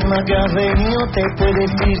con la misma que has venido te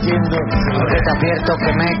puedes ir yendo. Porque te advierto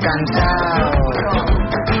que me he cansado,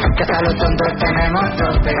 que hasta los tontos tenemos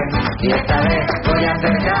tope, y esta vez voy a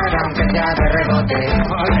acercar aunque sea de rebote,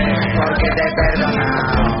 porque te he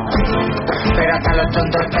perdonado, pero hasta los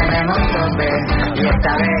tontos tenemos tope, y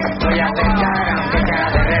esta vez voy a acercar aunque sea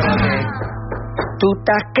de rebote. Tú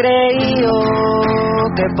te has creído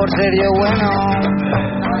que por ser yo bueno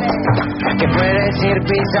que puedes ir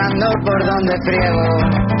pisando por donde friego.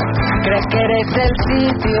 Crees que eres el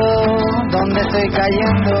sitio donde estoy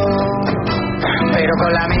cayendo, pero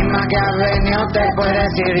con la misma que has venido te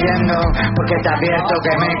puedes ir yendo, porque te advierto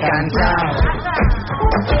que me he cansado,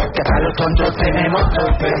 que para los tontos tenemos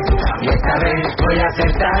tope, y esta vez voy a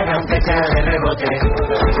acertar aunque sea de rebote,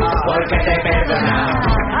 porque te he perdonado.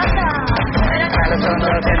 Para los tontos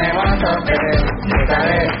tenemos tope, y esta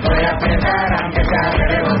vez voy a acertar aunque sea de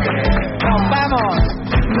rebote. ¡Vamos!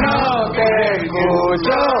 No te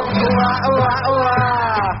yo. Ua, ua, ua.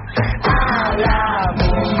 Habla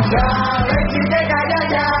mucho, a ver si te callas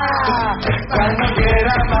ya. Cuando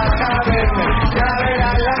quieras vas a verme, ya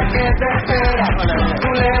verás la que te espera.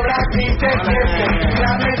 Culebra si te quiere,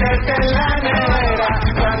 ya meterte en la nevera.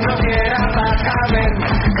 Cuando quieras vas a verme,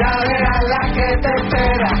 ya verás la que te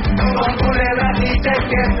espera. Con culebra si te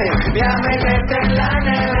quiere, ya meterte en la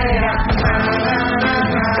nevera.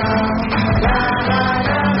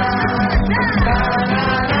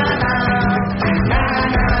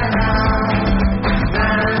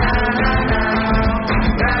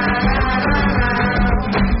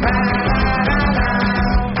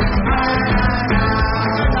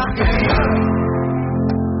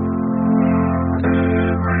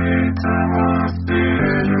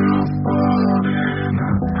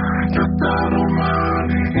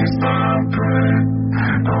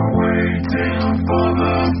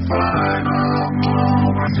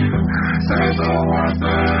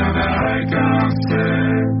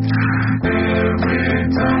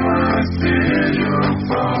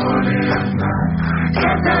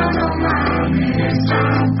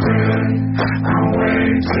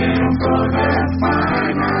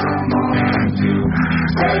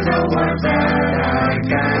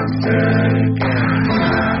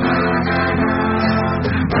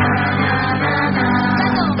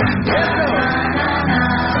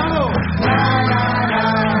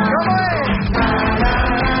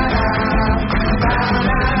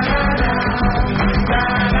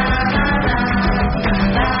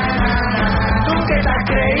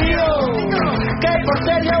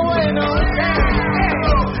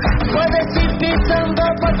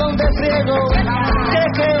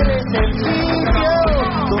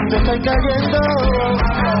 Cayendo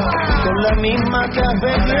con la misma que has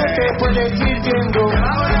venido te puedes ir viendo.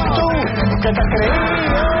 Tú que te has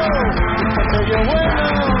creído que soy yo bueno,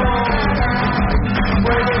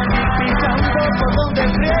 puedes ir pisando por donde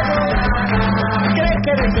friego. Crees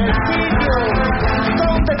que eres el sitio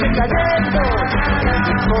donde te cayendo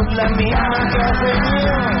con la misma que has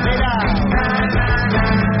venido. Mira.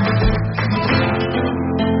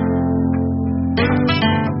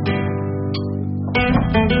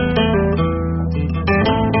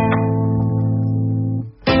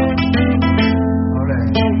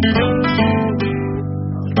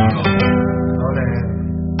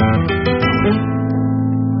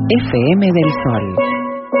 FM del Sol.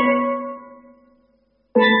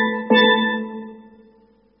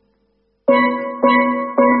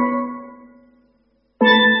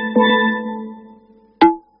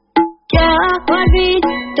 Yo por fin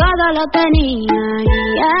todo lo tenía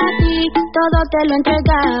y a ti todo te lo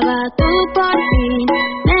entregaba. Tú por fin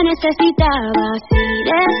me necesitabas y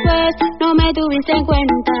después no me tuviste en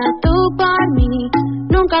cuenta. Tú por mí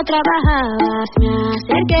nunca trabajabas, me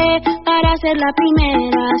acerqué para ser la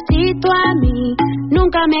primera. Si tú a mí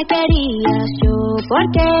nunca me querías, yo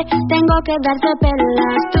porque tengo que darte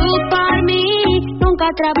pelas. Tú por mí nunca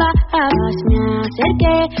trabajabas, me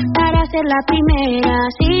acerqué para ser la primera.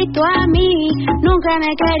 Si tú a mí nunca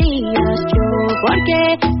me querías, yo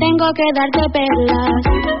porque tengo que darte pelas.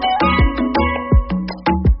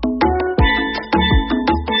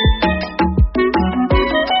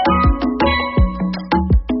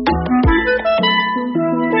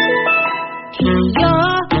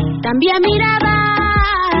 También miraba,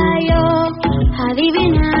 yo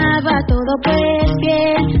adivinaba todo pues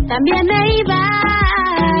bien, también me iba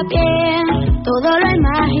bien, todo lo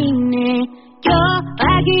imaginé. Yo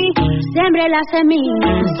aquí sembré las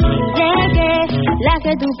semillas y regué las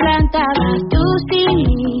que tú plantabas. Tú sin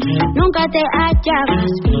mí nunca te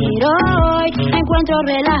hallabas, pero hoy me encuentro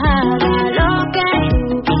relajada. Lo que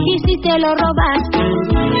tú hiciste lo robaste,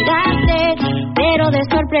 olvidaste, pero de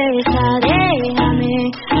sorpresa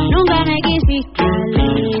déjame. Nunca me quisiste,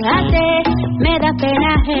 aléjate, me da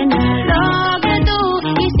pena ajena. Lo que tú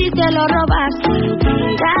hiciste lo robaste,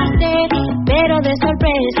 olvidaste, pero de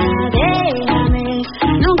sorpresa déjame.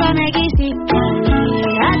 Nunca me quisiste,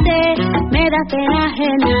 aléjate, me da pena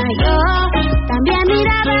ajena. Yo también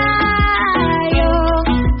miraba, yo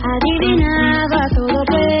adivinaba todo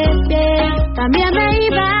pues bien, también me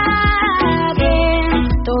iba bien,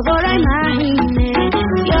 todo lo imaginé.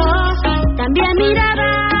 Yo también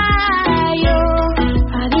miraba, yo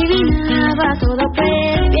adivinaba todo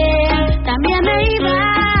pues bien, también me iba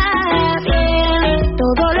bien,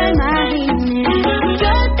 todo lo imaginé.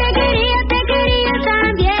 Yo te quería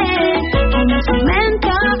también, en ese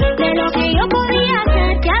momento de lo que yo podía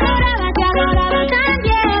hacer, te adoraba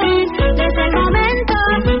también, desde el momento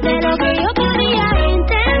de lo que yo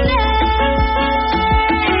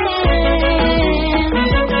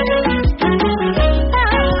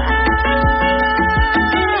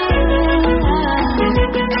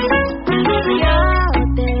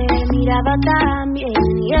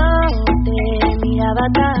miraba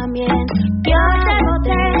también. Yo te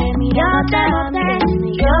boté, yo te boté,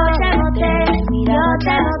 yo te boté, yo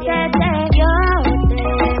te boté, yo te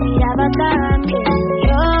miraba también,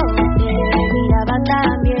 yo te miraba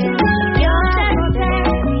también. Yo te boté,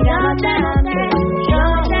 yo te boté, yo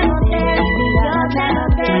te boté, yo te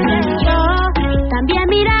boté, yo también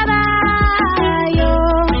miraba, yo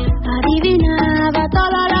adivinaba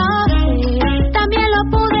todo lo que también lo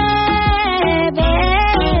pude ver.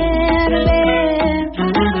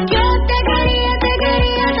 Yo te quería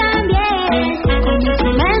también, con mi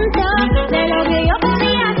instrumento de lo que yo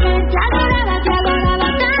podía hacer. Te adoraba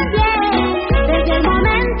también, desde el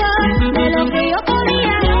momento de lo que yo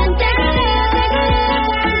podía entender.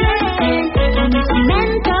 Con mi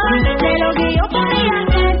instrumento de lo que yo podía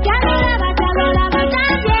hacer. Te adoraba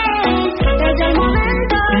también, desde el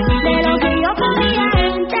momento de lo que yo podía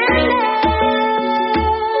entender.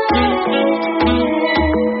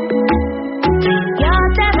 Yo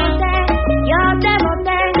te boté, yo te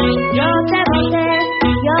boté, yo te boté,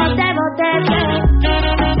 yo te boté.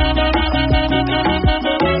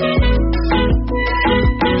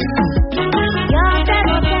 Yo te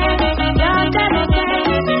boté, yo te boté,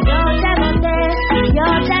 yo te boté, yo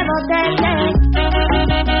te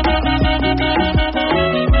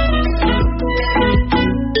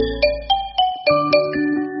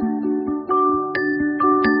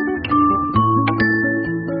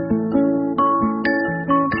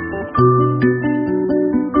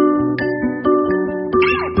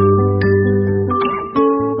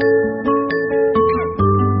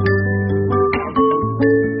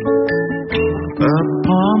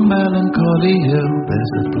Upon Melancholy Hill,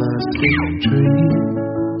 there's a plastic tree.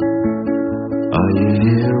 Are you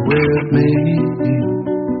here with me?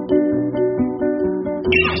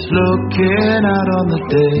 Just looking out on the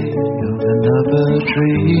day of another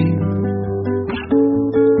dream,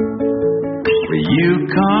 where you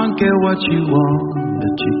can't get what you want,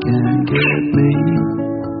 but you can get me.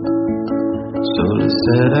 So let's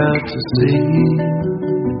set out to see.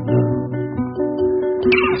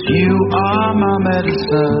 You are my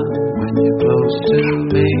medicine when you're close to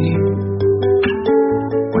me.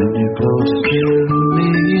 When you're close to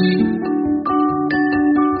me.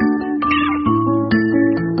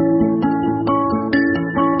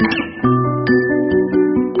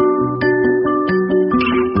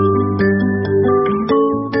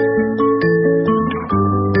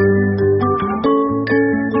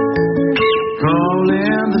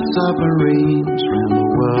 Calling the submarines round the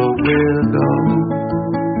world we'll go.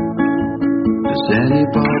 Does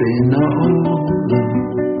anybody know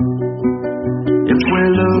if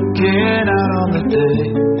we're looking out on the day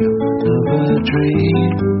of a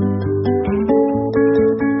dream?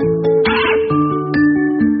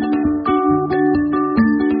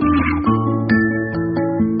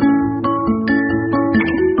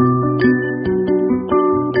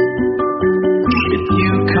 If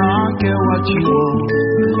you can't get what you want,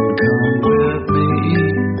 then come with me.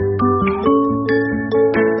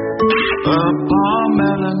 Upon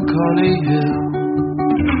Melancholy Hill,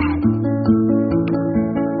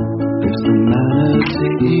 there's the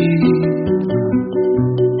manatee,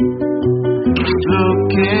 just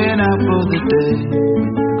looking out for the day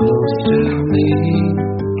when you're close to me.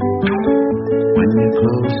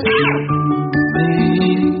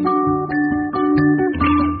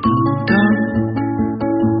 Dun,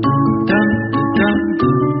 dun, dun, dun,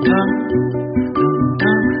 dun, dun, dun,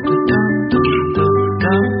 dun, dun,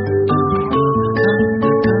 dun,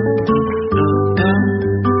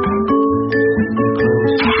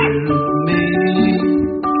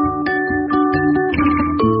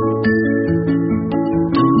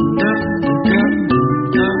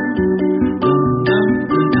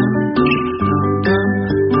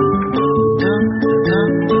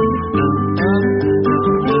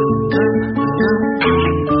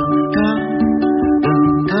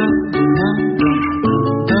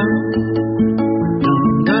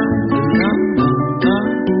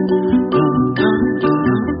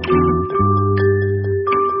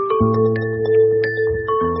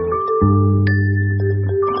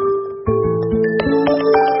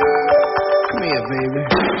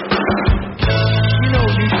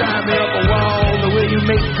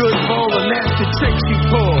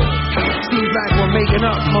 making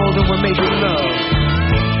up more than we're making love.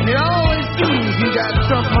 And it always seems you got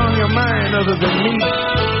something on your mind other than me.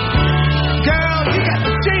 Girl, you got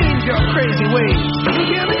to change your crazy ways. You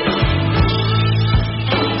hear me?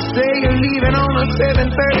 Say you're leaving on a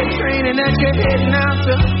 7:30 train and that you're heading out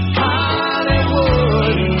to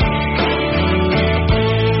Hollywood.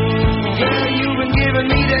 Girl, you've been giving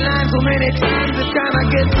me the line so many times it kinda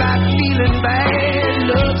gets like feeling bad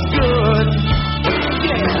looks good.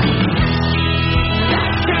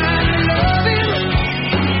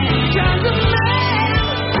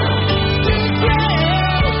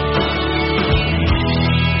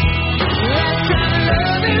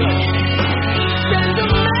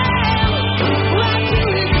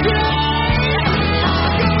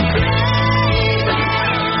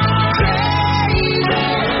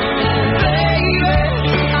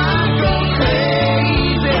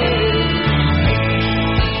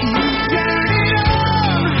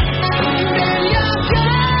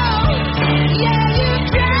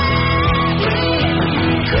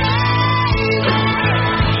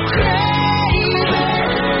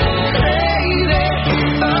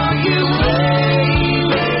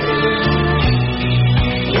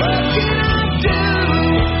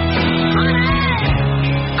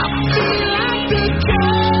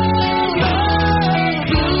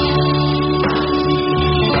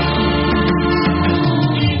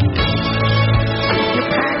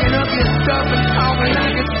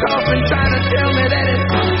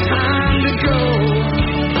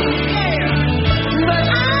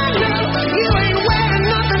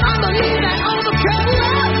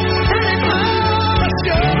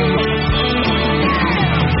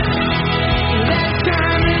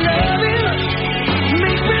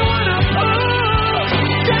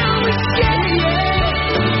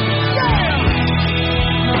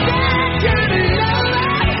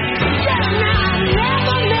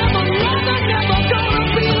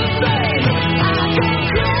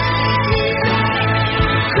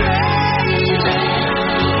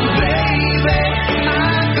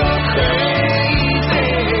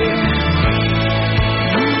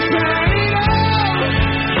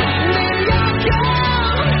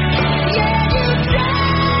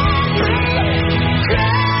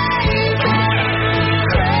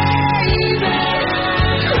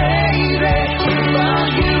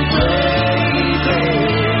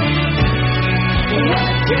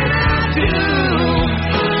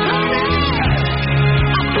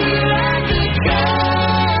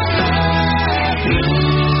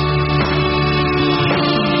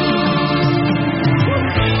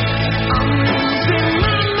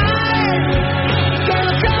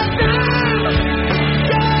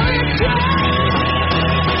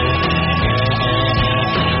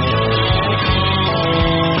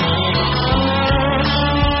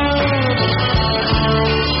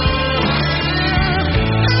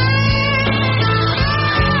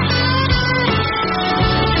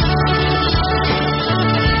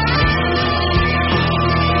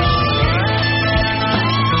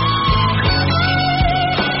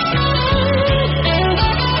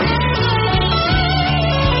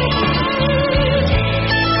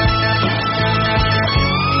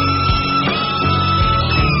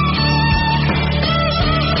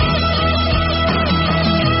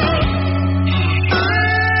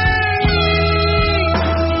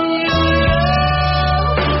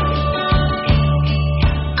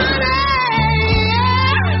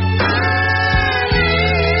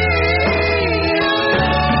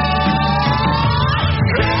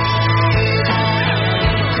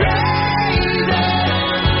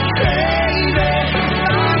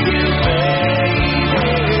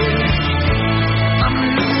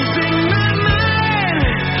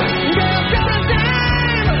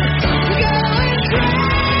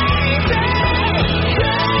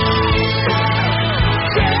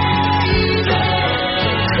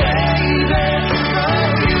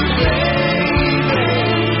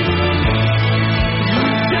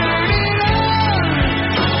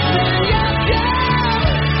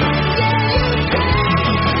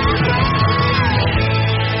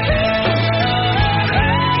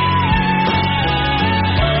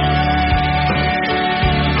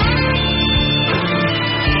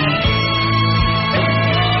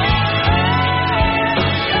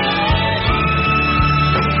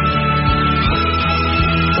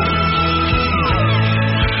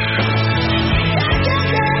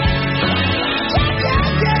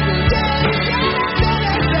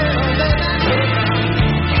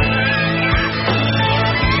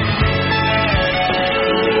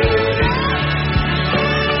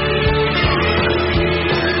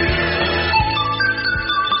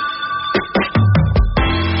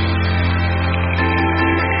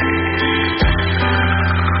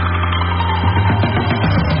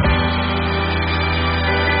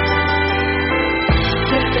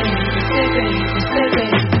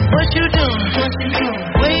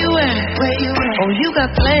 got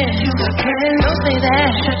plans. Don't say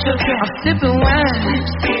that. I'm sipping wine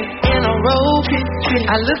in a robe.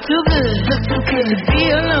 I look too good to be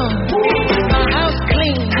alone. My house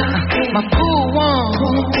clean, my pool warm.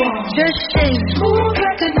 Just shake smooth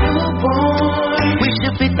like a newborn. We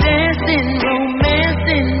should be dancing,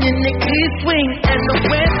 romancing in the east wing and the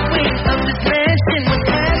west wing of this mansion. What's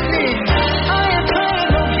happening? I ain't playing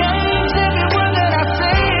no games. Every word that I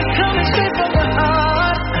say is coming straight from the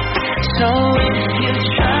heart. So if you